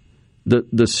 but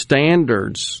the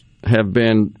standards have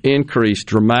been increased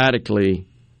dramatically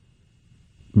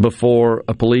before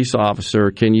a police officer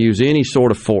can use any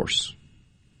sort of force.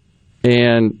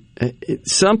 And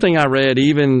it's something I read,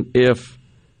 even if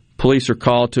police are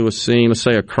called to a scene, let's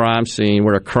say a crime scene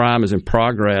where a crime is in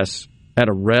progress at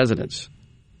a residence,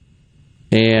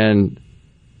 and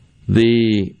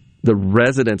the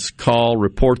residents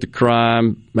report the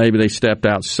crime, maybe they stepped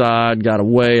outside, got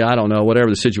away, I don't know, whatever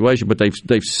the situation, but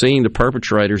they've seen the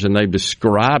perpetrators and they've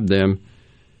described them.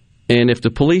 And if the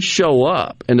police show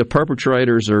up and the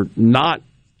perpetrators are not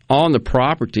on the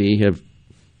property, have,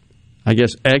 I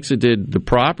guess, exited the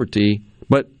property,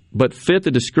 but fit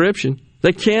the description,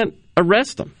 they can't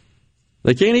arrest them.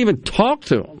 They can't even talk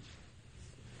to them.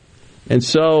 And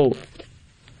so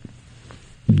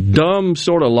dumb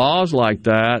sort of laws like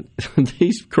that,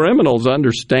 these criminals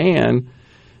understand,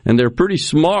 and they're pretty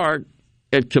smart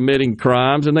at committing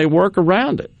crimes, and they work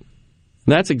around it.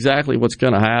 And that's exactly what's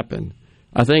going to happen.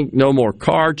 I think no more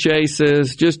car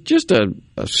chases, just a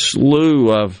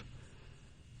slew of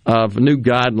new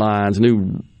guidelines,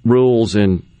 new rules,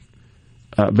 and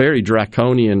very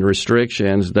draconian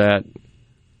restrictions that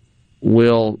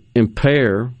will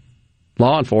impair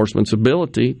law enforcement's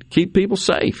ability to keep people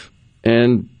safe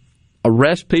and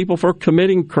arrest people for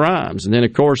committing crimes. And then,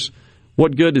 of course,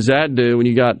 what good does that do when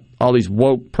you got all these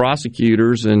woke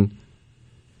prosecutors and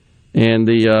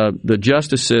the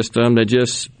justice system that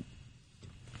just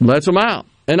lets them out?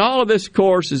 And all of this, of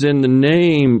course, is in the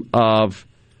name of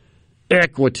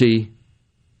equity,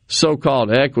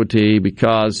 so-called equity,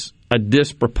 because a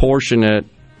disproportionate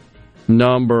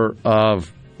number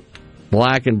of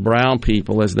black and brown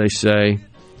people, as they say,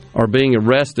 are being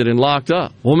arrested and locked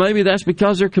up. Well, maybe that's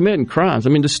because they're committing crimes. I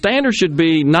mean, the standard should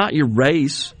be not your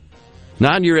race,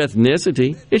 not your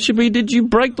ethnicity. It should be, did you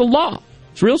break the law?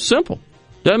 It's real simple.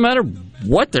 Doesn't matter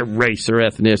what their race or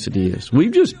ethnicity is.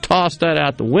 We've just tossed that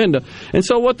out the window. And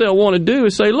so what they'll want to do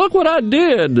is say, look what I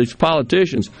did, these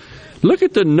politicians. Look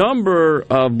at the number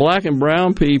of black and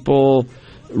brown people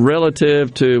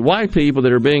relative to white people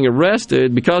that are being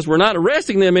arrested. Because we're not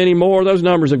arresting them anymore, those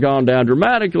numbers have gone down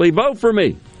dramatically. Vote for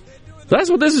me. That's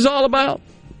what this is all about.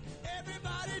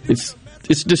 It's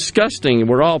disgusting.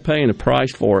 We're all paying a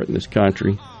price for it in this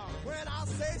country.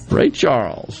 Ray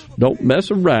Charles, don't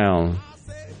mess around.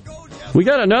 We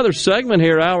got another segment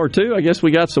here, hour two. I guess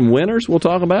we got some winners we'll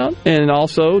talk about. And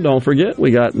also, don't forget,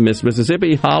 we got Miss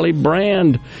Mississippi, Holly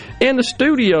Brand, in the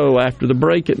studio after the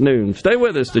break at noon. Stay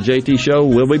with us. The JT Show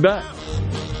will be back.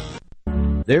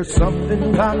 There's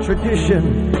something about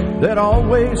tradition that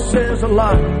always says a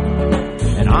lot.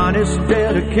 An honest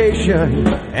dedication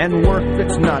and work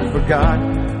that's not forgot.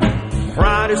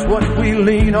 Pride is what we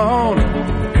lean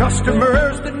on.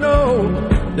 Customers that know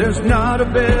there's not a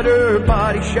better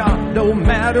body shop, no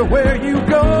matter where you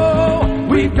go.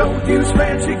 We don't use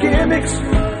fancy gimmicks,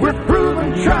 we're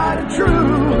proven tried and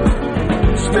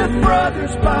true. Smith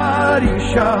Brothers Body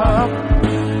Shop,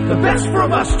 the best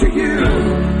from us to you.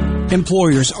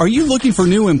 Employers, are you looking for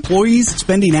new employees,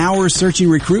 spending hours searching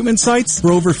recruitment sites?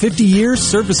 For over 50 years,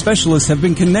 service specialists have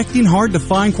been connecting hard to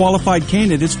find qualified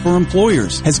candidates for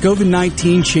employers. Has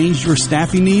COVID-19 changed your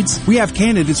staffing needs? We have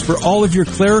candidates for all of your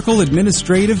clerical,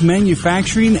 administrative,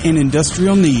 manufacturing, and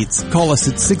industrial needs. Call us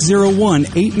at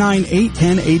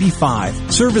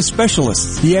 601-898-1085. Service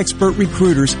specialists, the expert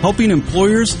recruiters helping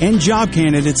employers and job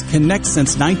candidates connect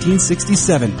since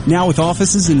 1967. Now with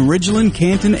offices in Ridgeland,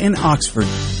 Canton, and Oxford.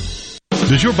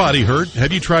 Does your body hurt?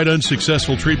 Have you tried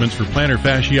unsuccessful treatments for plantar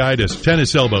fasciitis,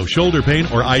 tennis elbow, shoulder pain,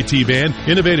 or IT band?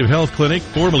 Innovative Health Clinic,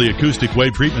 formerly Acoustic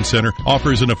Wave Treatment Center,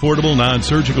 offers an affordable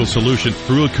non-surgical solution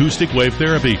through acoustic wave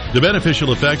therapy. The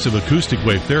beneficial effects of acoustic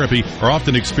wave therapy are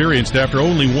often experienced after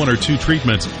only 1 or 2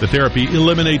 treatments. The therapy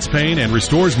eliminates pain and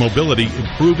restores mobility,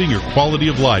 improving your quality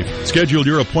of life. Schedule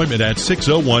your appointment at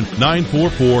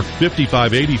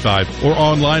 601-944-5585 or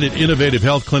online at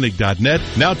innovativehealthclinic.net.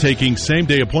 Now taking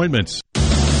same-day appointments.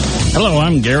 Hello,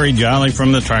 I'm Gary Jolly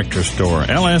from the Tractor Store.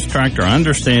 LS Tractor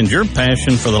understands your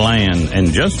passion for the land,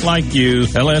 and just like you,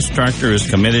 LS Tractor is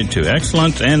committed to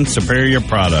excellence and superior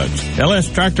products.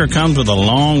 LS Tractor comes with a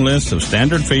long list of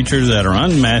standard features that are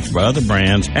unmatched by other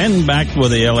brands and backed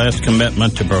with the LS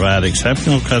commitment to provide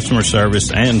exceptional customer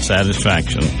service and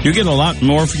satisfaction. You get a lot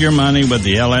more for your money with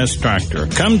the LS Tractor.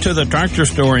 Come to the Tractor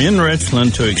Store in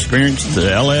Richland to experience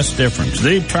the LS difference.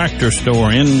 The Tractor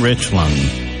Store in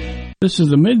Richland. This is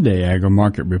the Midday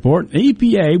Agri-Market Report. The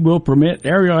EPA will permit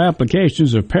aerial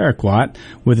applications of paraquat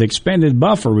with expanded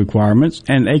buffer requirements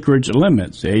and acreage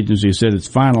limits. The agency said its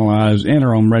finalized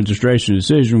interim registration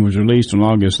decision was released on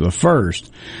August the 1st.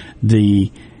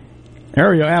 The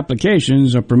aerial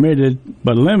applications are permitted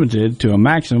but limited to a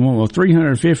maximum of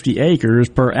 350 acres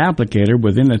per applicator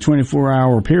within a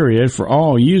 24-hour period for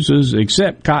all uses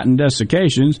except cotton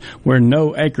desiccations, where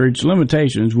no acreage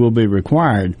limitations will be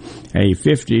required. A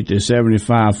 50 to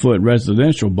 75-foot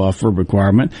residential buffer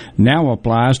requirement now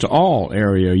applies to all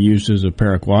area uses of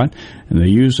paraquat, and the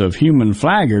use of human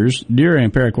flaggers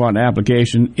during paraquat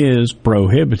application is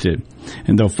prohibited.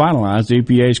 And though finalized, the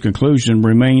EPA's conclusion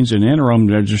remains an interim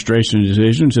registration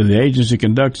decision, so the agency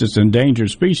conducts its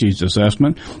endangered species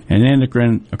assessment and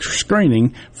endocrine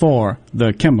screening for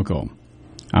the chemical.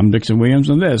 I'm Dixon Williams,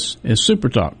 and this is Super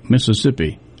Talk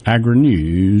Mississippi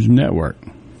Agri-News Network.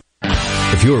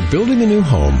 If you're building a new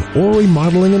home or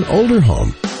remodeling an older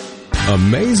home,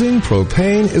 Amazing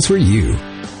Propane is for you.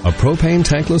 A propane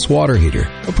tankless water heater,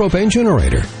 a propane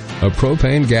generator, a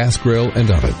propane gas grill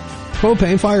and oven,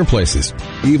 propane fireplaces,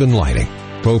 even lighting.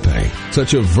 Propane,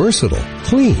 such a versatile,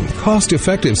 clean,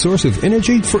 cost-effective source of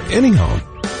energy for any home.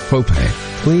 Propane,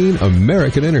 clean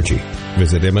American energy.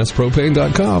 Visit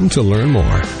mspropane.com to learn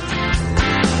more.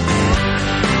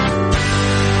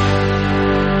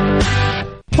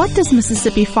 What does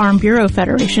Mississippi Farm Bureau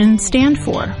Federation stand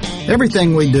for?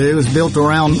 Everything we do is built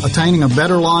around attaining a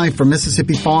better life for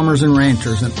Mississippi farmers and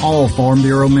ranchers and all Farm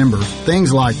Bureau members.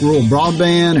 Things like rural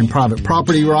broadband and private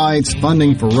property rights,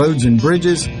 funding for roads and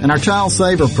bridges, and our Child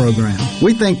Saver program.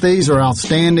 We think these are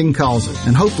outstanding causes,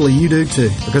 and hopefully you do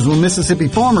too. Because when Mississippi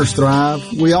farmers thrive,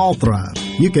 we all thrive.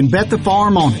 You can bet the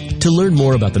farm on it. To learn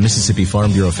more about the Mississippi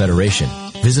Farm Bureau Federation,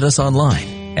 visit us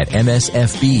online at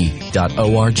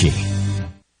msfb.org.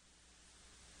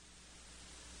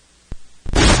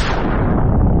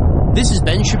 This is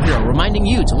Ben Shapiro reminding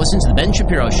you to listen to The Ben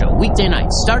Shapiro Show weekday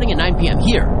nights starting at 9 p.m.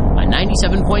 here on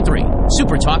 97.3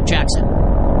 Super Talk Jackson.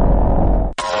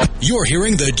 You're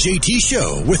hearing The JT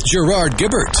Show with Gerard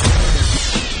Gibbert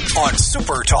on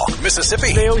Super Talk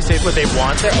Mississippi. They always say what they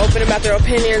want. They're open about their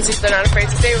opinions. They're not afraid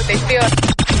to say what they feel.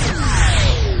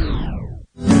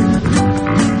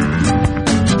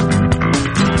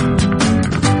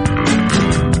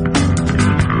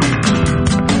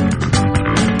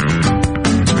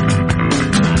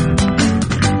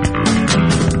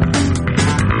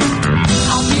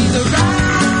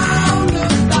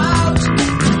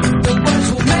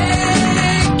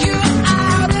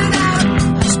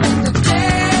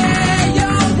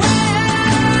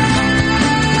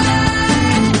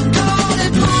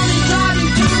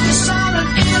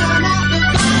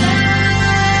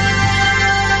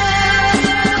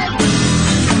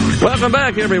 Welcome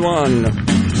back, everyone.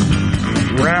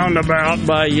 Roundabout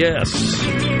by Yes.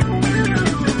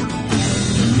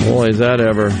 Boy, does that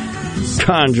ever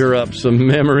conjure up some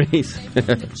memories.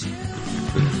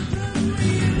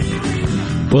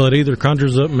 Well, it either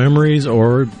conjures up memories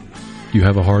or you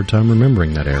have a hard time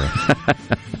remembering that era.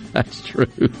 That's true.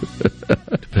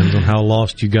 Depends on how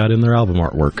lost you got in their album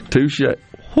artwork. Touche.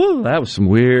 Whew, that was some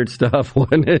weird stuff,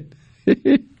 wasn't it?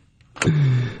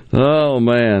 Oh,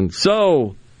 man.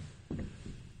 So,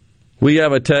 We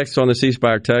have a text on the C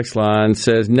Spire text line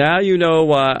says, now you know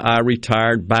why I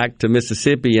retired back to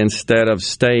Mississippi instead of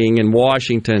staying in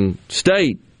Washington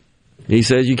State. He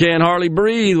says you can't hardly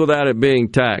breathe without it being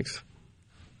taxed.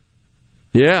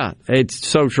 Yeah, it's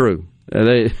so true.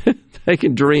 They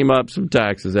can dream up some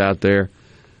taxes out there.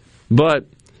 But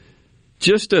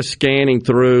just scanning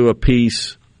through a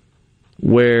piece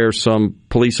where some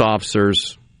police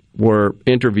officers were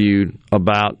interviewed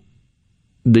about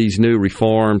these new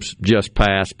reforms just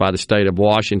passed by the state of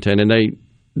Washington, and they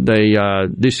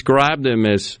described them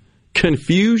as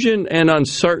confusion and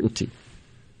uncertainty.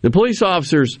 The police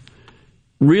officers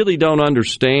really don't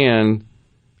understand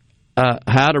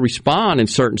how to respond in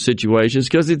certain situations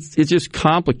because it's just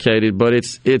complicated, but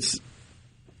it's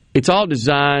all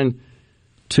designed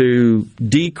to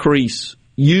decrease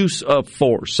use of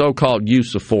force, so-called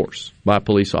use of force by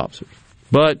police officers.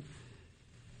 But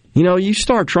you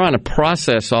start trying to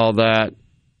process all that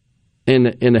in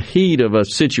the heat of a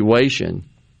situation,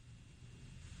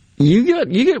 you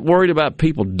get worried about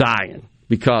people dying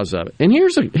because of it. And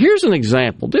here's an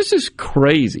example. This is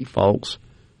crazy, folks.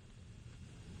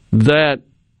 That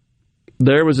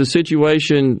there was a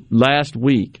situation last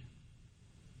week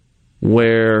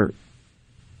where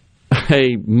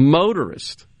a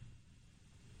motorist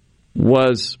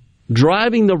was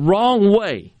driving the wrong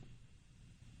way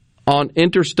on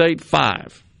Interstate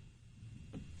 5,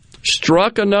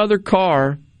 struck another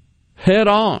car head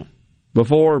on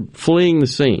before fleeing the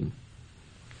scene.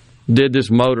 Did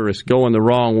this motorist going the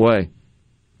wrong way?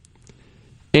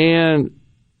 And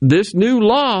this new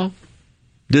law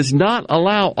does not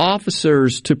allow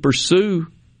officers to pursue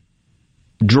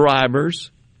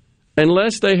drivers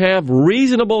unless they have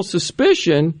reasonable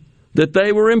suspicion that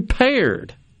they were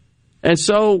impaired. And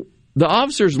so the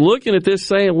officer's looking at this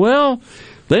saying, well,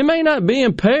 they may not be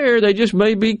impaired, they just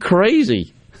may be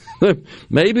crazy.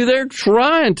 Maybe they're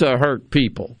trying to hurt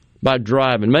people by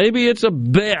driving. Maybe it's a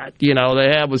bet, they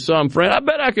have with some friend. I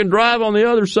bet I can drive on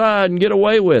the other side and get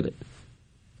away with it.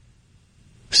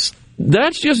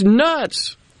 That's just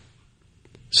nuts.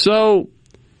 So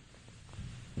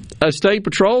a State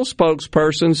Patrol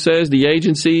spokesperson says the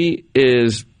agency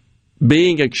is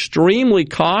being extremely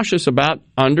cautious about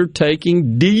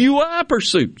undertaking DUI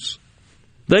pursuits.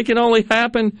 They can only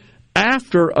happen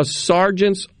after a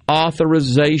sergeant's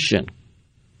authorization.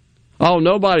 Oh,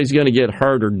 nobody's going to get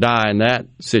hurt or die in that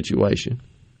situation.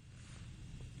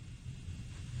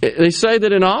 They say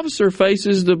that an officer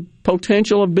faces the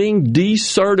potential of being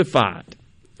decertified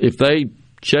if they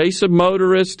chase a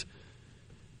motorist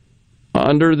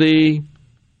under the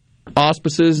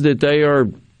auspices that they are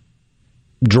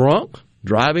drunk,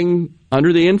 driving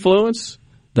under the influence.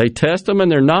 They test them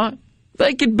and they're not.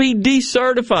 They could be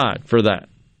decertified for that.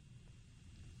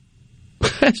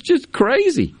 That's just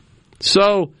crazy.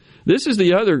 So this is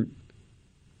the other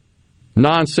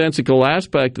nonsensical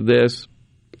aspect of this.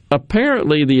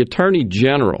 Apparently, the Attorney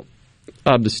General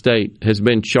of the state has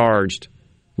been charged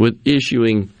with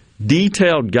issuing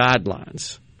detailed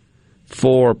guidelines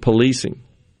for policing.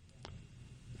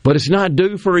 But it's not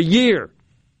due for a year.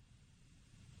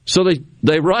 So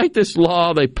they write this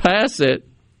law, they pass it,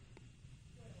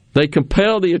 they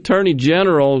compel the Attorney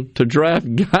General to draft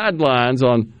guidelines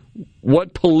on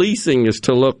what policing is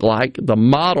to look like, the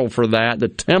model for that, the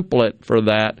template for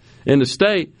that in the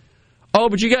state. Oh,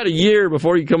 but you got a year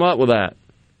before you come up with that.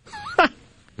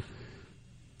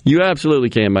 You absolutely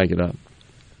can't make it up.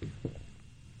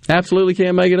 Absolutely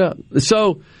can't make it up.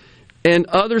 So, in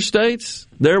other states,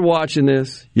 they're watching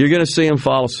this. You're going to see them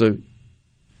follow suit.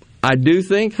 I do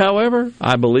think, however,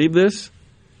 I believe this,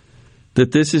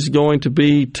 that this is going to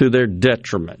be to their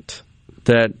detriment.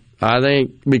 That I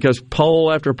think because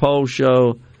poll after poll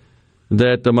show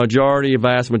that the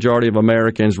vast majority of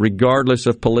Americans, regardless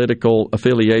of political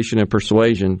affiliation and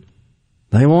persuasion,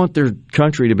 they want their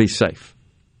country to be safe.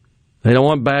 They don't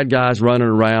want bad guys running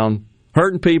around,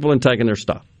 hurting people and taking their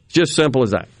stuff. It's just simple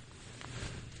as that.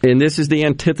 And this is the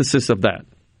antithesis of that.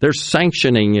 They're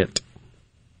sanctioning it,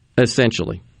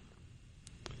 essentially.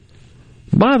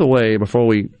 By the way, before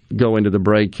we go into the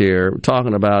break here, we're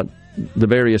talking about the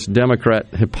various Democrat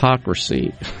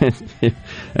hypocrisy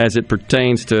as it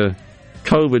pertains to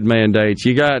COVID mandates.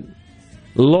 You got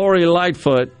Lori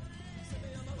Lightfoot,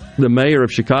 the mayor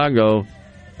of Chicago,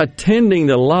 attending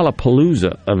the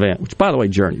Lollapalooza event, which, by the way,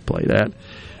 Journey played at.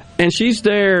 And she's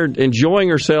there enjoying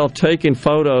herself, taking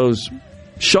photos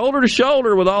shoulder to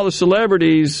shoulder with all the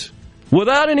celebrities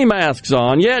without any masks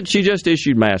on. Yet she just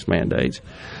issued mask mandates.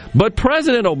 But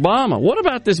President Obama, what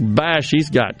about this bash he's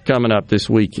got coming up this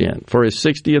weekend for his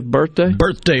 60th birthday?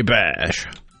 Birthday bash.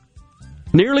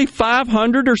 Nearly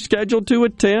 500 are scheduled to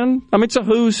attend. I mean, it's a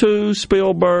who's who,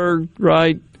 Spielberg,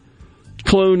 right?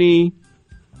 Clooney,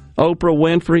 Oprah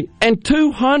Winfrey, and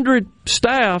 200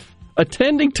 staff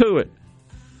attending to it,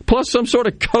 plus some sort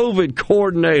of COVID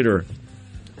coordinator.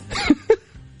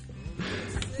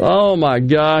 Oh, my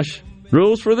gosh.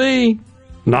 Rules for thee,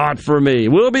 not for me.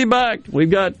 We'll be back.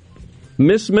 We've got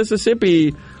Miss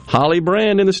Mississippi, Holly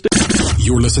Brand, in the studio.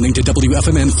 You're listening to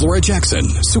WFMN Flora Jackson,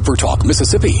 Super Talk,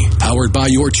 Mississippi. Powered by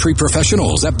your tree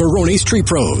professionals at Barone's Tree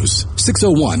Pros.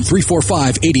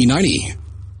 601-345-8090.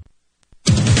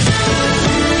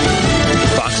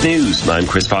 Fox News. I'm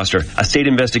Chris Foster. A state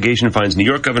investigation finds New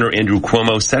York Governor Andrew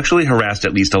Cuomo sexually harassed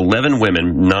at least 11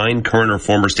 women, 9 current or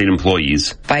former state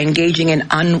employees. By engaging in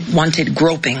unwanted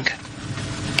groping,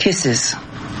 kisses,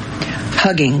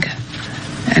 hugging,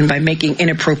 and by making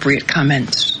inappropriate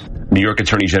comments. New York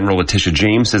Attorney General Letitia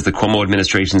James says the Cuomo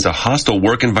administration is a hostile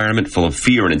work environment full of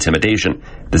fear and intimidation.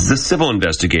 This is a civil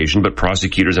investigation, but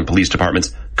prosecutors and police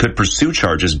departments could pursue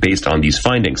charges based on these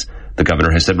findings. The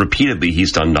governor has said repeatedly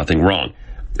he's done nothing wrong.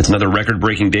 It's another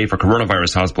record-breaking day for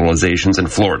coronavirus hospitalizations in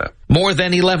Florida. More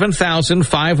than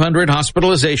 11,500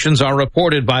 hospitalizations are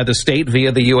reported by the state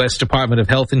via the U.S. Department of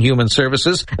Health and Human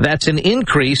Services. That's an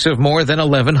increase of more than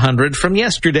 1,100 from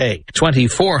yesterday.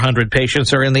 2,400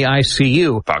 patients are in the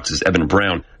ICU. Fox's Evan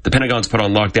Brown. The Pentagon's put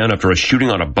on lockdown after a shooting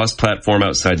on a bus platform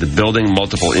outside the building.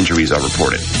 Multiple injuries are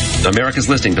reported. America's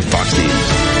listening to Fox News.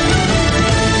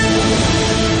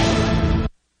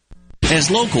 As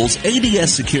locals,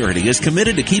 ADS Security is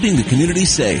committed to keeping the community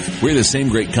safe. We're the same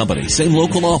great company, same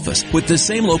local office, with the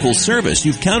same local service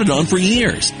you've counted on for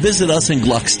years. Visit us in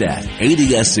Gluckstadt.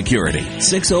 ADS Security,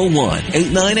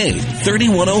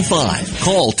 601-898-3105.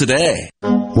 Call today.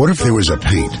 What if there was a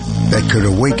paint that could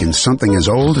awaken something as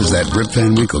old as that Rip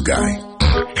Van Winkle guy?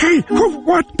 Hey,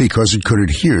 what? Because it could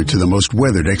adhere to the most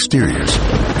weathered exteriors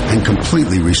and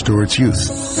completely restore its youth.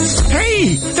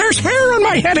 Hey, there's hair on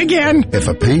my head again. If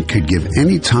a paint could give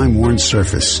any time-worn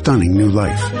surface stunning new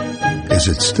life, is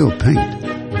it still paint?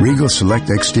 Regal Select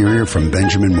Exterior from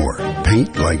Benjamin Moore.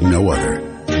 Paint like no other.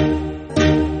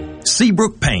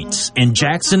 Seabrook Paints in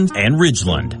Jackson and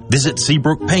Ridgeland. Visit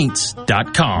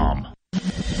SeabrookPaints.com.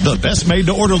 The best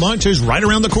made-to-order lunch is right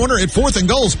around the corner at 4th and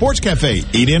Gold Sports Cafe.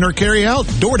 Eat in or carry out,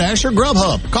 DoorDash or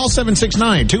Grubhub. Call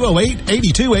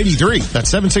 769-208-8283.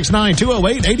 That's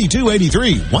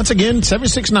 769-208-8283. Once again,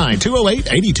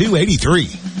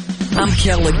 769-208-8283. I'm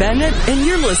Kelly Bennett, and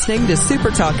you're listening to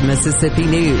Super Talk Mississippi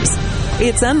News.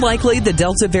 It's unlikely the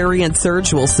Delta variant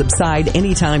surge will subside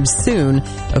anytime soon,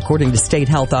 according to State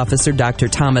Health Officer Dr.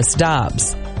 Thomas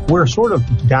Dobbs. We're sort of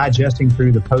digesting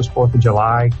through the post-4th of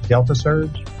July Delta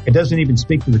surge. It doesn't even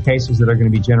speak to the cases that are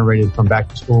going to be generated from back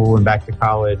to school and back to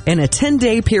college. In a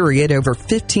 10-day period, over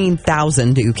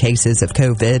 15,000 new cases of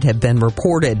COVID have been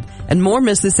reported, and more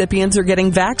Mississippians are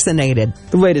getting vaccinated.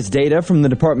 The latest data from the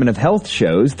Department of Health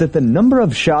shows that the number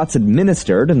of shots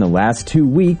administered in the last 2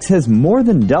 weeks has more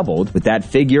than doubled, with that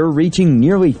figure reaching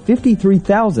nearly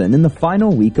 53,000 in the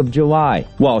final week of July.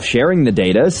 While sharing the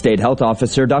data, State Health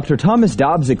Officer Dr. Thomas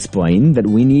Dobbs explained that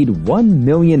we need 1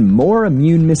 million more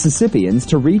immune Mississippians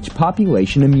to reach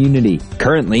population immunity.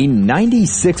 Currently,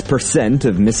 96%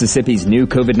 of Mississippi's new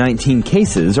COVID-19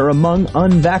 cases are among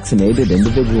unvaccinated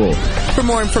individuals. For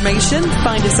more information,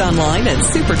 find us online at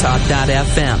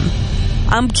supertalk.fm.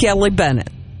 I'm Kelly Bennett.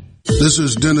 This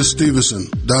is Dennis Stevenson,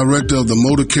 Director of the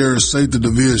Motor Carrier Safety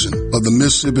Division of the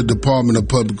Mississippi Department of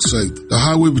Public Safety. The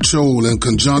Highway Patrol, in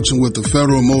conjunction with the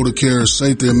Federal Motor Carrier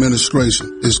Safety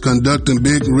Administration, is conducting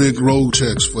big rig road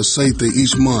checks for safety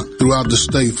each month throughout the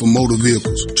state for motor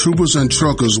vehicles. Troopers and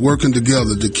truckers working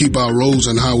together to keep our roads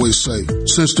and highways safe.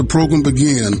 Since the program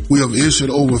began, we have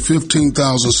issued over 15,000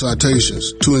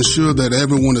 citations to ensure that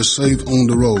everyone is safe on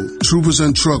the road. Troopers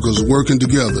and truckers working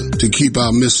together to keep our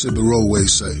Mississippi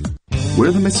roadways safe.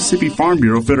 We're the Mississippi Farm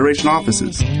Bureau Federation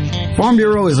offices. Farm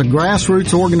Bureau is a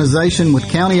grassroots organization with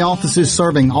county offices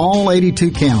serving all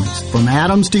 82 counties. From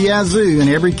Adams to Yazoo and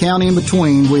every county in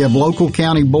between, we have local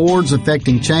county boards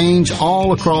affecting change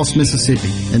all across Mississippi.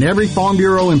 And every Farm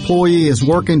Bureau employee is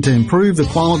working to improve the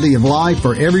quality of life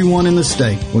for everyone in the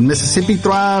state. When Mississippi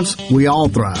thrives, we all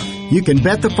thrive. You can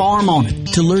bet the farm on it.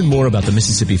 To learn more about the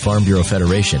Mississippi Farm Bureau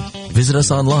Federation, visit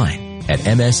us online at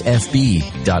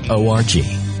msfb.org.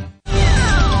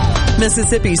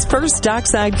 Mississippi's first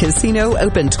dockside casino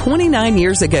opened 29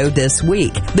 years ago this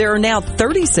week. There are now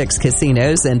 36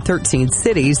 casinos in 13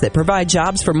 cities that provide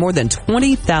jobs for more than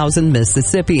 20,000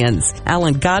 Mississippians.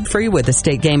 Alan Godfrey with the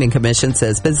State Gaming Commission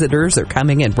says visitors are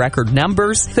coming in record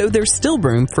numbers, though there's still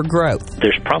room for growth.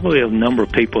 There's probably a number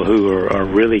of people who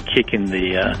are really kicking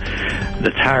the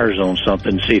the tires on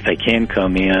something, see if they can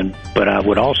come in. But I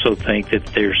would also think that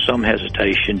there's some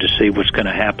hesitation to see what's going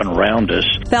to happen around us.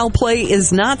 Foul play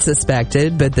is not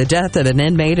suspected, but the death of an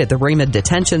inmate at the Raymond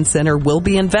Detention Center will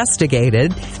be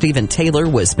investigated. Stephen Taylor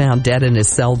was found dead in his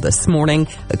cell this morning.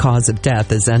 The cause of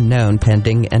death is unknown,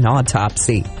 pending an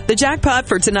autopsy. The jackpot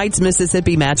for tonight's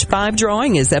Mississippi Match 5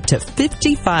 drawing is up to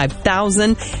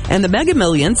 $55,000, and the Mega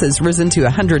Millions has risen to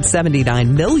 $179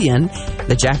 million.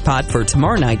 The jackpot for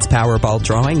tomorrow night's Powerball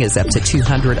drawing is up to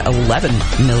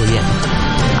 $211 million.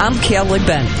 I'm Kelly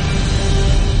Bennett.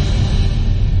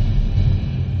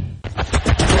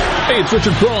 Hey, it's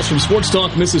Richard Cross from Sports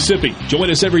Talk Mississippi.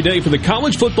 Join us every day for the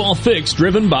College Football Fix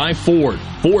driven by Ford.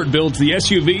 Ford builds the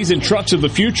SUVs and trucks of the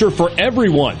future for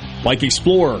everyone, like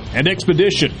Explorer and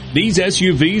Expedition. These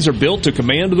SUVs are built to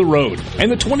command the road. And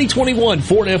the 2021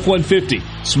 Ford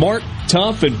F-150. Smart,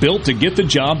 tough, and built to get the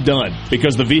job done.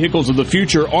 Because the vehicles of the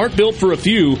future aren't built for a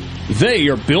few, they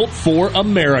are built for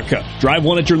America. Drive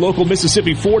one at your local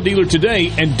Mississippi Ford dealer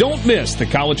today, and don't miss the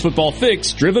College Football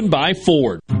Fix driven by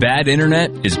Ford. Bad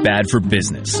internet is bad for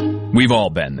business. We've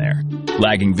all been there.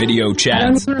 Lagging video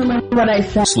chats,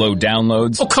 slow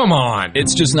downloads. Oh, come on.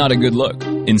 It's just not a good look.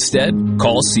 Instead,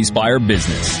 call C Spire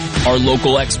Business. Our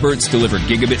local experts deliver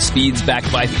gigabit speeds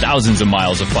backed by thousands of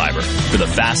miles of fiber for the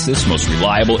fastest, most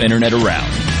reliable internet around.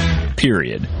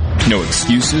 Period. No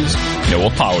excuses, no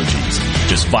apologies.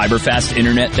 Just fiber-fast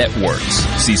internet that works.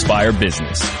 C Spire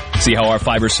Business. See how our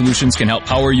fiber solutions can help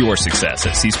power your success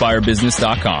at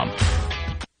cspirebusiness.com.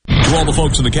 To all the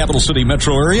folks in the Capital City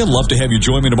metro area, love to have you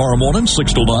join me tomorrow morning,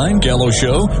 6 to 9, Gallo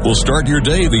Show. We'll start your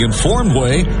day the informed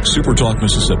way. Super Talk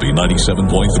Mississippi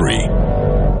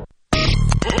 97.3.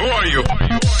 Who are you?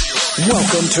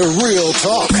 Welcome to Real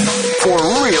Talk for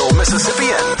real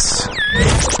Mississippians.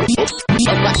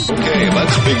 Okay,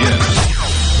 let's begin.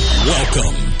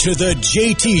 Welcome to the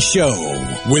JT Show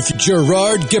with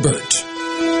Gerard Gibbert.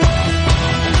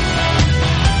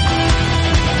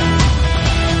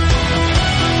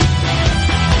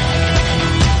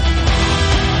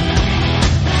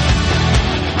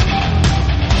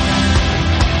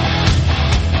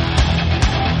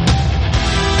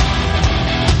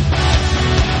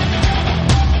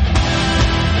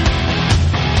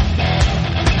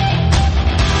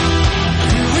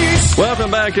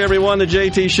 Welcome back, everyone. The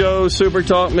JT Show, Super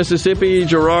Talk Mississippi.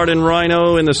 Gerard and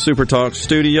Rhino in the Super Talk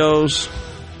studios.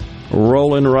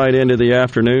 Rolling right into the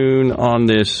afternoon on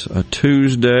this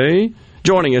Tuesday.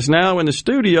 Joining us now in the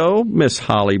studio, Miss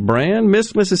Holly Brand,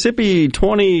 Miss Mississippi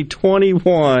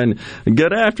 2021.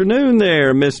 Good afternoon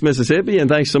there, Miss Mississippi, and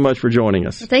thanks so much for joining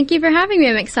us. Thank you for having me.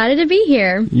 I'm excited to be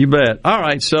here. You bet. All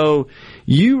right, so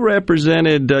you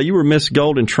represented, you were Miss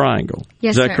Golden Triangle.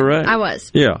 Yes, Is that sir. correct? I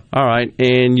was. Yeah, all right,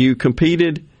 and you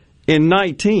competed in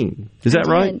 19. Is that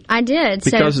right? I did.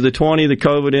 Because of the 20, the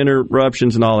COVID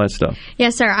interruptions and all that stuff.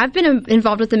 Yes, sir. I've been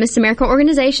involved with the Miss America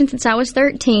organization since I was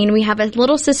 13. We have a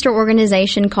little sister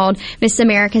organization called Miss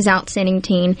America's Outstanding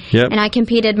Teen. Yep. And I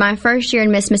competed my first year in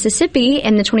Miss Mississippi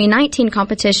in the 2019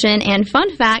 competition. And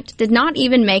fun fact, did not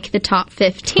even make the top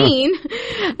 15.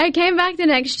 I came back the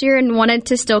next year and wanted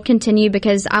to still continue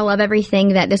because I love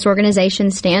everything that this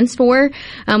organization stands for.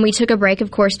 We took a break,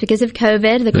 of course, because of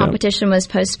COVID. The competition was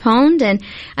postponed. And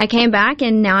I came back,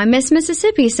 and now I'm Miss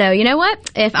Mississippi. So, you know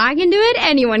what? If I can do it,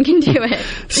 anyone can do it.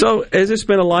 So, has this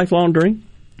been a lifelong dream?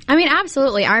 I mean,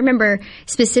 absolutely. I remember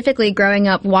specifically growing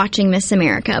up watching Miss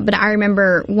America, but I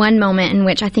remember one moment in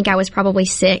which I think I was probably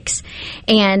 6,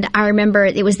 and I remember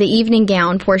it was the evening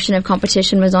gown portion of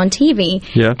competition was on TV,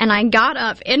 and I got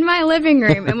up in my living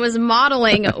room and was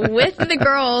modeling with the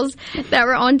girls that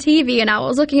were on TV, and I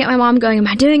was looking at my mom going, am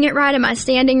I doing it right? Am I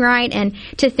standing right? And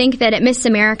to think that at Miss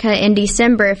America in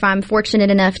December, if I'm fortunate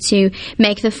enough to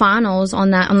make the finals on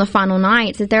the final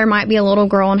night, that there might be a little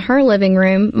girl in her living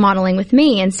room modeling with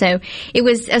me. And so it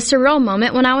was a surreal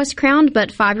moment when I was crowned,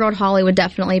 but 5-year-old Holly would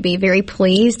definitely be very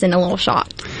pleased and a little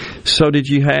shocked. So did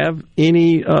you have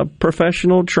any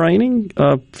professional training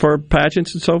for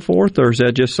pageants and so forth, or is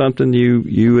that just something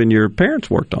you and your parents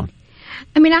worked on?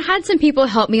 I mean, I had some people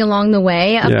help me along the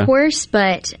way, of course,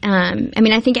 but I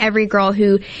mean, I think every girl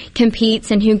who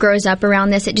competes and who grows up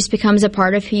around this, it just becomes a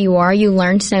part of who you are. You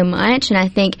learn so much, and I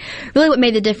think really what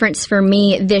made the difference for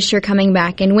me this year coming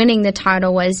back and winning the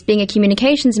title was being a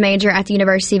communications major at the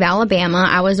University of Alabama.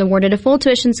 I was awarded a full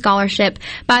tuition scholarship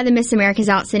by the Miss America's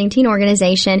Outstanding Teen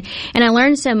organization, and I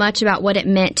learned so much about what it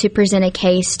meant to present a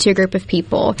case to a group of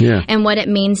people and what it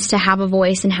means to have a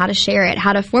voice and how to share it,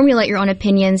 how to formulate your own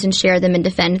opinions and share them them and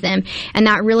defend them. And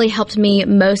that really helped me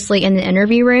mostly in the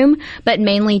interview room, but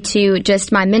mainly to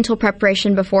just my mental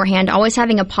preparation beforehand. Always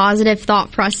having a positive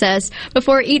thought process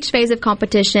before each phase of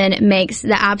competition makes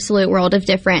the absolute world of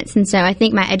difference. And so I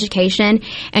think my education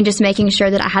and just making sure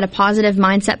that I had a positive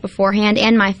mindset beforehand,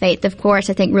 and my faith, of course,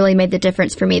 I think really made the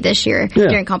difference for me this year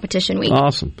during competition week.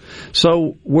 Awesome.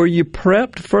 So were you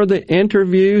prepped for the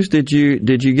interviews? Did you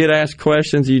get asked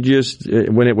questions? You just,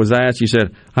 when it was asked, you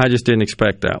said, I just didn't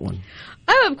expect that one.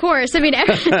 Oh, of course. I mean,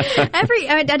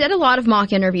 I did a lot of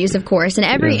mock interviews, of course, and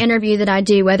every interview that I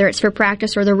do, whether it's for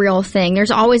practice or the real thing,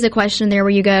 there's always a question there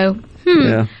where you go,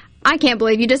 I can't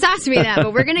believe you just asked me that,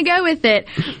 but we're going to go with it.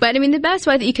 But, I mean, the best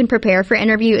way that you can prepare for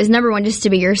interview is, number one, just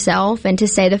to be yourself and to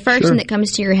say the first thing that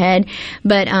comes to your head.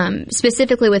 But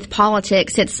specifically with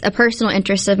politics, it's a personal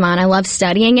interest of mine. I love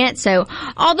studying it. So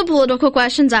all the political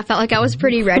questions I felt like I was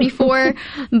pretty ready for.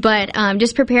 But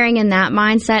just preparing in that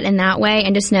mindset and that way,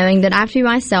 and just knowing that I have to be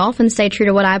myself and stay true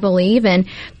to what I believe and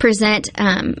present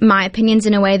my opinions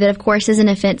in a way that, of course, isn't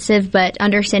offensive, but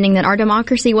understanding that our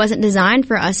democracy wasn't designed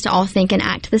for us to all think and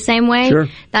act the same way.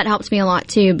 That helps me a lot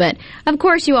too. But of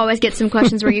course, you always get some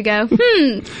questions where you go,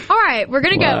 all right, we're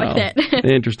going to go with it.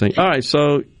 Interesting. All right,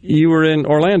 so you were in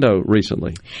Orlando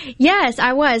recently. Yes,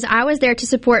 I was. I was there to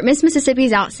support Miss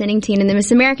Mississippi's Outstanding Teen in the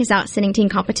Miss America's Outstanding Teen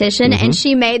competition, and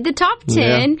she made the top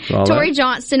 10. Tori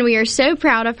Johnston, we are so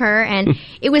proud of her, and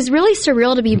it was really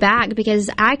surreal to be back because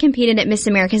I competed at Miss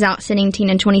America's Outstanding Teen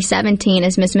in 2017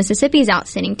 as Miss Mississippi's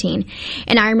Outstanding Teen,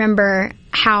 and I remember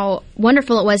how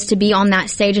wonderful it was to be on that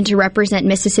stage and to represent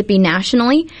Mississippi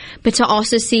nationally, but to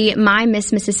also see my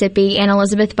Miss Mississippi and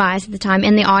Elizabeth Bias at the time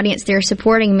in the audience there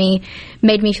supporting me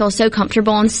made me feel so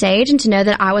comfortable on stage, and to know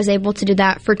that I was able to do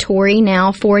that for Tori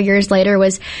now 4 years later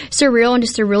was surreal and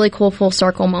just a really cool full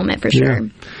circle moment for sure.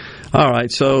 All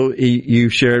right, so you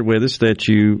shared with us that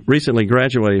you recently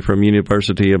graduated from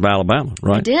University of Alabama,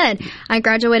 right? I did. I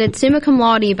graduated summa cum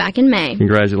laude back in May.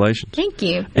 Congratulations. Thank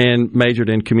you. And majored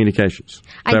in communications.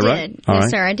 I did. Right? Yes,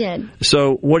 sir, I did.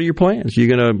 So what are your plans?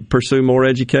 You going to pursue more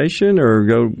education or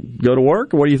go to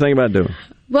work? Or what do you think about doing?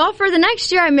 Well, for the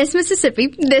next year, I miss Mississippi.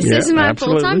 This is my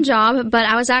full-time job, but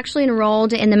I was actually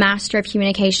enrolled in the Master of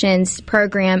Communications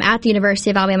program at the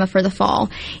University of Alabama for the fall,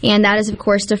 and that is, of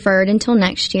course, deferred until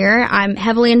next year. I'm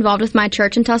heavily involved with my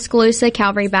church in Tuscaloosa,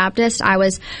 Calvary Baptist. I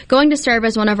was going to serve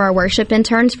as one of our worship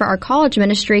interns for our college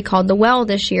ministry called The Well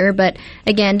this year, but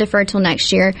again, deferred till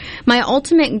next year. My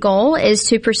ultimate goal is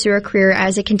to pursue a career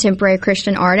as a contemporary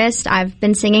Christian artist. I've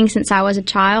been singing since I was a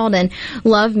child and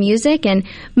love music, and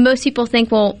most people think,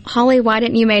 well, Holly, why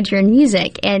didn't you major in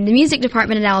music? And the music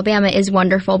department at Alabama is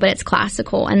wonderful, but it's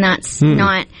classical, and that's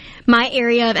not my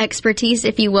area of expertise,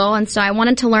 if you will. And so I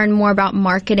wanted to learn more about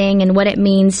marketing and what it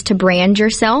means to brand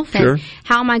yourself, and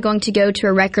how am I going to go to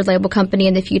a record label company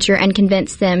in the future and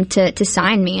convince them to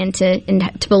sign me and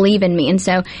to believe in me. And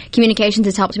so communications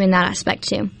has helped me in that aspect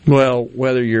too. Well,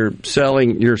 whether you're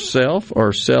selling yourself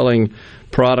or selling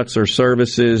products or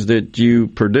services that you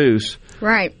produce,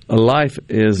 right. Life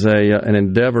is an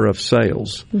endeavor of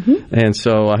sales, and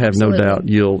so I have no doubt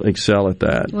you'll excel at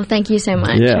that. Well, thank you so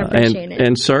much. I appreciate it.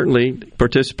 And certainly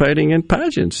participating in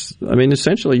pageants. I mean,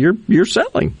 essentially, you're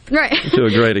selling, right, to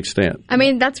a great extent. I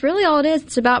mean, that's really all it is.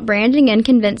 It's about branding and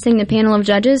convincing the panel of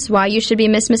judges why you should be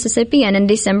Miss Mississippi, and in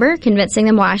December, convincing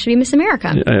them why I should be Miss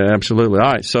America. Yeah, absolutely.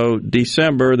 All right, so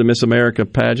December, the Miss America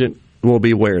pageant will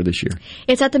be where this year?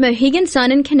 It's at the Mohegan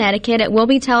Sun in Connecticut. It will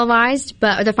be televised,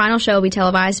 or the final show will be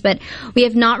televised, but we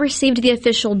have not received the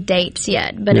official dates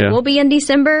yet. But it will be in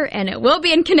December, and it will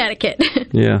be in Connecticut.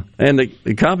 Yeah, and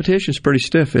the competition is pretty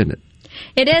stiff, isn't it?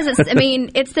 It is.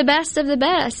 It's the best of the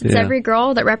best. It's every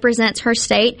girl that represents her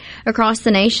state across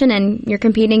the nation, and you're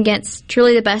competing against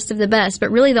truly the best of the best. But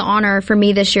really the honor for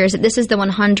me this year is that this is the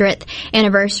 100th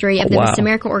anniversary of the Miss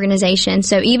America organization.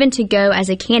 So even to go as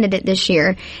a candidate this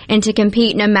year and to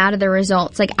compete no matter the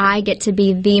results, like I get to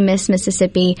be the Miss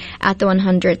Mississippi at the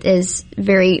 100th is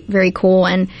very, very cool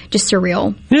and just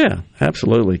surreal. Yeah,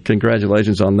 absolutely.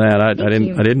 Congratulations on that. I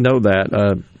didn't know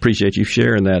that. Appreciate you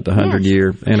sharing that, the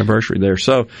 100-year anniversary there.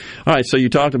 So, all right, so you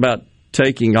talked about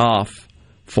taking off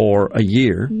for a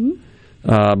year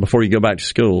before you go back to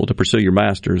school to pursue your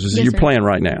master's. Is your plan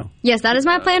right now? Yes, that is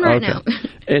my plan right now.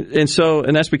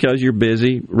 And that's because you're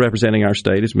busy representing our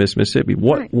state as Miss Mississippi.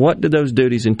 What do those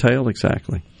duties entail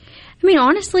exactly? I mean,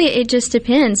 honestly, it just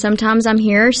depends. Sometimes I'm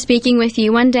here speaking with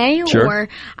you one day, Sure. or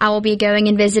I will be going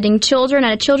and visiting children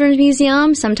at a children's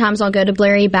museum. Sometimes I'll go to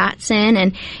Blairy Batson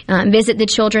and visit the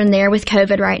children there with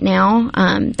COVID right now.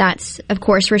 That's, of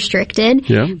course, restricted.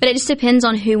 Yeah. But it just depends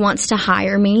on who wants to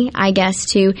hire me, I guess,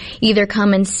 to either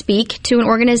come and speak to an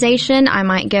organization. I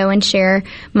might go and share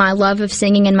my love of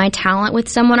singing and my talent with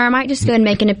someone, or I might just go and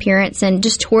make an appearance and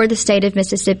just tour the state of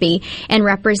Mississippi and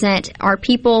represent our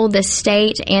people, the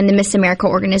state, and the Miss America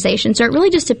organization. So it really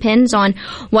just depends on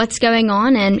what's going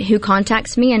on and who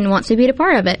contacts me and wants me to be a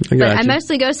part of it. But I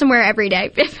mostly go somewhere every day,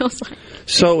 it feels like.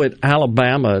 So at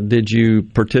Alabama, did you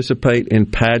participate in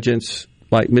pageants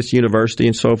like Miss University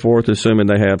and so forth, assuming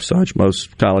they have such?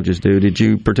 Most colleges do. Did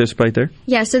you participate there?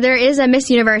 Yeah, so there is a Miss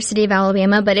University of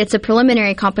Alabama, but it's a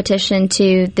preliminary competition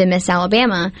to the Miss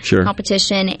Alabama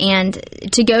competition. And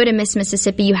to go to Miss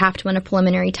Mississippi, you have to win a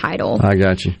preliminary title. I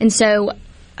got you. And so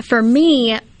for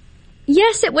me,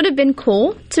 yes, it would have been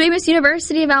cool to be Miss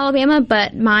University of Alabama,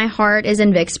 but my heart is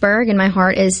in Vicksburg and my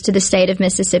heart is to the state of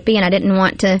Mississippi, and I didn't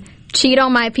want to cheat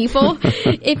on my people,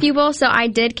 if you will. So I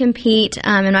did compete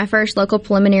in my first local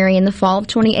preliminary in the fall of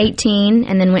 2018,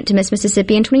 and then went to Miss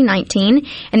Mississippi in 2019,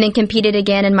 and then competed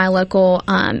again in my local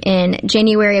in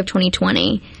January of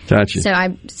 2020. Gotcha. So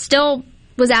I still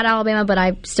was at Alabama, but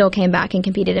I still came back and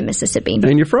competed in Mississippi.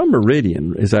 And you're from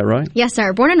Meridian, is that right? Yes,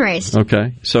 sir. Born and raised.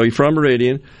 Okay. So you're from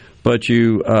Meridian, but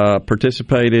you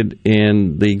participated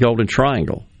in the Golden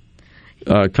Triangle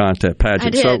contest pageant. I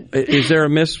did. So is there a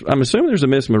Miss? I'm assuming there's a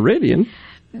Miss Meridian.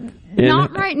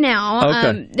 Not right now.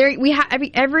 Okay. We have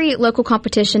every local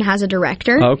competition has a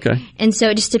director. Okay. And so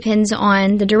it just depends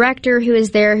on the director who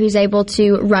is there, who's able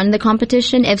to run the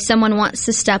competition. If someone wants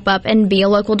to step up and be a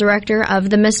local director of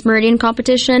the Miss Meridian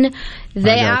competition,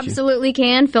 they absolutely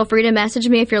can. Feel free to message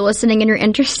me if you're listening and you're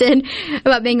interested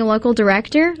about being a local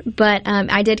director. But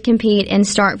I did compete in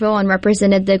Starkville and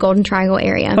represented the Golden Triangle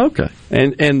area. Okay.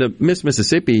 And the Miss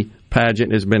Mississippi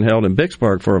pageant has been held in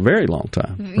Vicksburg for a very long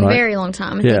time, right? Very long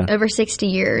time. Yeah. Over 60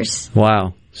 years.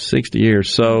 Wow, 60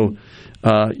 years. So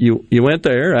you went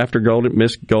there after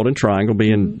Miss Golden Triangle,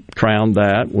 being crowned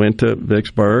that, went to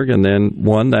Vicksburg, and then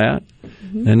won that.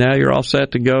 Mm-hmm. And now you're all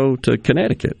set to go to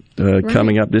Connecticut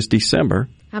coming up this December.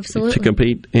 Absolutely. To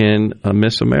compete in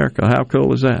Miss America. How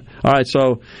cool is that? All right,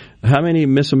 so how many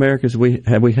Miss Americas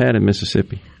have we had in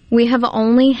Mississippi? We have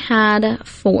only had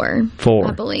 4. 4.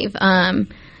 I believe.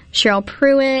 Cheryl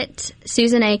Pruitt,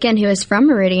 Susan Aiken, who is from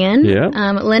Meridian,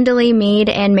 Linda Lee Mead,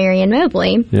 and Marion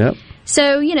Mobley. Yep.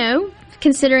 So,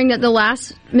 considering that the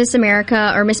last Miss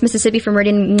America or Miss Mississippi from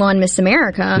Meridian won Miss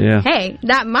America, hey,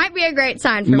 that might be a great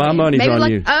sign for me. My money's on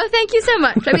you. Oh, thank you so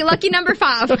much. Maybe lucky number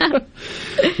 5.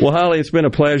 Well, Holly, it's been a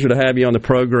pleasure to have you on the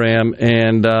program,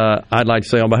 and I'd like to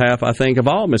say on behalf, I think, of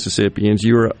all Mississippians,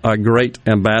 you're a great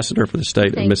ambassador for the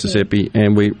state of Mississippi,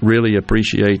 and we really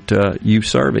appreciate you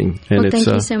serving. And thank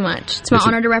you so much. It's my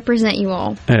honor to represent you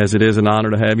all. As it is an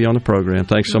honor to have you on the program.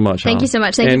 Thanks so much, Thank Holly. you so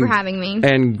much. Thank you for having me.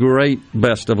 And great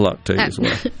best of luck to you as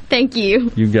well. Thank you.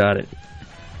 You got it.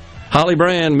 Holly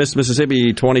Brand, Miss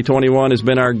Mississippi 2021, has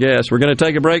been our guest. We're going to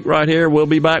take a break right here. We'll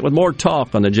be back with more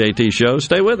talk on the JT Show.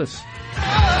 Stay with us.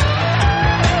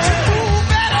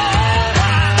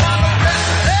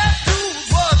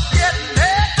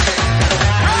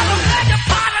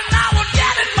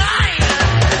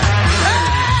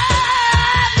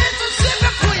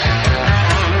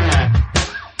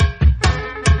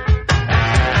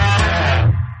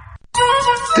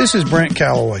 This is Brent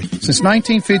Calloway. Since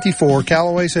 1954,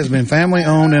 Calloway's has been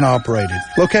family-owned and operated.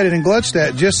 Located in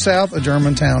Gluckstadt, just south of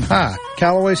Germantown High,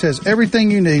 Calloway's has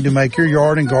everything you need to make your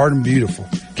yard and garden beautiful.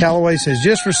 Calloway's has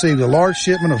just received a large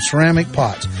shipment of ceramic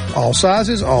pots. All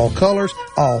sizes, all colors,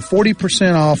 all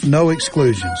 40% off, no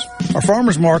exclusions. Our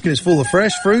farmers market is full of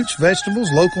fresh fruits,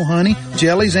 vegetables, local honey,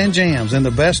 jellies, and jams, and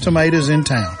the best tomatoes in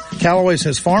town. Calloway's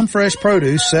has farm fresh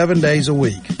produce 7 days a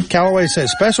week. Calloway's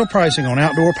has special pricing on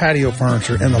outdoor patio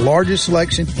furniture and the largest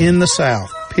selection in the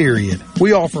South, period.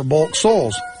 We offer bulk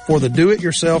soils for the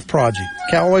do-it-yourself project.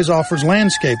 Calloway's offers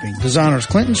landscaping. Designers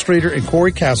Clinton Streeter and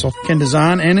Corey Castle can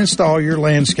design and install your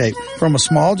landscape from a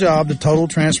small job to total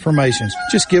transformations.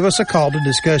 Just give us a call to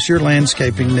discuss your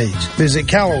landscaping needs. Visit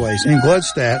Calloway's in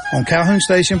Gluckstadt on Calhoun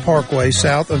Station Parkway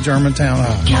south of Germantown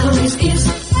High. Calloway's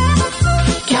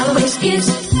is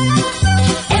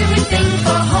everything for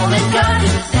home and garden.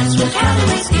 That's what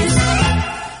Calloway's is.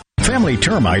 Family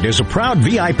Termite is a proud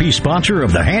VIP sponsor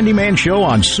of the Handyman Show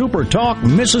on Super Talk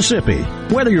Mississippi.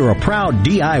 Whether you're a proud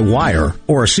DIYer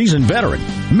or a seasoned veteran,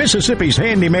 Mississippi's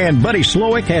handyman Buddy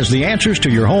Slowick has the answers to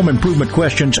your home improvement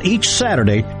questions each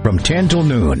Saturday from 10 till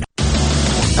noon.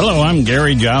 Hello, I'm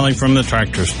Gary Jolly from the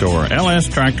Tractor Store. LS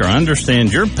Tractor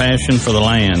understands your passion for the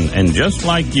land, and just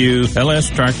like you,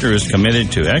 LS Tractor is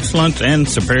committed to excellence and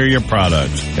superior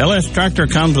products. LS Tractor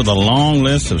comes with a long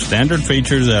list of standard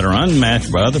features that are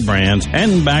unmatched by other brands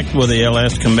and backed with the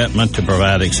LS commitment to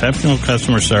provide exceptional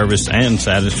customer service and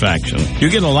satisfaction. You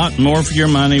get a lot more for your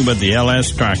money with the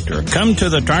LS Tractor. Come to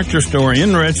the Tractor Store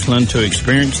in Richland to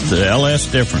experience the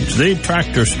LS difference. The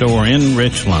Tractor Store in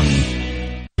Richland.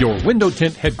 Your window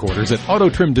tint headquarters at Auto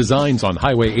Trim Designs on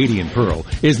Highway 80 in Pearl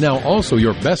is now also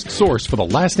your best source for the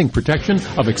lasting protection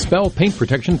of Expel paint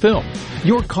protection film.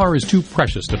 Your car is too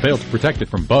precious to fail to protect it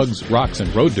from bugs, rocks,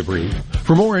 and road debris.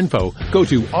 For more info, go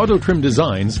to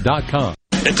autotrimdesigns.com.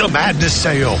 It's a madness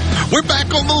sale. We're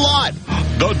back on the lot.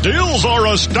 The deals are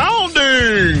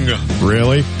astounding.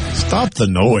 Really? Stop the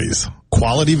noise.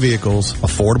 Quality vehicles,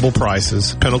 affordable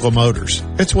prices, Pinnacle Motors.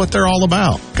 It's what they're all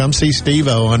about. Come see Steve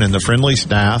Owen and the friendly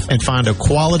staff and find a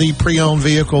quality pre-owned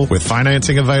vehicle with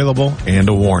financing available and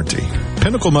a warranty.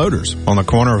 Pinnacle Motors on the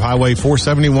corner of Highway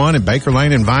 471 and Baker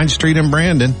Lane and Vine Street in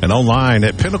Brandon, and online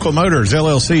at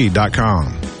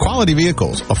PinnacleMotorsLLC.com. Quality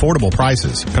vehicles, affordable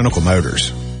prices, Pinnacle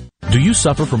Motors. Do you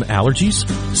suffer from allergies,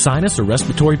 sinus, or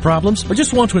respiratory problems, or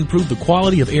just want to improve the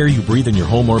quality of air you breathe in your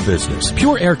home or business?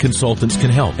 Pure Air Consultants can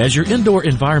help. As your indoor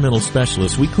environmental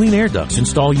specialist, we clean air ducts,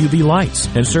 install UV lights,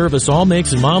 and service all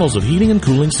makes and models of heating and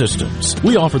cooling systems.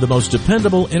 We offer the most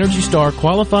dependable Energy Star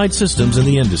qualified systems in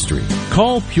the industry.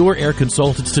 Call Pure Air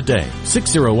Consultants today,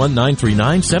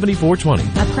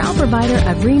 601-939-7420. A proud provider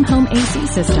of Rheem Home AC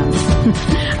systems.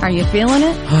 Are you feeling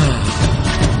it?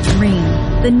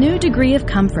 Rheem, the new degree of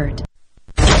comfort.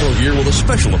 Here with a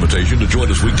special invitation to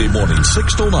join us weekday morning,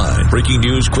 6 to 9. Breaking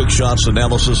news, quick shots,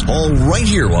 analysis, all right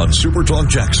here on Super Talk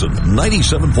Jackson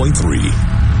 97.3.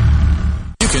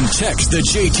 You can text the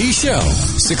JT Show,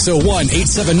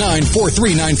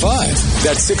 601-879-4395.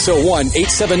 That's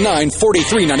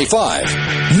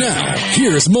 601-879-4395. Now,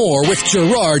 here's more with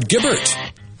Gerard Gibbert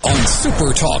on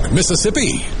Super Talk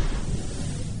Mississippi.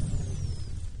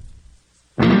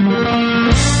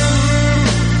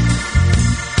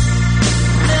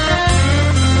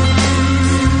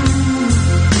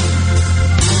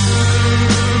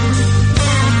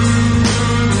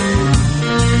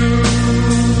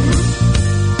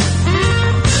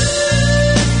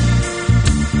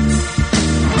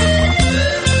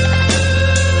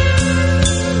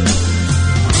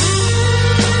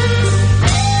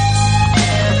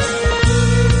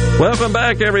 Welcome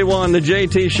back, everyone. The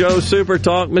JT Show, Super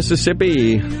Talk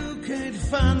Mississippi.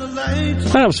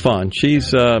 That was fun.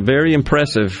 She's a very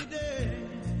impressive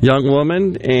young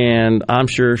woman, and I'm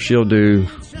sure she'll do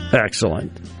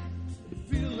excellent.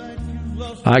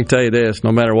 I can tell you this,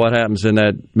 no matter what happens in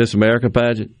that Miss America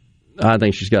pageant, I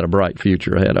think she's got a bright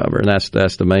future ahead of her, and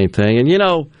that's the main thing. And, you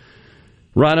know,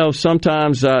 Rhino,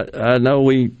 sometimes I know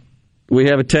we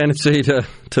have a tendency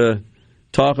to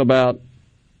talk about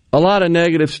a lot of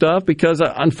negative stuff because,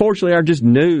 unfortunately, our just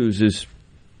news is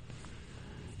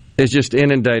just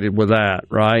inundated with that,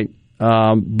 right?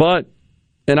 And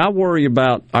I worry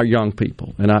about our young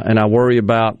people, and I worry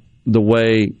about the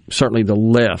way certainly the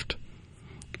left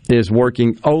is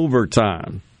working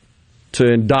overtime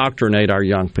to indoctrinate our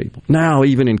young people. Now,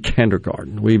 even in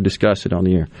kindergarten, we've discussed it on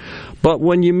the air. But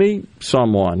when you meet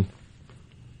someone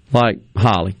like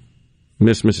Holly,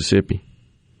 Miss Mississippi,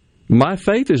 my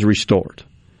faith is restored.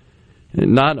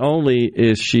 Not only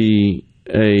is she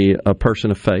a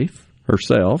person of faith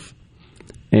herself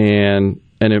and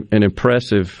an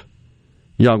impressive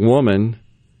young woman,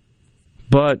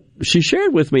 but she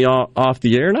shared with me off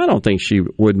the air, and I don't think she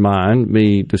would mind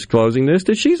me disclosing this,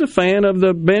 that she's a fan of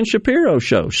the Ben Shapiro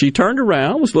show. She turned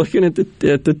around, was looking at the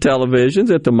televisions,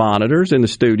 at the monitors in the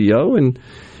studio, and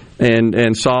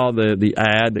saw the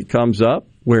ad that comes up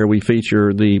where we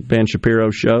feature the Ben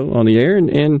Shapiro show on the air,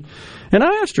 and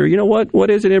I asked her, you know, what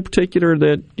is it in particular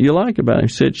that you like about him?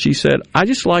 She said, I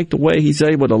just like the way he's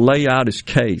able to lay out his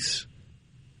case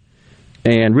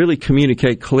and really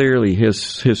communicate clearly his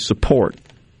support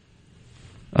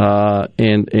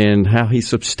and how he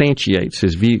substantiates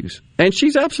his views. And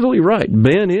she's absolutely right.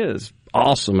 Ben is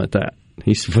awesome at that.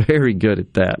 He's very good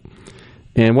at that.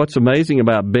 And what's amazing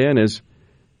about Ben is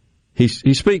he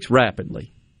speaks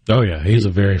rapidly. Oh, yeah. He's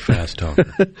a very fast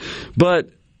talker.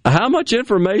 But how much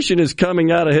information is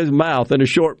coming out of his mouth in a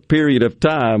short period of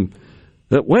time?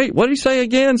 Wait, what did he say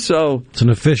again? So it's an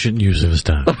efficient use of his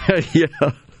time. Yeah.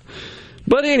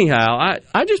 But anyhow,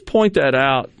 I just point that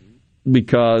out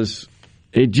because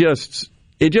it just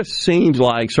seems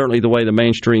like, certainly the way the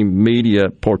mainstream media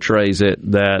portrays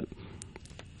it, that,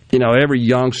 you know, every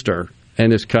youngster in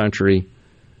this country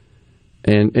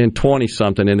and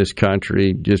 20-something in this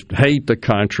country just hate the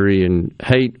country and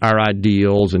hate our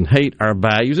ideals and hate our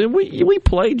values. And we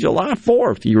played July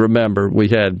 4th. You remember we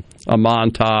had a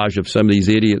montage of some of these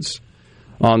idiots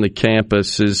on the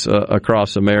campuses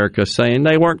across America saying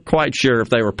they weren't quite sure if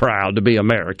they were proud to be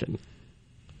American.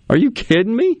 Are you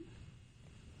kidding me?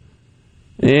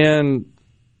 And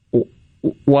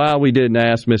while we didn't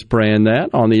ask Miss Brand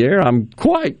that on the air, I'm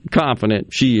quite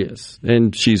confident she is.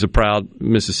 And she's a proud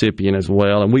Mississippian as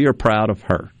well. And we are proud of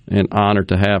her and honored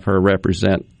to have her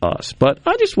represent us. But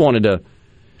I just wanted to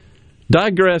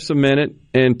digress a minute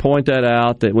and point that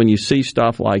out, that when you see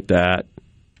stuff like that,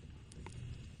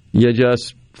 you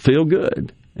just feel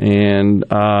good. And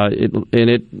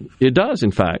it does,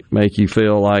 in fact, make you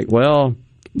feel like, well,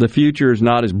 the future is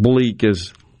not as bleak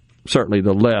as certainly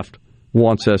the left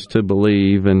wants us to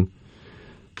believe. And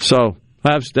so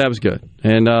that was good.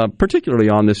 And particularly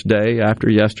on this day after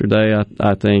yesterday,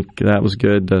 I think that was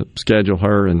good to schedule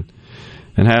her and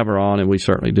have her on, and we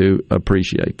certainly do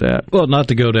appreciate that. Well, not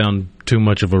to go down too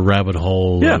much of a rabbit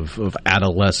hole of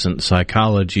adolescent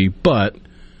psychology, but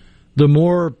the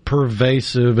more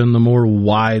pervasive and the more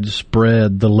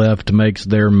widespread the left makes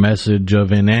their message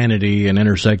of inanity and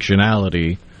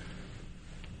intersectionality,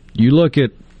 you look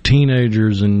at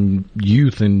teenagers and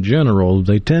youth in general,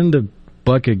 they tend to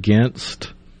buck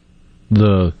against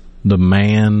the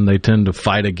man. They tend to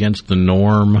fight against the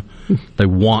norm. They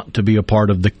want to be a part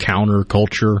of the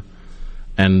counterculture,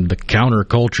 and the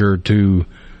counterculture to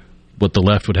what the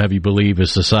left would have you believe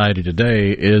is society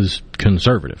today is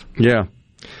conservative. Yeah,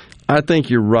 I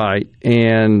think you're right.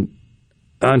 And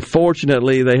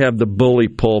unfortunately, they have the bully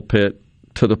pulpit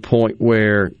to the point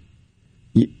where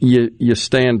you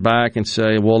stand back and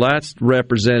say, well, that's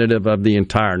representative of the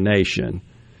entire nation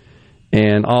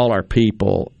and all our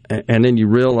people. And then you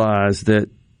realize that,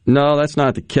 no, that's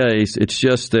not the case. It's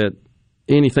just that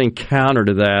anything counter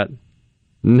to that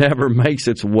never makes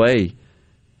its way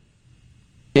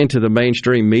into the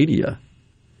mainstream media.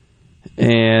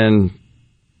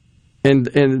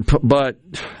 But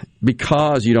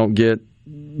because you don't get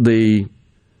the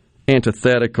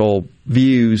antithetical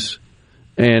views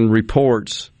and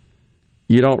reports,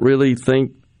 you don't really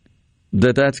think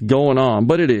that that's going on,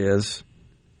 but it is.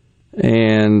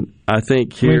 And I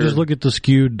think here... just look at the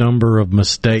skewed number of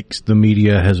mistakes the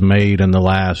media has made in the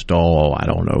last,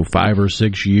 5 or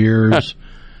 6 years.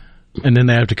 And then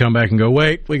they have to come back and go,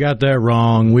 wait, we got that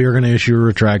wrong. We are going to issue a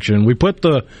retraction. We put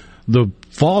the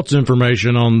false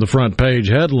information on the front page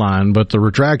headline, but the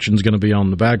retraction is going to be on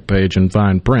the back page in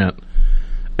fine print.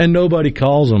 And nobody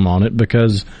calls them on it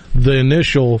because the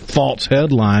initial false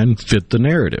headline fit the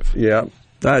narrative. Yeah,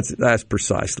 that's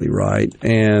precisely right.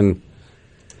 And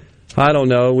I don't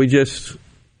know, it's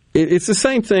the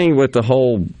same thing with the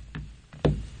whole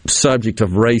subject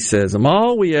of racism.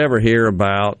 All we ever hear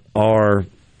about are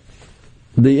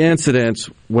the incidents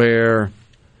where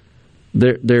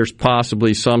there's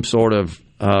possibly some sort of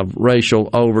racial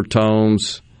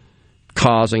overtones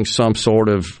causing some sort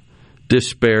of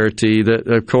disparity.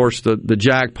 Of course, the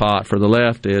jackpot for the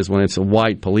left is when it's a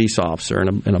white police officer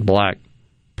and a black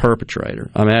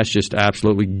perpetrator. I mean, that's just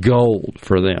absolutely gold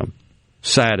for them.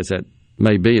 Sad as that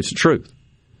may be, it's the truth.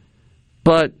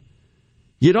 But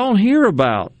you don't hear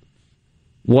about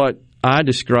what I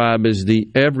describe as the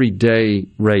everyday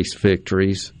race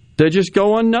victories. They just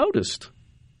go unnoticed.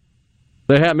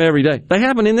 They happen every day. They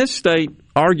happen in this state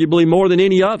arguably more than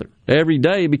any other every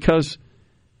day because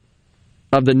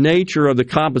of the nature of the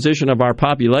composition of our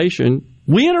population.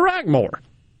 We interact more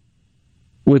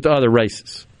with other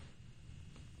races.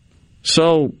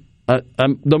 So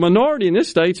the minority in this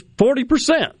state's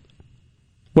 40%,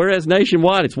 whereas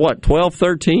nationwide it's 12,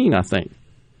 13, I think.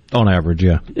 On average,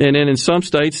 yeah. And then in some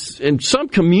states, in some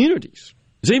communities,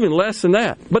 it's even less than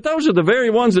that. But those are the very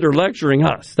ones that are lecturing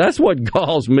us. That's what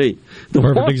galls me.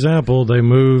 Perfect example, they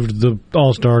moved the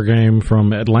All-Star game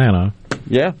from Atlanta,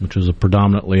 which is a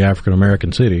predominantly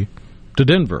African-American city, to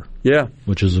Denver,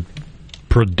 which is a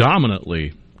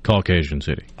predominantly Caucasian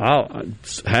city.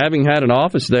 Having had an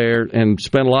office there and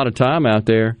spent a lot of time out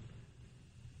there,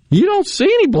 you don't see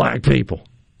any black people.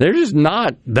 They're just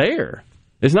not there.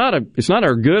 It's not a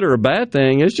good or a bad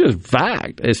thing. It's just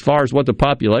fact as far as what the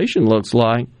population looks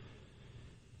like.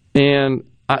 And,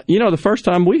 the first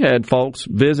time we had folks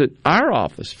visit our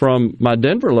office from my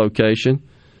Denver location,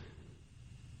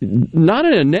 not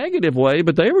in a negative way,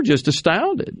 but they were just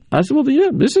astounded. I said, well,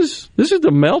 this is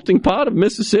the melting pot of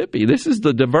Mississippi. This is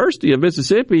the diversity of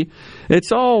Mississippi.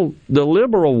 It's all the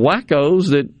liberal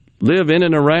wackos that live in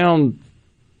and around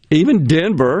even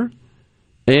Denver,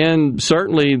 and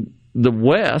certainly the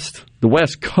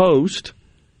West Coast.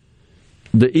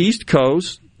 the East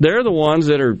Coast, they're the ones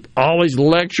that are always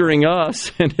lecturing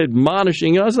us and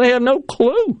admonishing us. They have no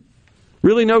clue.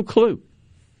 Really no clue.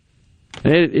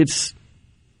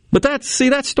 But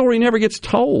that story never gets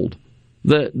told.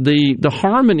 The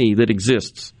harmony that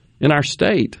exists in our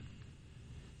state.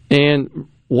 And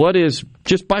what is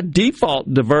just by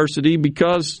default diversity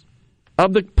because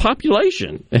of the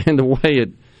population and the way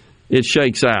it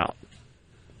shakes out.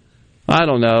 I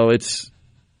don't know.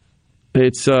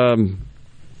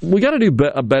 We got to do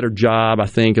a better job, I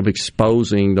think, of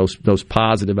exposing those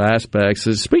positive aspects.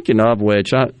 Speaking of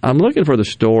which, I'm looking for the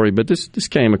story, but this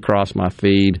came across my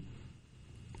feed.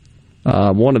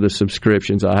 One of the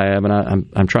subscriptions I have, and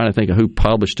I'm trying to think of who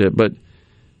published it, but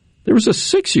there was a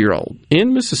 6-year-old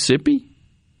in Mississippi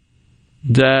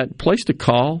that placed a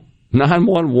call,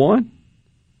 911,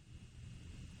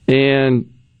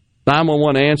 and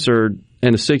 911 answered,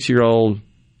 and the 6-year-old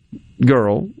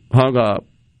girl hung up.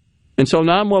 And so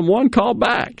 911 called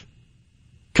back,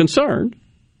 concerned,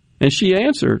 and she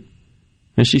answered.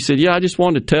 And she said, yeah, I just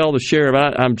wanted to tell the sheriff.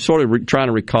 I'm sort of trying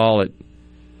to recall it.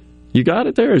 You got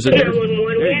it there? Is it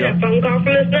 911, we had a phone call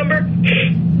from this number.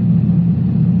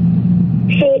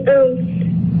 Hey,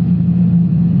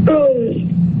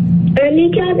 I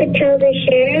need y'all to tell the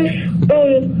sheriff,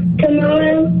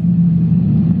 tomorrow.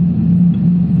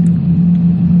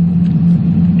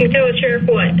 You tell the sheriff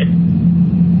what?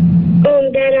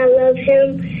 That I love him,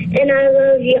 and I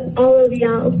love all of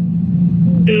y'all.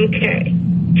 Okay.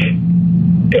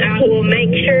 I will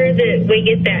make sure that we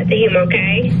get that to him,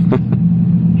 okay?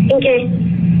 Okay.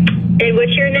 And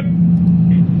what's your name?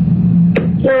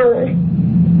 Lala.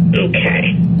 Okay.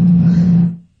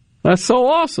 That's so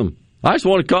awesome. I just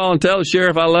want to call and tell the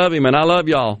sheriff I love him, and I love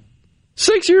y'all.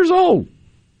 6 years old.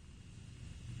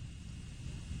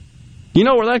 You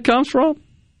know where that comes from?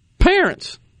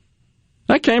 Parents.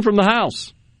 That came from the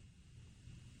house.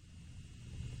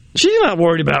 She's not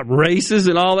worried about races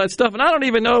and all that stuff, and I don't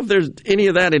even know if there's any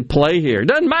of that in play here. It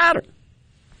doesn't matter.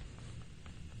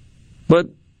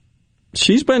 But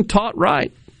she's been taught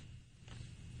right.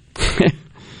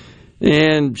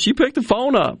 And she picked the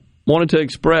phone up, wanted to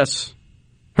express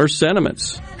her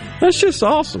sentiments. That's just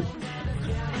awesome.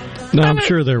 No, I'm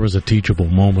sure there was a teachable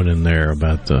moment in there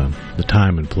about the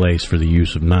time and place for the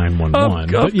use of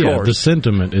 911. But yeah, the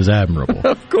sentiment is admirable.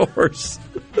 Of course.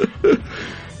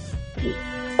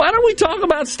 Why don't we talk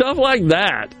about stuff like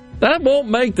that? That won't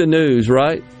make the news,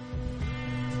 right?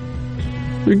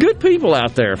 There are good people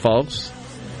out there, folks.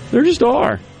 There just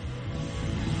are.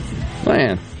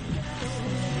 Man.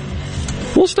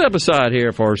 We'll step aside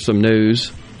here for some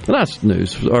news. Not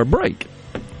news, or a break.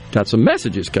 Got some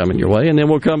messages coming your way, and then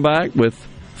we'll come back with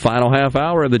final half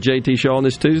hour of the JT Show on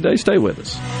this Tuesday. Stay with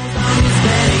us.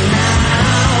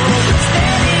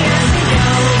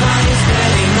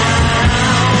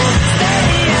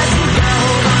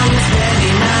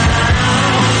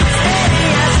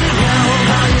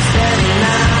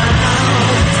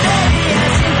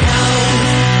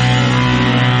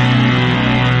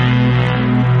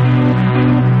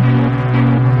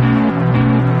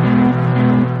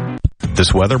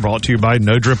 This weather brought to you by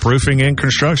No Drip Roofing and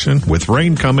Construction. With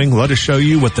rain coming, let us show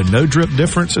you what the No Drip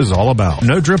difference is all about.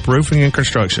 No Drip Roofing and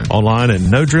Construction. Online at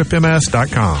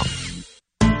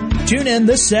NoDripMS.com. Tune in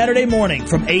this Saturday morning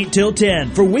from 8 till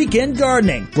 10 for Weekend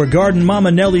Gardening, where Garden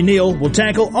Mama Nellie Neal will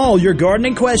tackle all your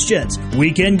gardening questions.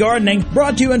 Weekend Gardening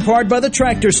brought to you in part by The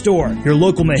Tractor Store, your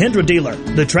local Mahindra dealer.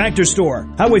 The Tractor Store,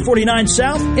 Highway 49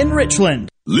 South in Richland.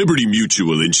 Liberty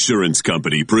Mutual Insurance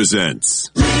Company presents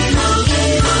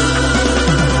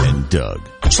Doug.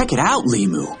 Check it out,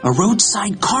 Limu, a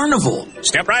roadside carnival.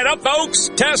 Step right up, folks.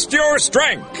 Test your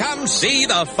strength. Come see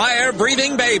the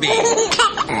fire-breathing baby.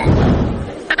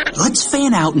 Let's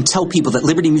fan out and tell people that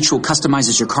Liberty Mutual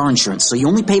customizes your car insurance so you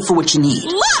only pay for what you need.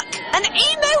 Look, an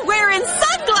emo wearing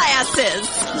sunglasses.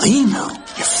 Limu,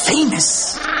 you're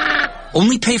famous.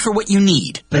 Only pay for what you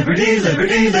need. Liberty,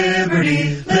 liberty,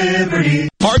 liberty, liberty.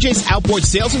 RJ's Outboard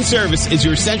Sales and Service is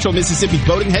your central Mississippi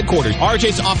boating headquarters.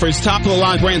 RJ's offers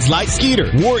top-of-the-line brands like Skeeter,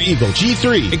 War Eagle,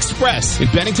 G3, Express, and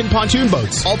Bennington pontoon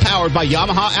boats, all powered by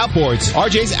Yamaha Outboards.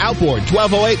 RJ's Outboard,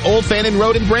 1208 Old Fannin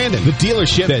Road in Brandon, the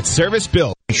dealership that's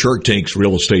service-built. Shark Tank's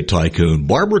real estate tycoon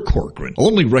Barbara Corcoran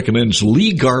only recommends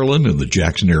Lee Garland in the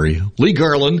Jackson area. Lee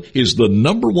Garland is the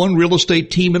 #1 real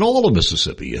estate team in all of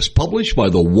Mississippi, as published by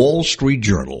the Wall Street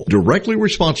Journal, directly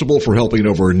responsible for helping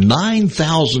over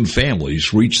 9,000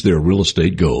 families reach their real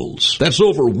estate goals. That's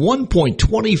over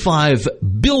 $1.25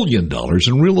 billion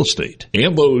in real estate.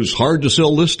 And those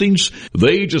hard-to-sell listings,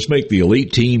 they just make the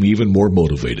elite team even more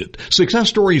motivated. Success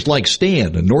stories like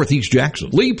Stan in Northeast Jackson.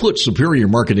 Lee put superior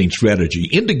marketing strategy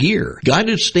into gear,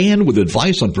 guided Stan with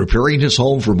advice on preparing his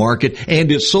home for market,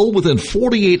 and it sold within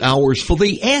 48 hours for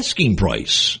the asking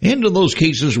price. And in those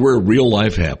cases where real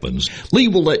life happens, Lee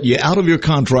will let you out of your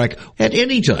contract at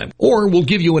any time, or will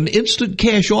give you an instant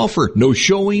cash offer. No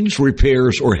showings,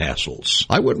 repairs, or hassles.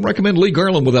 I wouldn't recommend Lee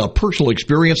Garland without personal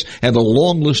experience and a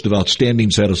long list of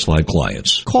outstanding satisfied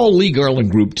clients. Call Lee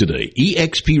Garland Group today.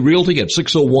 eXp Realty at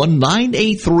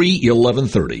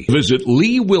 601-983-1130. Visit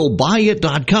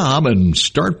LeeWillBuyIt.com and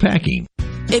start packing.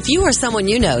 If you or someone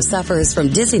you know suffers from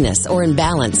dizziness or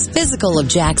imbalance, Physical of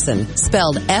Jackson,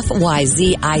 spelled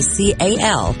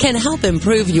F-Y-Z-I-C-A-L, can help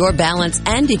improve your balance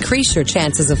and decrease your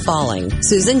chances of falling.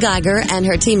 Susan Geiger and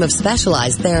her team of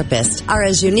specialized therapists are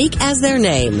as unique as their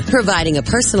name, providing a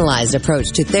personalized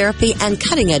approach to therapy and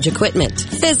cutting-edge equipment.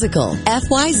 Physical,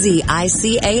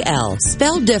 F-Y-Z-I-C-A-L,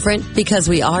 spelled different because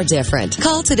we are different.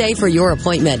 Call today for your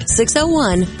appointment,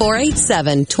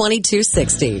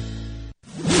 601-487-2260.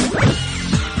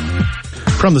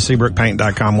 From the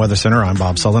SeabrookPaint.com Weather Center, I'm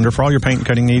Bob Sullender. For all your paint and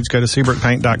cutting needs, go to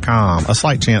SeabrookPaint.com. A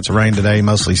slight chance of rain today,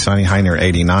 mostly sunny, high near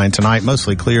 89. Tonight,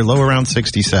 mostly clear, low around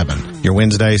 67. Your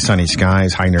Wednesday, sunny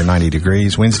skies, high near 90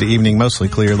 degrees. Wednesday evening, mostly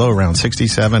clear, low around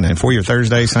 67. And for your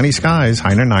Thursday, sunny skies,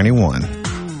 high near 91.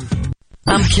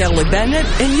 I'm Kelly Bennett,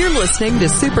 and you're listening to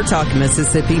Super Talk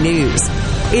Mississippi News.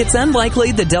 It's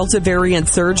unlikely the Delta variant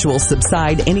surge will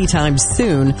subside anytime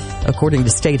soon, according to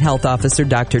State Health Officer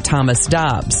Dr. Thomas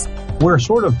Dobbs. We're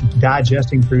sort of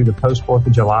digesting through the post-4th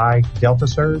of July Delta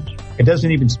surge. It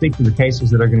doesn't even speak to the cases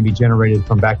that are going to be generated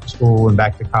from back to school and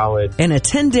back to college. In a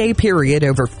 10-day period,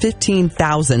 over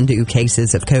 15,000 new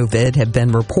cases of COVID have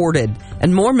been reported,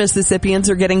 and more Mississippians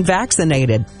are getting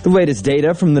vaccinated. The latest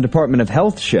data from the Department of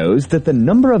Health shows that the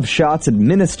number of shots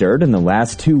administered in the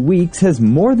last 2 weeks has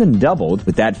more than doubled,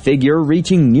 with that figure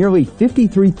reaching nearly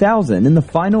 53,000 in the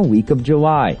final week of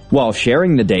July. While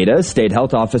sharing the data, State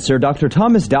Health Officer Dr.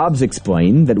 Thomas Dobbs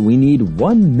explained that we need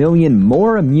 1 million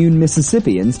more immune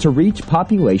Mississippians to reach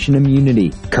population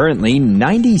immunity. Currently,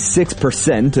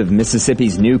 96% of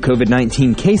Mississippi's new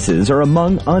COVID-19 cases are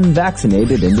among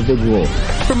unvaccinated individuals.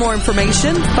 For more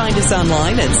information, find us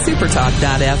online at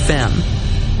supertalk.fm.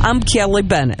 I'm Kelly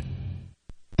Bennett.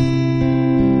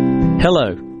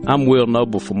 Hello, I'm Will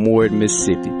Noble from Morehead,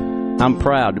 Mississippi. I'm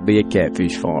proud to be a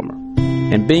catfish farmer,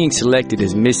 and being selected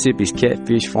as Mississippi's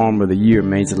Catfish Farmer of the Year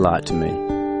means a lot to me.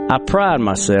 I pride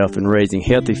myself in raising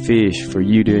healthy fish for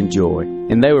you to enjoy,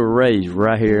 and they were raised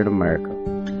right here in America.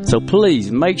 So please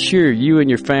make sure you and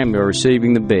your family are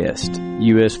receiving the best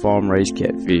U.S. farm-raised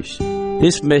catfish.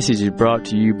 This message is brought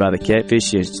to you by the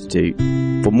Catfish Institute.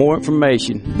 For more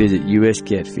information, visit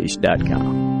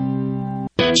uscatfish.com.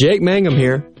 Jake Mangum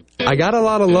here. I got a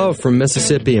lot of love from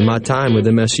Mississippi in my time with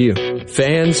MSU.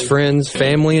 Fans, friends,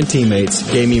 family, and teammates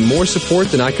gave me more support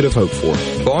than I could have hoped for.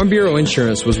 Farm Bureau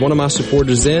Insurance was one of my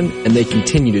supporters then, and they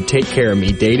continue to take care of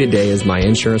me day to day as my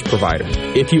insurance provider.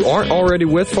 If you aren't already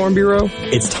with Farm Bureau,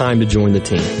 it's time to join the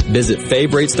team. Visit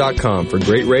favrates.com for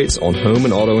great rates on home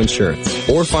and auto insurance,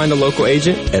 or find a local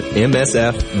agent at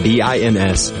msfbins.com.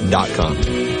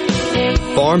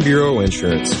 Farm Bureau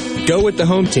Insurance. Go with the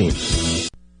home team.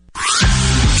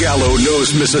 Gallo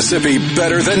knows Mississippi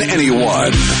better than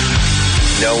anyone.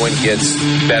 No one gets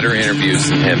better interviews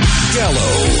than him.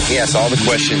 Gallo. He asks all the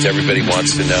questions everybody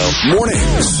wants to know.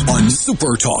 Mornings on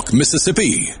Super Talk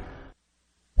Mississippi.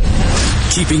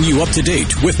 Keeping you up to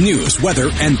date with news, weather,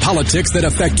 and politics that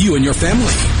affect you and your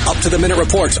family. Up-to-the-minute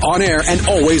reports on air and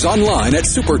always online at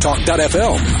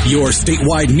supertalk.fm. Your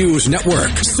statewide news network.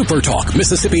 Supertalk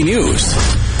Mississippi News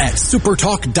at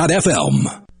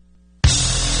supertalk.fm.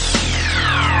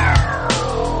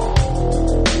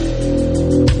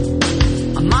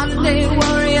 Monday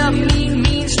warrior,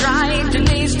 mean strike.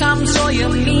 Today's Tom Sawyer,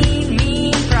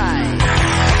 mean pride.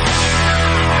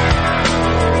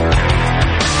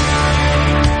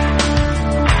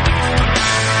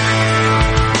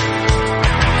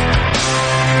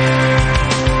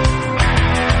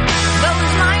 Though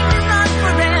his mind is not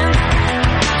for them,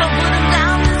 don't put him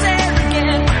down as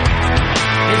arrogant.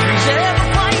 His reserve of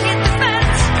quiet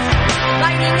defense,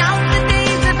 lighting out the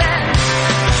day's events.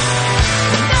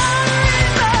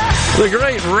 The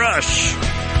Great Rush.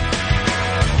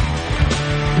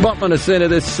 Bumping us into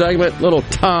this segment, little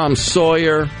Tom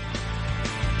Sawyer.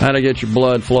 How to get your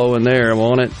blood flowing there,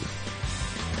 won't it?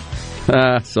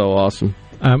 So awesome.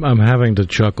 I'm having to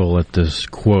chuckle at this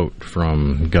quote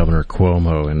from Governor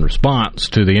Cuomo in response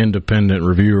to the Independent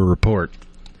Reviewer report.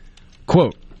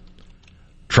 Quote,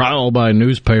 trial by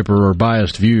newspaper or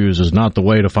biased views is not the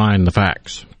way to find the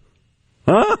facts.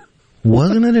 Huh?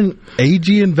 Wasn't it an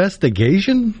AG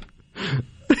investigation?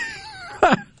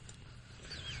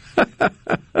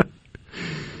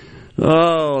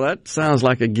 Oh, that sounds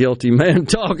like a guilty man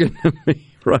talking to me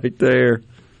right there.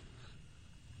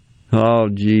 Oh,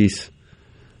 geez.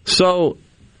 So,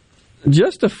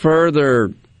 just to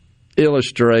further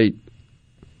illustrate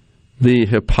the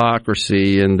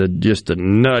hypocrisy and the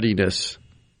nuttiness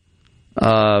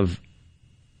of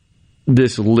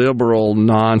this liberal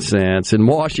nonsense in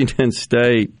Washington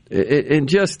State, and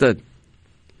just the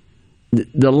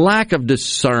lack of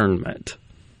discernment.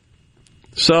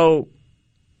 So,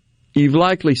 you've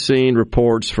likely seen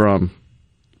reports from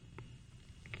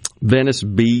Venice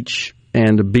Beach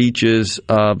and the beaches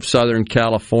of Southern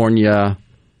California,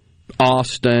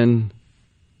 Austin,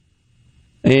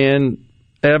 and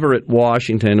Everett,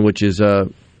 Washington, which is a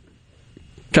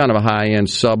kind of a high-end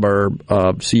suburb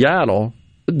of Seattle.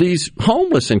 These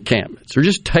homeless encampments are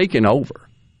just taking over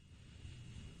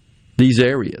these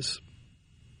areas.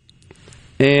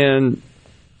 And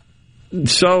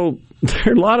so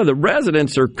a lot of the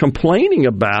residents are complaining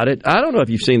about it. I don't know if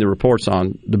you've seen the reports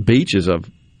on the beaches of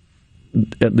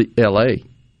L.A.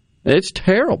 It's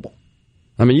terrible.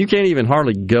 I mean, you can't even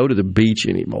hardly go to the beach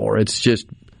anymore. It's just,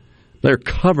 they're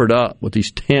covered up with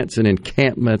these tents and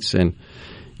encampments and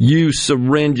use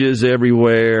syringes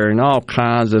everywhere and all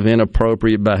kinds of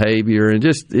inappropriate behavior. And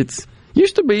just, it's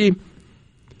used to be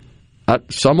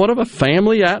somewhat of a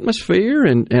family atmosphere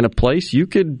and a place you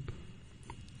could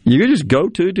just go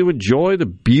to enjoy the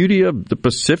beauty of the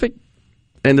Pacific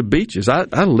and the beaches. I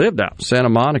lived out in Santa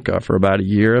Monica for about a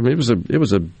year. I mean, it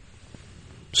was a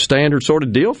standard sort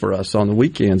of deal for us on the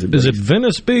weekends. Is it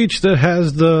Venice Beach that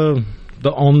has the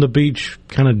on the beach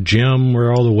kind of gym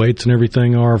where all the weights and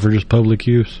everything are for just public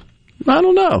use? I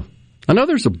don't know. I know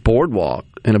there's a boardwalk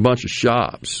and a bunch of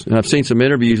shops, and I've seen some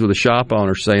interviews with the shop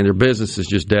owners saying their business is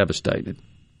just devastated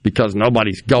because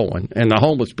nobody's going, and the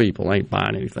homeless people ain't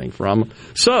buying anything from them.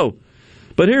 So,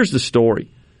 but here's the story.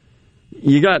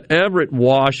 You got Everett,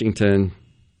 Washington,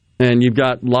 and you've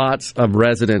got lots of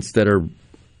residents that are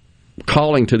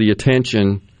calling to the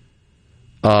attention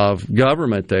of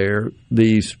government there,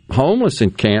 these homeless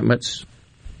encampments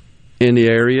in the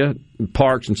area,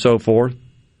 parks and so forth,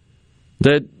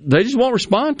 that they just won't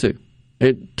respond to.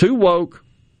 Too woke,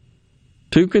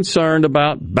 too concerned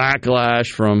about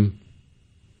backlash from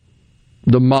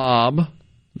the mob,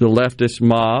 the leftist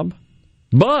mob.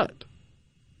 But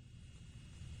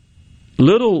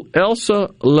little Elsa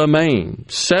Lemaine,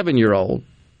 7-year-old,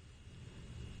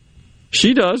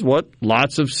 she does what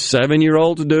lots of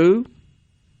 7-year-olds do.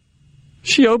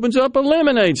 She opens up a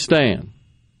lemonade stand.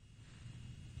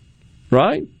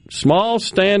 Right? Small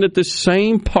stand at this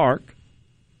same park.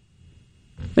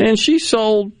 And she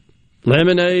sold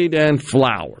lemonade and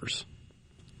flowers.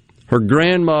 Her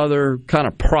grandmother kind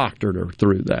of proctored her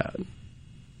through that.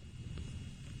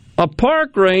 A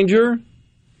park ranger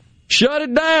shut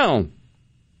it down.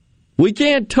 We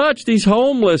can't touch these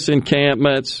homeless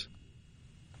encampments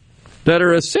that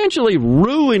are essentially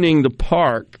ruining the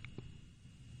park.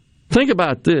 Think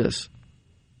about this.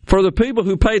 For the people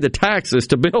who pay the taxes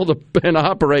to build and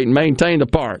operate and maintain the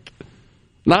park,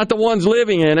 not the ones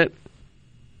living in it.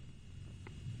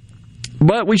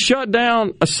 But we shut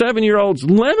down a 7-year-old's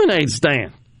lemonade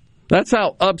stand. That's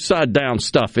how upside down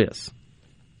stuff is.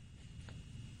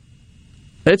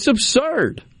 It's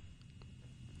absurd.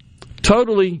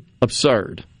 Totally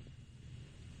absurd.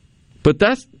 But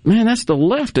that's the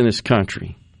left in this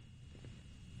country.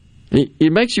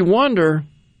 It makes you wonder,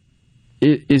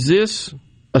 is this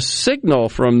a signal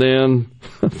from them,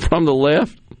 from the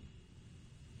left,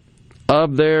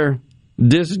 of their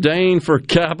disdain for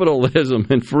capitalism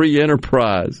and free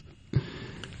enterprise?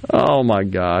 Oh my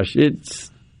gosh, it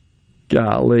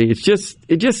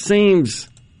just seems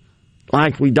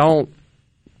like we're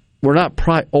not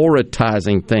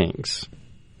prioritizing things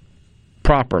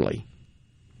properly.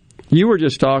 You were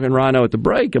just talking, Rhino, at the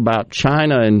break about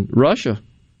China and Russia.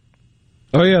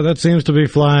 Oh yeah, that seems to be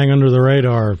flying under the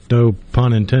radar, no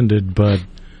pun intended, but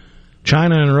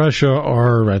China and Russia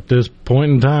are, at this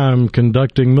point in time,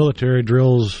 conducting military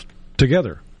drills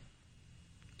together.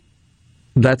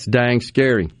 That's dang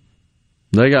scary.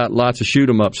 They got lots of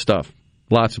shoot-'em-up stuff.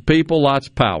 Lots of people, lots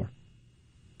of power.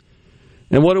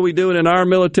 And what are we doing in our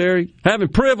military? Having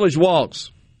privilege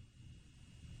walks.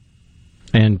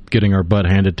 And getting our butt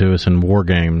handed to us in war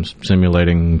games,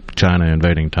 simulating China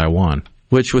invading Taiwan.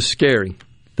 Which was scary,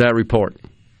 that report.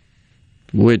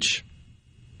 Which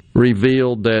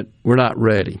revealed that we're not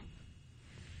ready.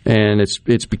 And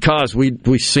it's because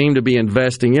we seem to be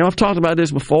investing. I've talked about this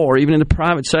before. Even in the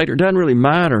private sector, it doesn't really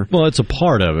matter. Well, it's a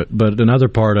part of it, but another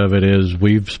part of it is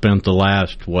we've spent the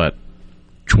last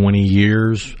 20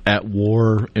 years at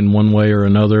war in one way or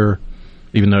another,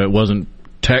 even though it wasn't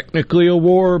technically a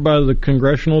war by the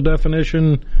congressional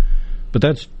definition. But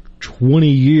that's 20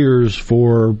 years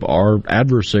for our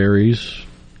adversaries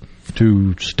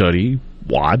to study,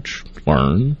 watch,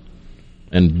 learn,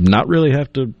 and not really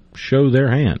have to show their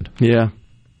hand. Yeah,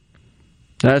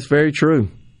 that's very true.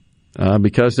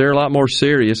 Because they're a lot more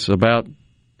serious about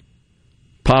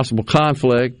possible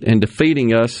conflict and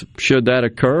defeating us should that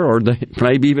occur, or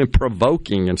maybe even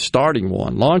provoking and starting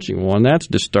one, launching one. That's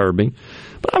disturbing.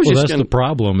 But that's the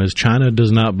problem, is China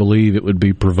does not believe it would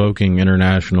be provoking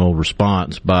international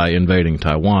response by invading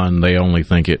Taiwan. They only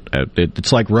think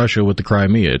it's like Russia with the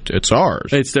Crimea. It's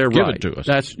ours. It's their Give right. it to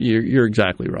us. You're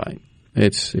exactly right.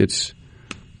 It's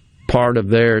part of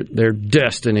their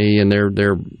destiny and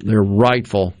their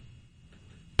rightful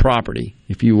property,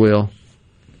 if you will.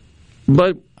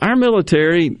 But our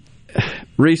military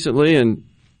recently, and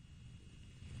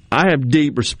I have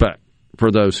deep respect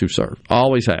for those who serve,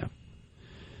 always have,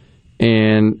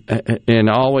 and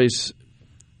always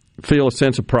feel a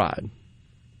sense of pride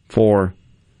for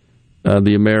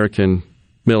the American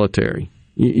military.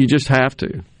 You just have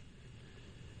to.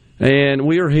 And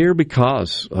we are here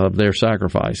because of their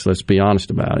sacrifice, let's be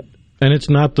honest about it. And it's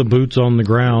not the boots on the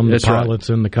ground, That's the pilots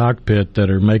in the cockpit that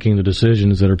are making the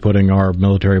decisions that are putting our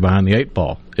military behind the eight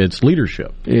ball. It's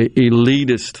leadership.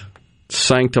 Elitist,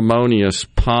 sanctimonious,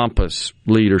 pompous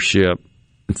leadership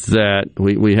that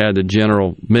we had the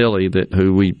General Milley,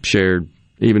 who we shared,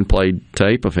 even played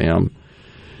tape of him.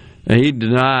 And he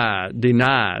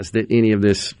denies that any of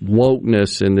this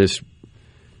wokeness and this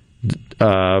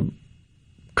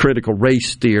critical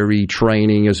race theory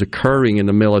training is occurring in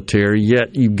the military,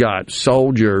 yet you've got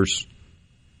soldiers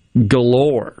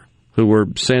galore who were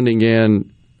sending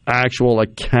in actual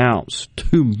accounts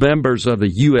to members of the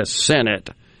U.S. Senate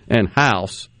and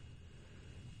House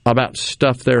about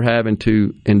stuff they're having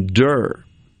to endure.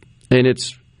 And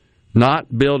it's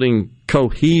not building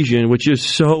cohesion, which is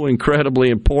so incredibly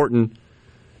important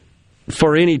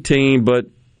for any team, but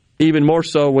even more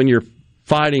so when you're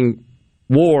fighting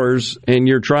wars and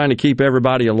you're trying to keep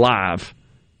everybody alive.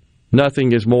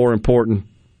 Nothing is more important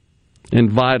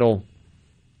and vital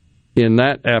in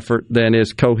that effort than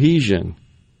is cohesion.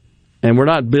 And we're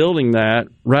not building that.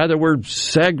 Rather, we're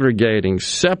segregating,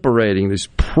 separating these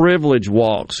privilege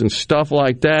walks and stuff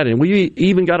like that. And we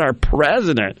even got our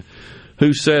president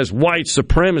who says white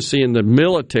supremacy in the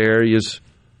military is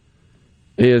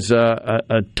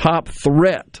a top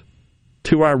threat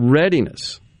to our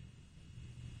readiness.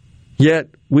 Yet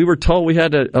we were told we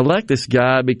had to elect this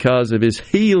guy because of his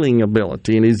healing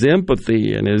ability and his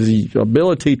empathy and his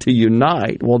ability to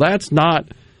unite. Well, that's not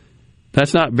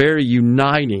very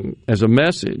uniting as a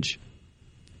message.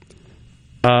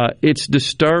 It's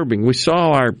disturbing. We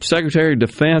saw our Secretary of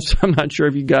Defense. I'm not sure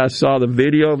if you guys saw the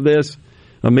video of this,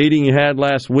 a meeting he had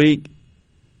last week.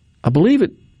 I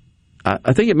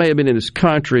think it may have been in his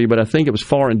country, but I think it was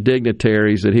foreign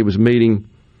dignitaries that he was meeting.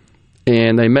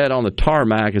 And they met on the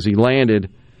tarmac as he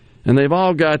landed, and they've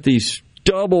all got these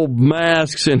double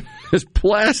masks and this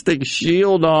plastic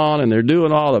shield on, and they're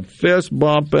doing all the fist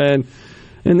bumping.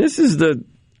 And this is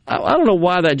I don't know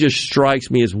why that just strikes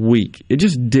me as weak. It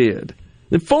just did.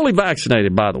 They're fully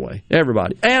vaccinated, by the way,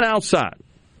 everybody, and outside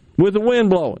with the wind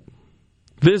blowing,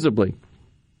 visibly.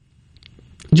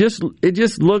 It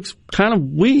just looks kind of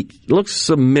weak. It looks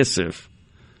submissive.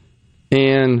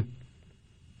 And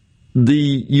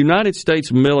the United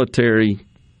States military,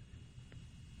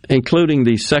 including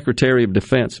the Secretary of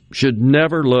Defense, should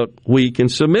never look weak and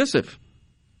submissive.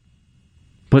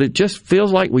 But it just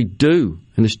feels like we do.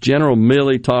 And this General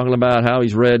Milley talking about how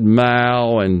he's read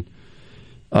Mao and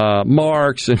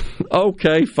Marx, and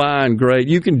okay, fine, great,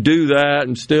 you can do that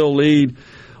and still lead.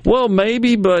 Well,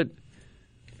 maybe, but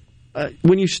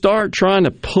when you start trying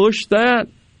to push that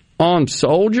on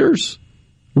soldiers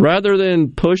rather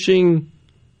than pushing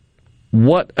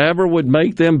whatever would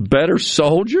make them better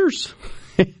soldiers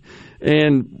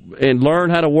and learn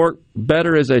how to work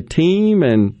better as a team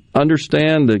and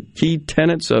understand the key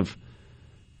tenets of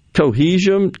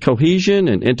cohesion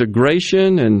and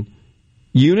integration and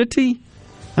unity,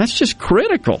 that's just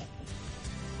critical.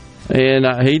 And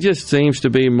he just seems to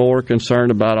be more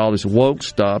concerned about all this woke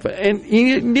stuff. And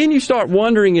then you start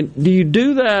wondering, do you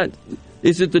do that?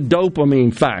 Is it the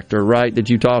dopamine factor, right, that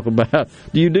you talk about?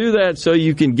 Do you do that so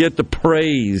you can get the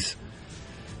praise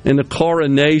and the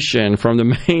coronation from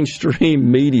the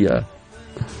mainstream media?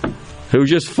 who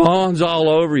just fawns all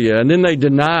over you, and then they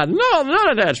deny, no,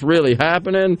 none of that's really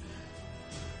happening.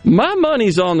 My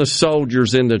money's on the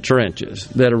soldiers in the trenches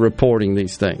that are reporting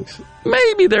these things.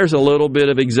 Maybe there's a little bit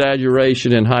of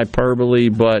exaggeration and hyperbole,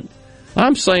 but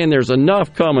I'm saying there's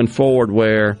enough coming forward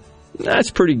where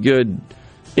that's pretty good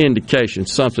indication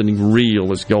something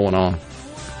real is going on.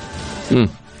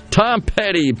 Tom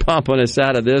Petty pumping us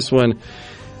out of this one.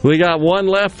 We got one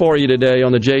left for you today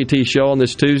on the JT Show on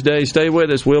this Tuesday. Stay with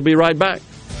us. We'll be right back.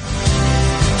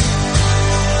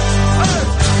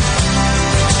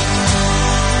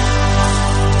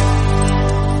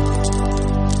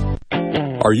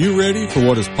 Are you ready for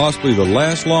what is possibly the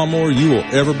last lawnmower you will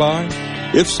ever buy?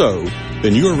 If so,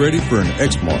 then you are ready for an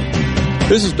Exmark.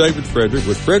 This is David Frederick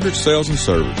with Frederick Sales and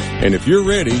Service. And if you're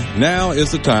ready, now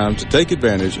is the time to take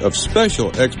advantage of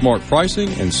special Exmark pricing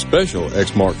and special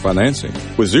Exmark financing.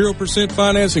 With 0%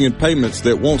 financing and payments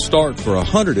that won't start for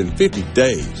 150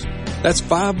 days. That's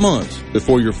 5 months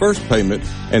before your first payment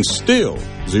and still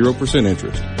 0%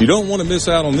 interest. You don't want to miss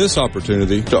out on this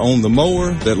opportunity to own the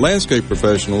mower that landscape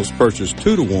professionals purchase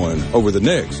 2-to-1 over the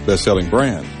next best-selling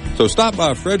brand. So stop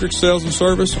by Frederick Sales and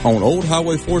Service on Old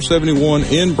Highway 471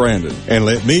 in Brandon and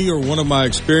let me or one of my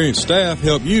experienced staff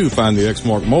help you find the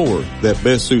Exmark mower that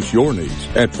best suits your needs.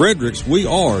 At Fredericks, we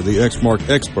are the Exmark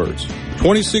experts.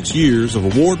 26 years of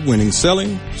award-winning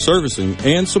selling, servicing,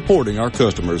 and supporting our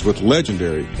customers with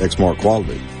legendary Exmark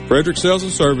quality. Frederick Sales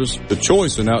and Service, the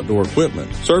choice in outdoor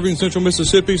equipment, serving Central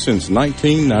Mississippi since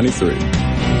 1993.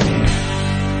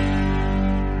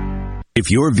 If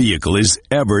your vehicle is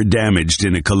ever damaged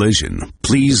in a collision,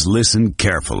 please listen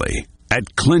carefully.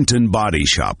 At Clinton Body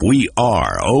Shop, we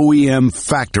are OEM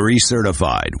factory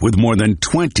certified with more than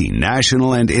 20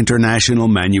 national and international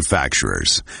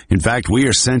manufacturers. In fact, we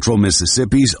are Central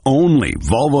Mississippi's only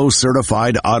Volvo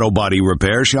certified auto body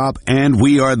repair shop, and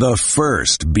we are the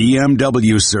first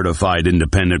BMW certified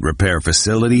independent repair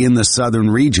facility in the southern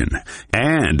region.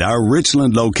 And our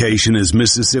Richland location is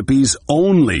Mississippi's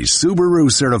only Subaru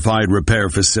certified repair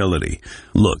facility.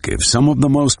 Look, if some of the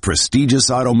most prestigious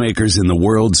automakers in the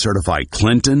world certify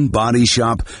Clinton Body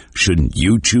Shop, shouldn't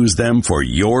you choose them for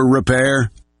your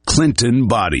repair? Clinton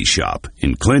Body Shop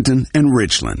in Clinton and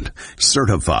Richland.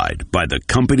 Certified by the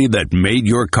company that made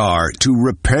your car to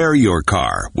repair your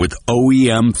car with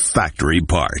OEM factory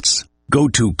parts. Go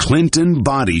to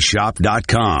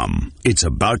ClintonBodyShop.com. It's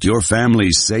about your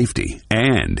family's safety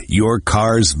and your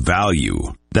car's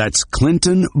value. That's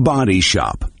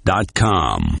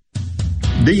ClintonBodyShop.com.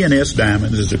 D&S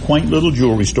Diamonds is a quaint little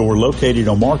jewelry store located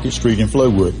on Market Street in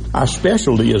Flowood. Our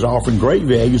specialty is offering great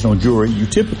values on jewelry you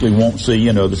typically won't see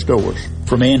in other stores.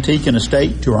 From antique and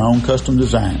estate to our own custom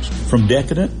designs. From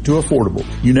decadent to affordable.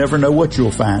 You never know what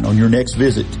you'll find on your next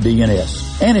visit to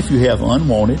D&S. And if you have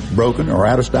unwanted, broken, or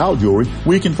out-of-style jewelry,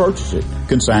 we can purchase it,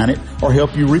 consign it, or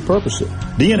help you repurpose it.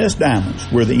 D&S Diamonds,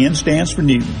 where the N stands for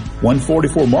Newton.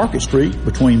 144 Market Street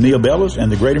between Neil Bella's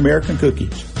and the Great American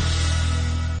Cookies.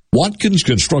 Watkins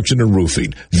Construction and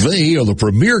Roofing. They are the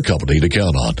premier company to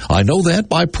count on. I know that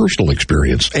by personal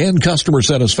experience and customer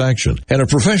satisfaction, and a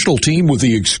professional team with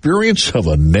the experience of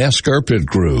a NASCAR pit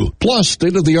crew. Plus,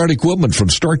 state-of-the-art equipment from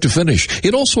start to finish.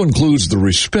 It also includes the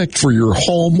respect for your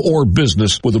home or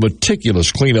business with a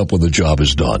meticulous cleanup when the job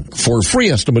is done. For a free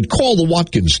estimate, call the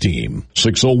Watkins team,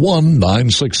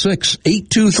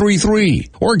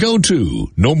 601-966-8233, or go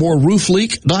to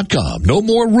nomoreroofleak.com,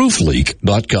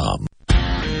 nomoreroofleak.com.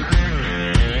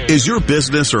 Is your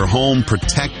business or home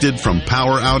protected from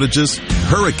power outages?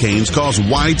 Hurricanes cause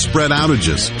widespread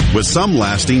outages, with some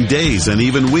lasting days and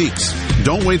even weeks.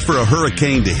 Don't wait for a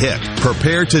hurricane to hit.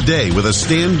 Prepare today with a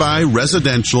standby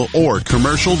residential or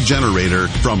commercial generator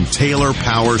from Taylor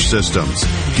Power Systems.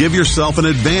 Give yourself an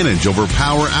advantage over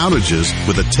power outages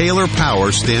with a Taylor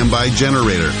Power standby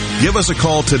generator. Give us a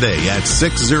call today at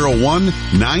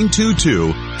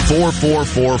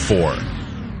 601-922-4444.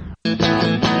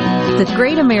 The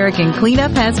Great American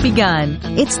Cleanup has begun.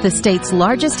 It's the state's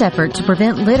largest effort to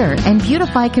prevent litter and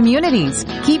beautify communities.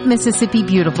 Keep Mississippi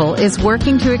Beautiful is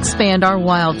working to expand our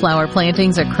wildflower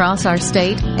plantings across our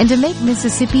state and to make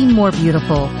Mississippi more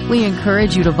beautiful. We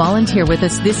encourage you to volunteer with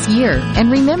us this year.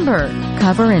 And remember,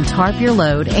 cover and tarp your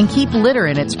load and keep litter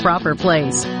in its proper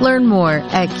place. Learn more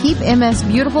at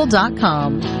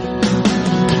keepmsbeautiful.com.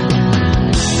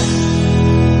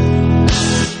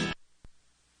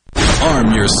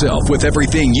 Arm yourself with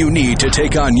everything you need to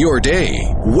take on your day.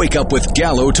 Wake up with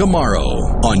Gallo tomorrow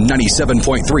on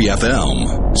 97.3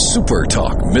 FM. Super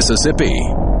Talk, Mississippi.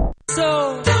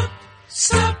 So don't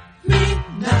stop me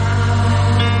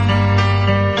now.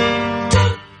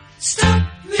 Don't stop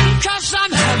me, 'cause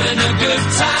I'm having a good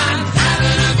time.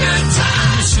 Having a good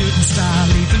time. The shooting star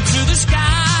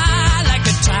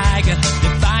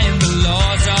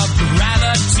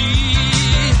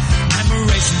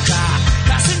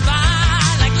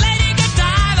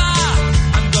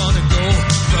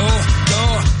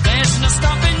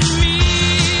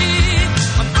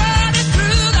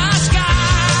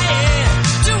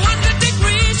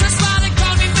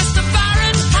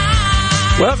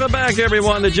Welcome back,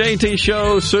 everyone. The JT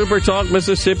Show, Super Talk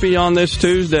Mississippi on this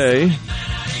Tuesday.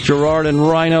 Gerard and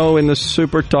Rhino in the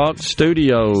Super Talk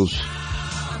studios.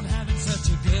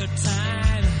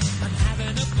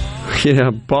 Yeah,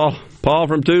 Paul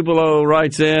from Tupelo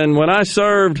writes in, when I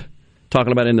served,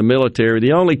 talking about in the military,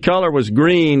 the only color was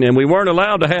green, and we weren't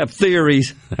allowed to have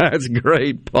theories. That's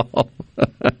great, Paul.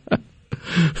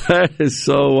 That is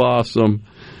so awesome.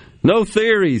 No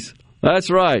theories.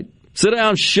 That's right. Sit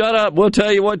down, shut up, we'll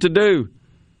tell you what to do.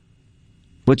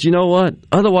 But you know what?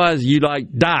 Otherwise, you,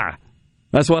 die.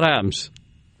 That's what happens.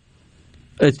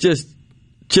 It's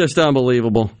just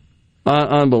unbelievable.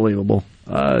 Unbelievable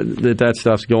that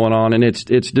stuff's going on, and it's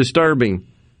disturbing.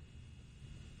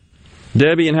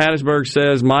 Debbie in Hattiesburg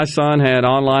says, my son had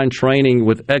online training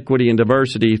with equity and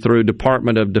diversity through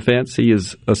Department of Defense. He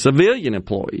is a civilian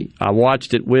employee. I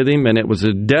watched it with him, and it was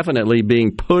definitely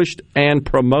being pushed and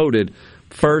promoted.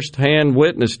 First-hand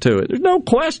witness to it. There's no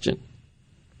question.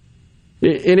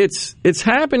 And it's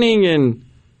happening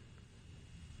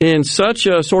in such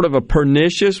a sort of a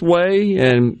pernicious way,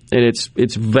 and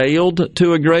it's veiled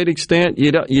to a great extent.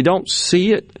 You don't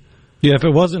see it. Yeah, if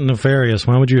it wasn't nefarious,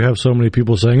 why would you have so many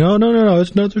people saying, "Oh no,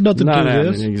 there's nothing to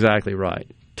this"? Exactly right.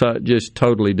 Just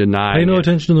totally denying. Pay no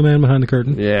attention to the man behind the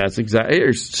curtain. Yeah, it's exactly.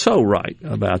 You're so right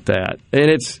about that, and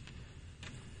it's.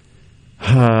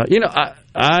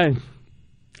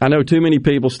 I know too many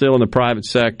people still in the private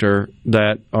sector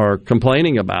that are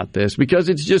complaining about this because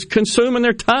it's just consuming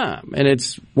their time. And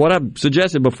it's what I've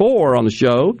suggested before on the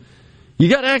show. You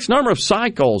got X number of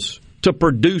cycles to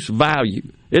produce value.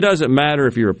 It doesn't matter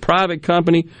if you're a private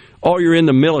company or you're in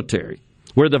the military,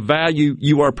 where the value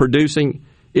you are producing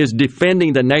is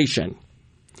defending the nation.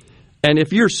 And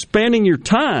if you're spending your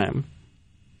time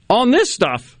on this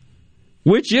stuff,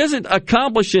 which isn't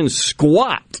accomplishing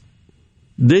squat,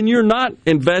 then you're not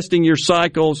investing your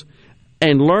cycles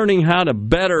and learning how to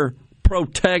better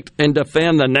protect and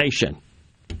defend the nation.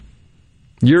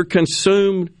 You're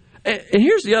consumed. And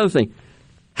here's the other thing.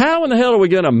 How in the hell are we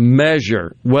going to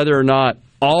measure whether or not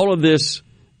all of this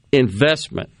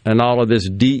investment and all of this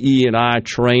DE&I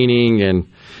training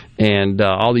and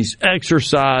all these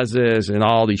exercises and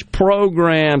all these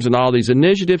programs and all these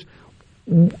initiatives,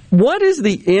 what is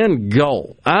the end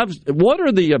goal? What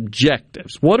are the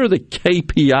objectives? What are the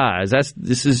KPIs?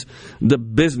 This is the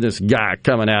business guy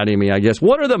coming out in me, I guess.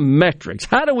 What are the metrics?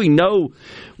 How do we know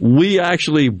we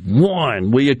actually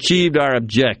won? We achieved our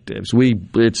objectives.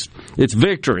 It's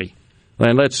victory.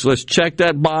 And let's check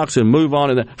that box and move on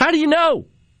to that. How do you know?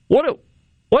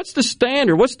 What's the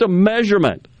standard? What's the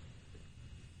measurement?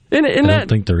 I don't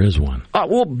think there is one.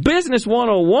 Well, Business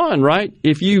 101, right?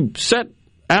 If you set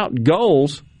out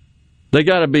goals, they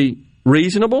got to be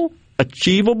reasonable,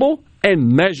 achievable, and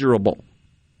measurable.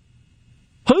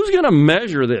 Who's going to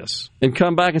measure this and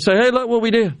come back and say, hey, look what we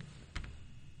did?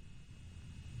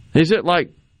 Is it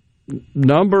like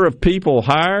number of people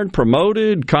hired,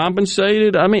 promoted,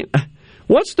 compensated? I mean,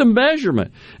 what's the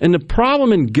measurement? And the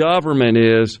problem in government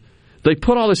is they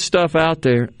put all this stuff out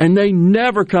there and they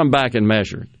never come back and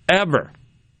measure it, ever.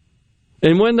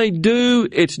 And when they do,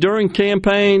 it's during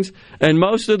campaigns, and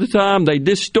most of the time they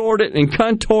distort it and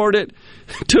contort it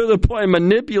to the point,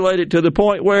 manipulate it to the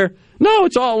point where, no,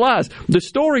 it's all lies. The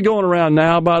story going around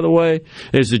now, by the way,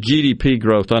 is the GDP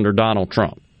growth under Donald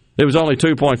Trump. It was only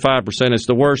 2.5%. It's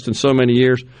the worst in so many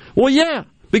years. Well, yeah,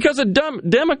 because of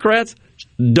Democrats,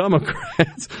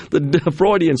 the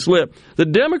Freudian slip, the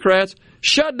Democrats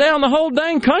shut down the whole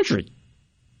dang country.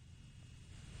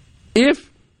 If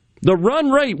the run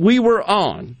rate we were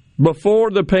on before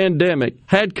the pandemic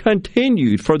had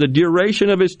continued for the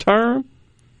duration of his term,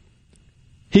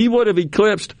 he would have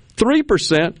eclipsed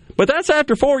 3%, but that's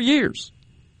after 4 years.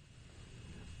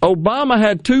 Obama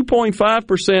had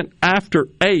 2.5% after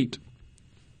 8.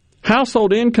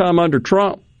 Household income under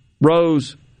Trump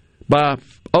rose by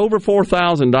over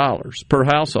 $4,000 per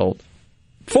household.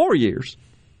 4 years.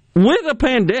 With a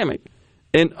pandemic.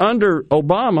 And under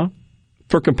Obama,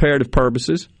 for comparative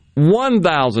purposes,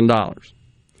 $1,000.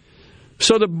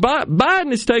 So the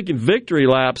Biden is taking victory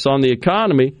laps on the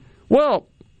economy. Well,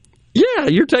 yeah,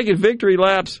 you're taking victory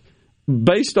laps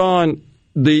based on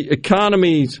the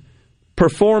economy's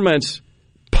performance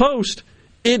post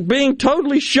it being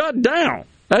totally shut down.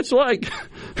 That's like,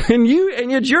 and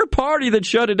it's your party that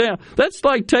shut it down. That's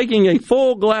like taking a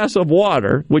full glass of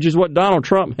water, which is what Donald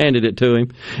Trump handed it to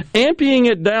him, emptying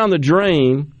it down the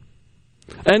drain,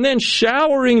 and then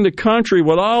showering the country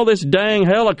with all this dang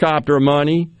helicopter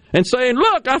money and saying,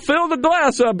 look, I filled the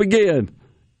glass up again.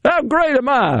 How great am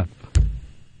I?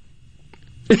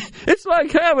 It's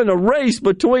like having a race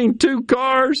between two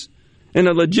cars in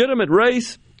a legitimate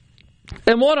race,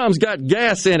 And one of them's got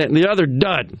gas in it and the other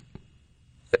doesn't.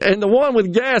 And the one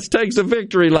with gas takes a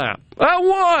victory lap. I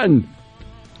won!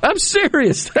 I'm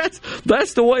serious.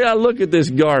 That's the way I look at this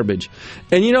garbage.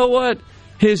 And you know what?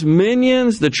 His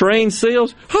minions, the trained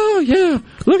seals, oh, yeah,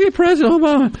 look at President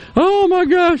Obama. Oh, my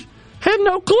gosh. Have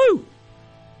no clue.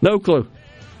 No clue.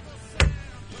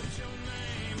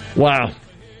 Wow.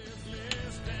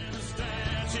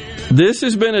 This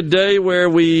has been a day where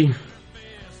we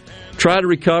try to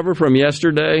recover from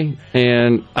yesterday,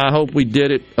 and I hope we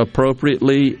did it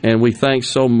appropriately, and we thank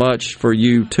so much for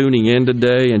you tuning in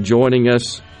today and joining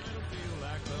us.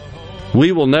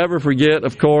 We will never forget,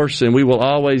 of course, and we will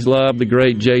always love the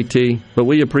great JT, but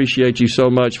we appreciate you so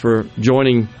much for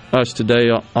joining us today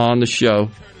on the show.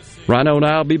 Rhino and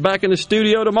I will be back in the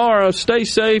studio tomorrow. Stay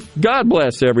safe. God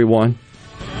bless everyone.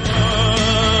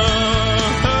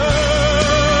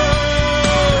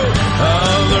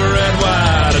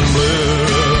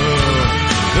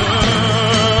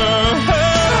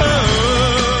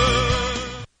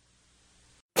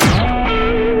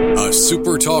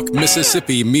 SuperTalk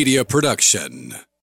Mississippi Media Production.